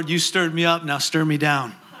right, Lord, you stirred me up. Now stir me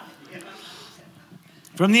down.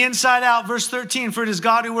 From the inside out, verse 13, for it is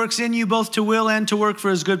God who works in you both to will and to work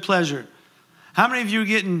for His good pleasure. How many of you are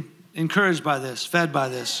getting encouraged by this, fed by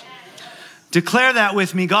this? Declare that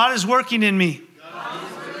with me. God is working in me.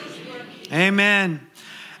 Amen.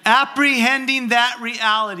 Apprehending that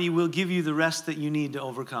reality will give you the rest that you need to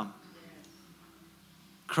overcome.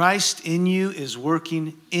 Christ in you is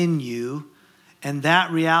working in you, and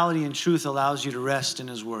that reality and truth allows you to rest in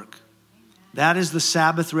His work. That is the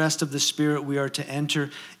Sabbath rest of the Spirit we are to enter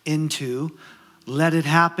into. Let it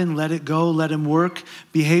happen, let it go, let Him work.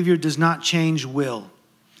 Behavior does not change will.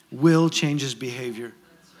 Will changes behavior.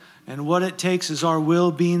 And what it takes is our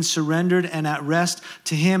will being surrendered and at rest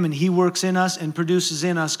to Him, and He works in us and produces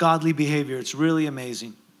in us godly behavior. It's really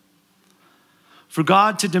amazing. For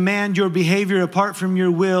God to demand your behavior apart from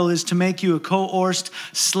your will is to make you a coerced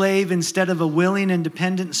slave instead of a willing and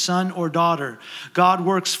dependent son or daughter. God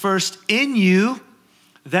works first in you,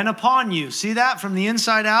 then upon you. See that from the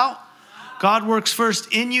inside out? God works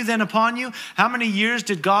first in you, then upon you. How many years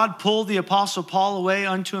did God pull the Apostle Paul away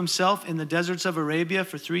unto Himself in the deserts of Arabia?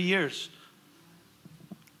 For 3 years.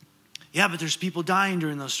 Yeah, but there's people dying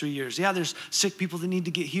during those 3 years. Yeah, there's sick people that need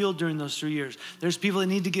to get healed during those 3 years. There's people that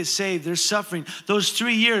need to get saved. There's suffering. Those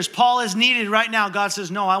 3 years, Paul is needed right now. God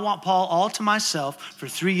says, no, I want Paul all to myself for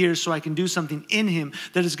 3 years so I can do something in him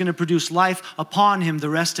that is going to produce life upon him the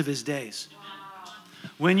rest of his days.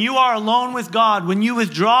 When you are alone with God, when you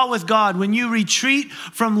withdraw with God, when you retreat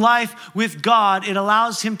from life with God, it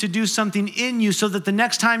allows Him to do something in you so that the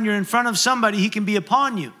next time you're in front of somebody, He can be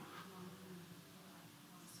upon you.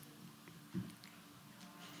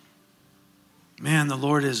 Man, the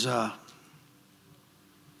Lord is,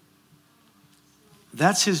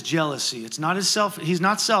 that's His jealousy. It's not He's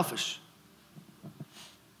not selfish.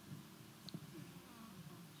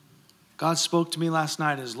 God spoke to me last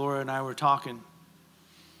night as Laura and I were talking.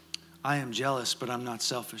 I am jealous, but I'm not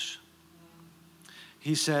selfish.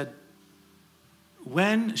 He said,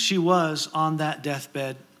 when she was on that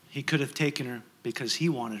deathbed, He could have taken her because He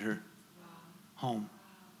wanted her home.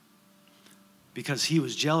 Because He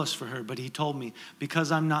was jealous for her. But He told me,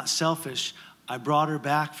 because I'm not selfish, I brought her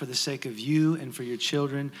back for the sake of you and for your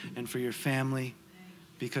children and for your family,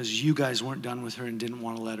 because you guys weren't done with her and didn't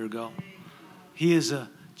want to let her go. He is a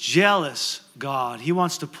jealous God. He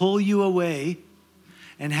wants to pull you away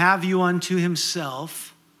and have you unto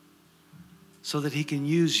Himself so that He can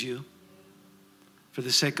use you. for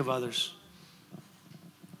the sake of others.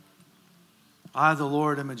 I, the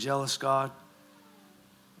Lord, am a jealous God.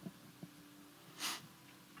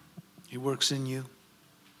 He works in you,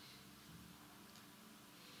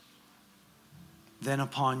 then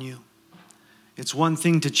upon you. It's one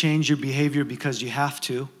thing to change your behavior because you have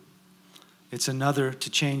to. It's another to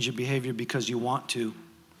change your behavior because you want to.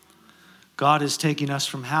 God is taking us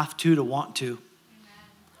from have to want to.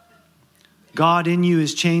 God in you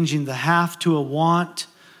is changing the have to a want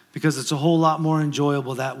because it's a whole lot more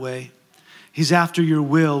enjoyable that way. He's after your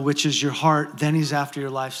will, which is your heart. Then he's after your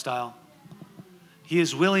lifestyle. He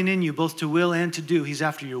is willing in you both to will and to do. He's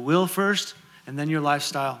after your will first and then your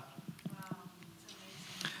lifestyle.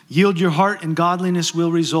 Yield your heart and godliness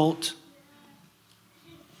will result.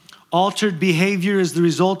 Altered behavior is the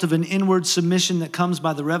result of an inward submission that comes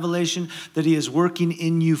by the revelation that he is working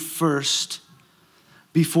in you first.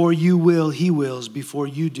 Before you will, he wills. Before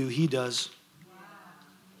you do, he does.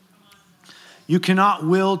 You cannot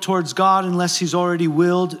will towards God unless he's already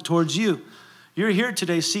willed towards you. You're here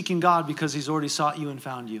today seeking God because he's already sought you and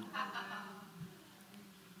found you.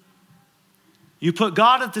 You put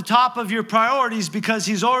God at the top of your priorities because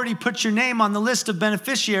he's already put your name on the list of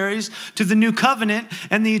beneficiaries to the new covenant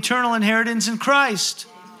and the eternal inheritance in Christ.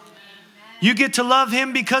 You get to love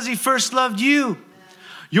him because he first loved you.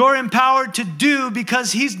 You're empowered to do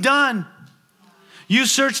because he's done. You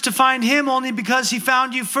search to find him only because he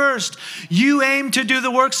found you first. You aim to do the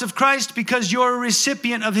works of Christ because you're a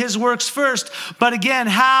recipient of his works first. But again,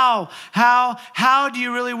 how do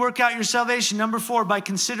you really work out your salvation? Number 4, by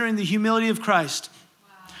considering the humility of Christ.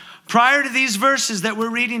 Prior to these verses that we're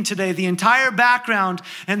reading today, the entire background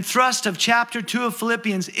and thrust of chapter 2 of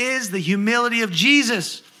Philippians is the humility of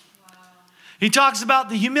Jesus. He talks about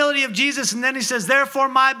the humility of Jesus, and then he says, therefore,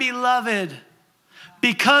 my beloved,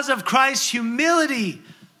 because of Christ's humility,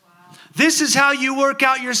 this is how you work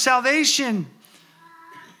out your salvation.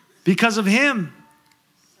 Because of him.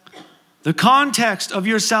 The context of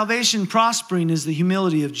your salvation prospering is the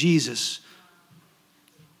humility of Jesus.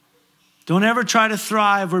 Don't ever try to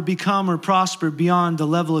thrive or become or prosper beyond the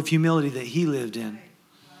level of humility that he lived in.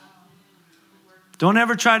 Don't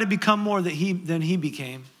ever try to become more than he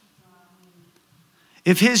became.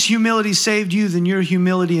 If his humility saved you, then your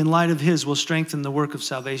humility in light of his will strengthen the work of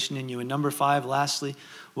salvation in you. And number 5, lastly,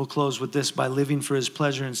 we'll close with this: by living for his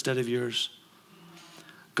pleasure instead of yours.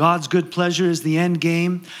 God's good pleasure is the end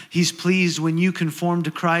game. He's pleased when you conform to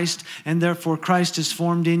Christ, and therefore Christ is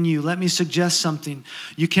formed in you. Let me suggest something.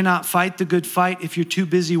 You cannot fight the good fight if you're too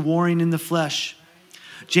busy warring in the flesh.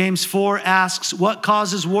 James 4 asks, what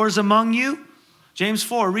causes wars among you? James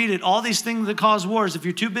 4, read it. All these things that cause wars. If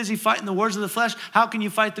you're too busy fighting the wars of the flesh, how can you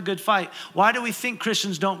fight the good fight? Why do we think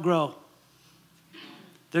Christians don't grow?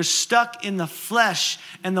 They're stuck in the flesh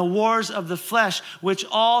and the wars of the flesh, which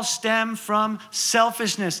all stem from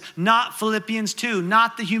selfishness. Not Philippians 2,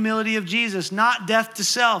 not the humility of Jesus, not death to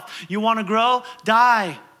self. You want to grow?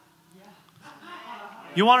 Die.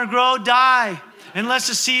 You want to grow? Die. Unless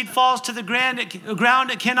a seed falls to the ground,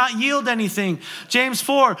 it cannot yield anything. James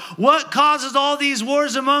 4, what causes all these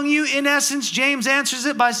wars among you? In essence, James answers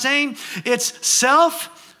it by saying it's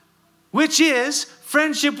self, which is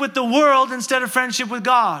friendship with the world instead of friendship with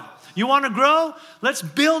God. You want to grow? Let's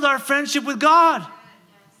build our friendship with God.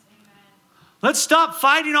 Let's stop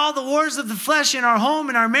fighting all the wars of the flesh in our home,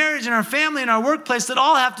 in our marriage, in our family, in our workplace that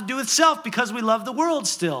all have to do with self because we love the world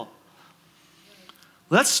still.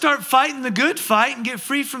 Let's start fighting the good fight and get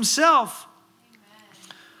free from self.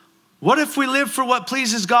 What if we live for what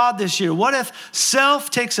pleases God this year? What if self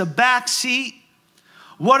takes a back seat?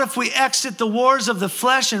 What if we exit the wars of the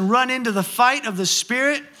flesh and run into the fight of the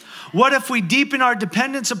Spirit? What if we deepen our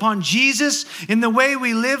dependence upon Jesus in the way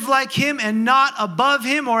we live like him and not above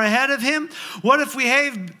him or ahead of him? What if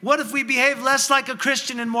we behave less like a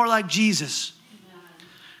Christian and more like Jesus?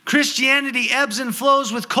 Christianity ebbs and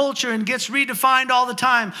flows with culture and gets redefined all the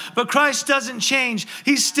time. But Christ doesn't change.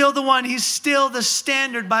 He's still the one. He's still the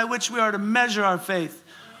standard by which we are to measure our faith.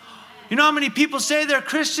 You know how many people say they're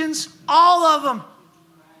Christians? All of them.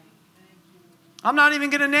 I'm not even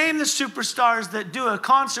going to name the superstars that do a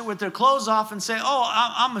concert with their clothes off and say, oh,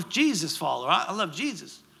 I'm a Jesus follower. I love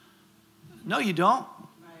Jesus. No, you don't.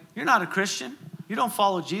 You're not a Christian. You don't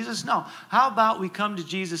follow Jesus. No. How about we come to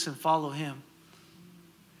Jesus and follow him?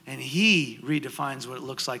 And he redefines what it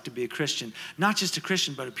looks like to be a Christian. Not just a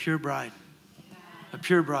Christian, but a pure bride. A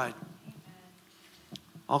pure bride.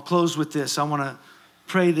 I'll close with this. I want to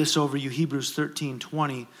pray this over you. Hebrews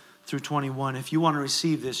 13:20 through 21. If you want to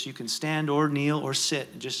receive this, you can stand or kneel or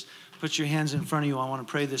sit. Just put your hands in front of you. I want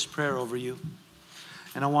to pray this prayer over you.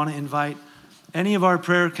 And I want to invite Any of our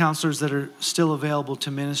prayer counselors that are still available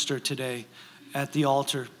to minister today at the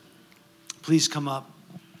altar, please come up.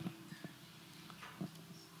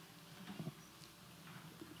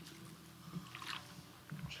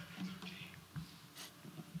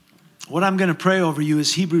 What I'm going to pray over you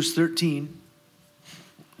is Hebrews 13,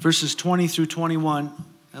 verses 20 through 21.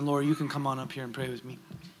 And Laura, you can come on up here and pray with me.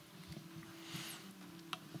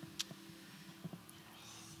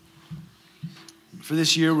 For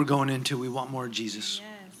this year we're going into, we want more of Jesus.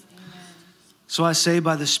 Yes, amen. So I say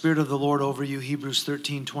by the Spirit of the Lord over you, Hebrews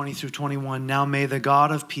 13, 20 through 21, now may the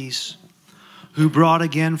God of peace, who brought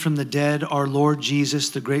again from the dead our Lord Jesus,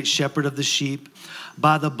 the great shepherd of the sheep,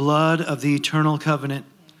 by the blood of the eternal covenant,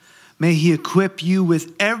 may he equip you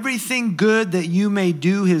with everything good that you may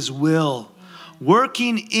do his will,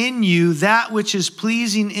 working in you that which is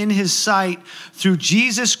pleasing in his sight, through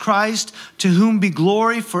Jesus Christ, to whom be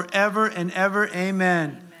glory forever and ever.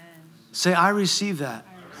 Amen. Say, I receive that.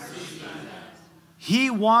 He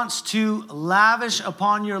wants to lavish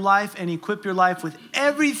upon your life and equip your life with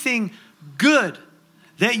everything good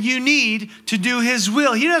that you need to do his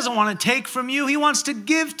will. He doesn't want to take from you. He wants to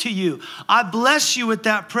give to you. I bless you with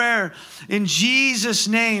that prayer in Jesus'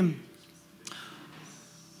 name.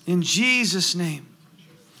 In Jesus' name.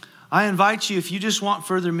 I invite you, if you just want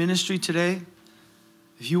further ministry today,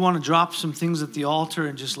 if you want to drop some things at the altar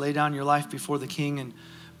and just lay down your life before the King and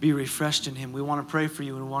be refreshed in him, we want to pray for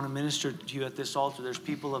you and want to minister to you at this altar. There's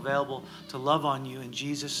people available to love on you in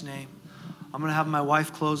Jesus' name. I'm going to have my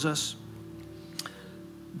wife close us.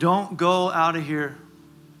 Don't go out of here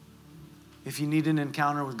if you need an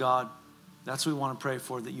encounter with God. That's what we want to pray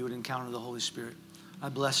for, that you would encounter the Holy Spirit. I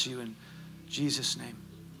bless you in Jesus' name.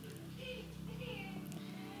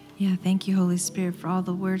 Yeah, thank you, Holy Spirit, for all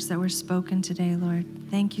the words that were spoken today, Lord.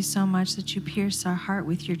 Thank you so much that you pierce our heart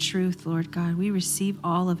with your truth, Lord God. We receive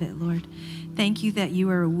all of it, Lord. Thank you that you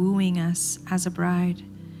are wooing us as a bride.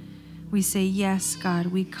 We say, yes, God,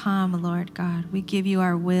 we come, Lord God. We give you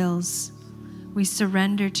our wills. We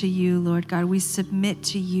surrender to you, Lord God. We submit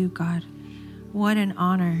to you, God. What an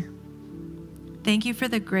honor. Thank you for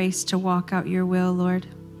the grace to walk out your will, Lord.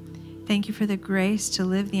 Thank you for the grace to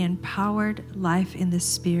live the empowered life in the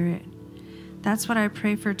Spirit. That's what I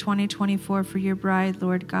pray for 2024 for your bride,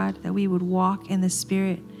 Lord God, that we would walk in the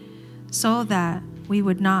Spirit so that we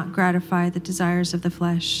would not gratify the desires of the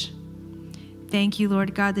flesh. Thank you,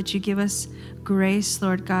 Lord God, that you give us grace,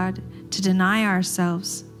 Lord God, to deny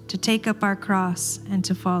ourselves, to take up our cross, and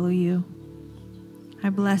to follow you. I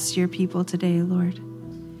bless your people today, Lord.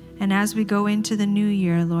 And as we go into the new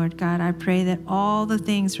year, Lord God, I pray that all the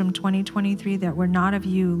things from 2023 that were not of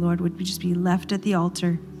you, Lord, would just be left at the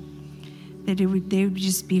altar. That they would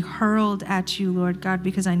just be hurled at you, Lord God,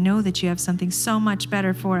 because I know that you have something so much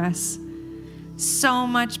better for us. So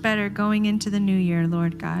much better going into the new year,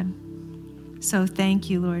 Lord God. So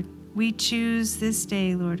thank you, Lord. We choose this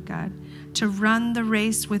day, Lord God, to run the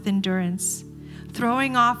race with endurance,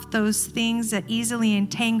 throwing off those things that easily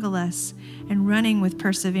entangle us and running with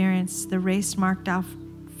perseverance the race marked out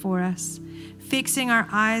for us, fixing our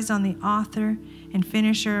eyes on the author and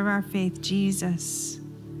finisher of our faith, Jesus.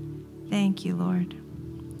 Thank you, Lord.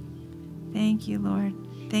 Thank you, Lord.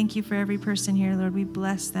 Thank you for every person here, Lord. We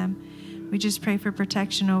bless them. We just pray for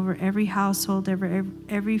protection over every household,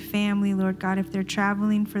 every family, Lord God. If they're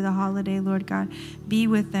traveling for the holiday, Lord God, be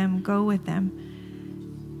with them, go with them.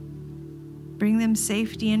 Bring them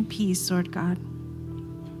safety and peace, Lord God.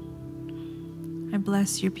 I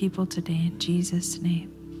bless your people today in Jesus'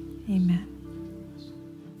 name. Amen.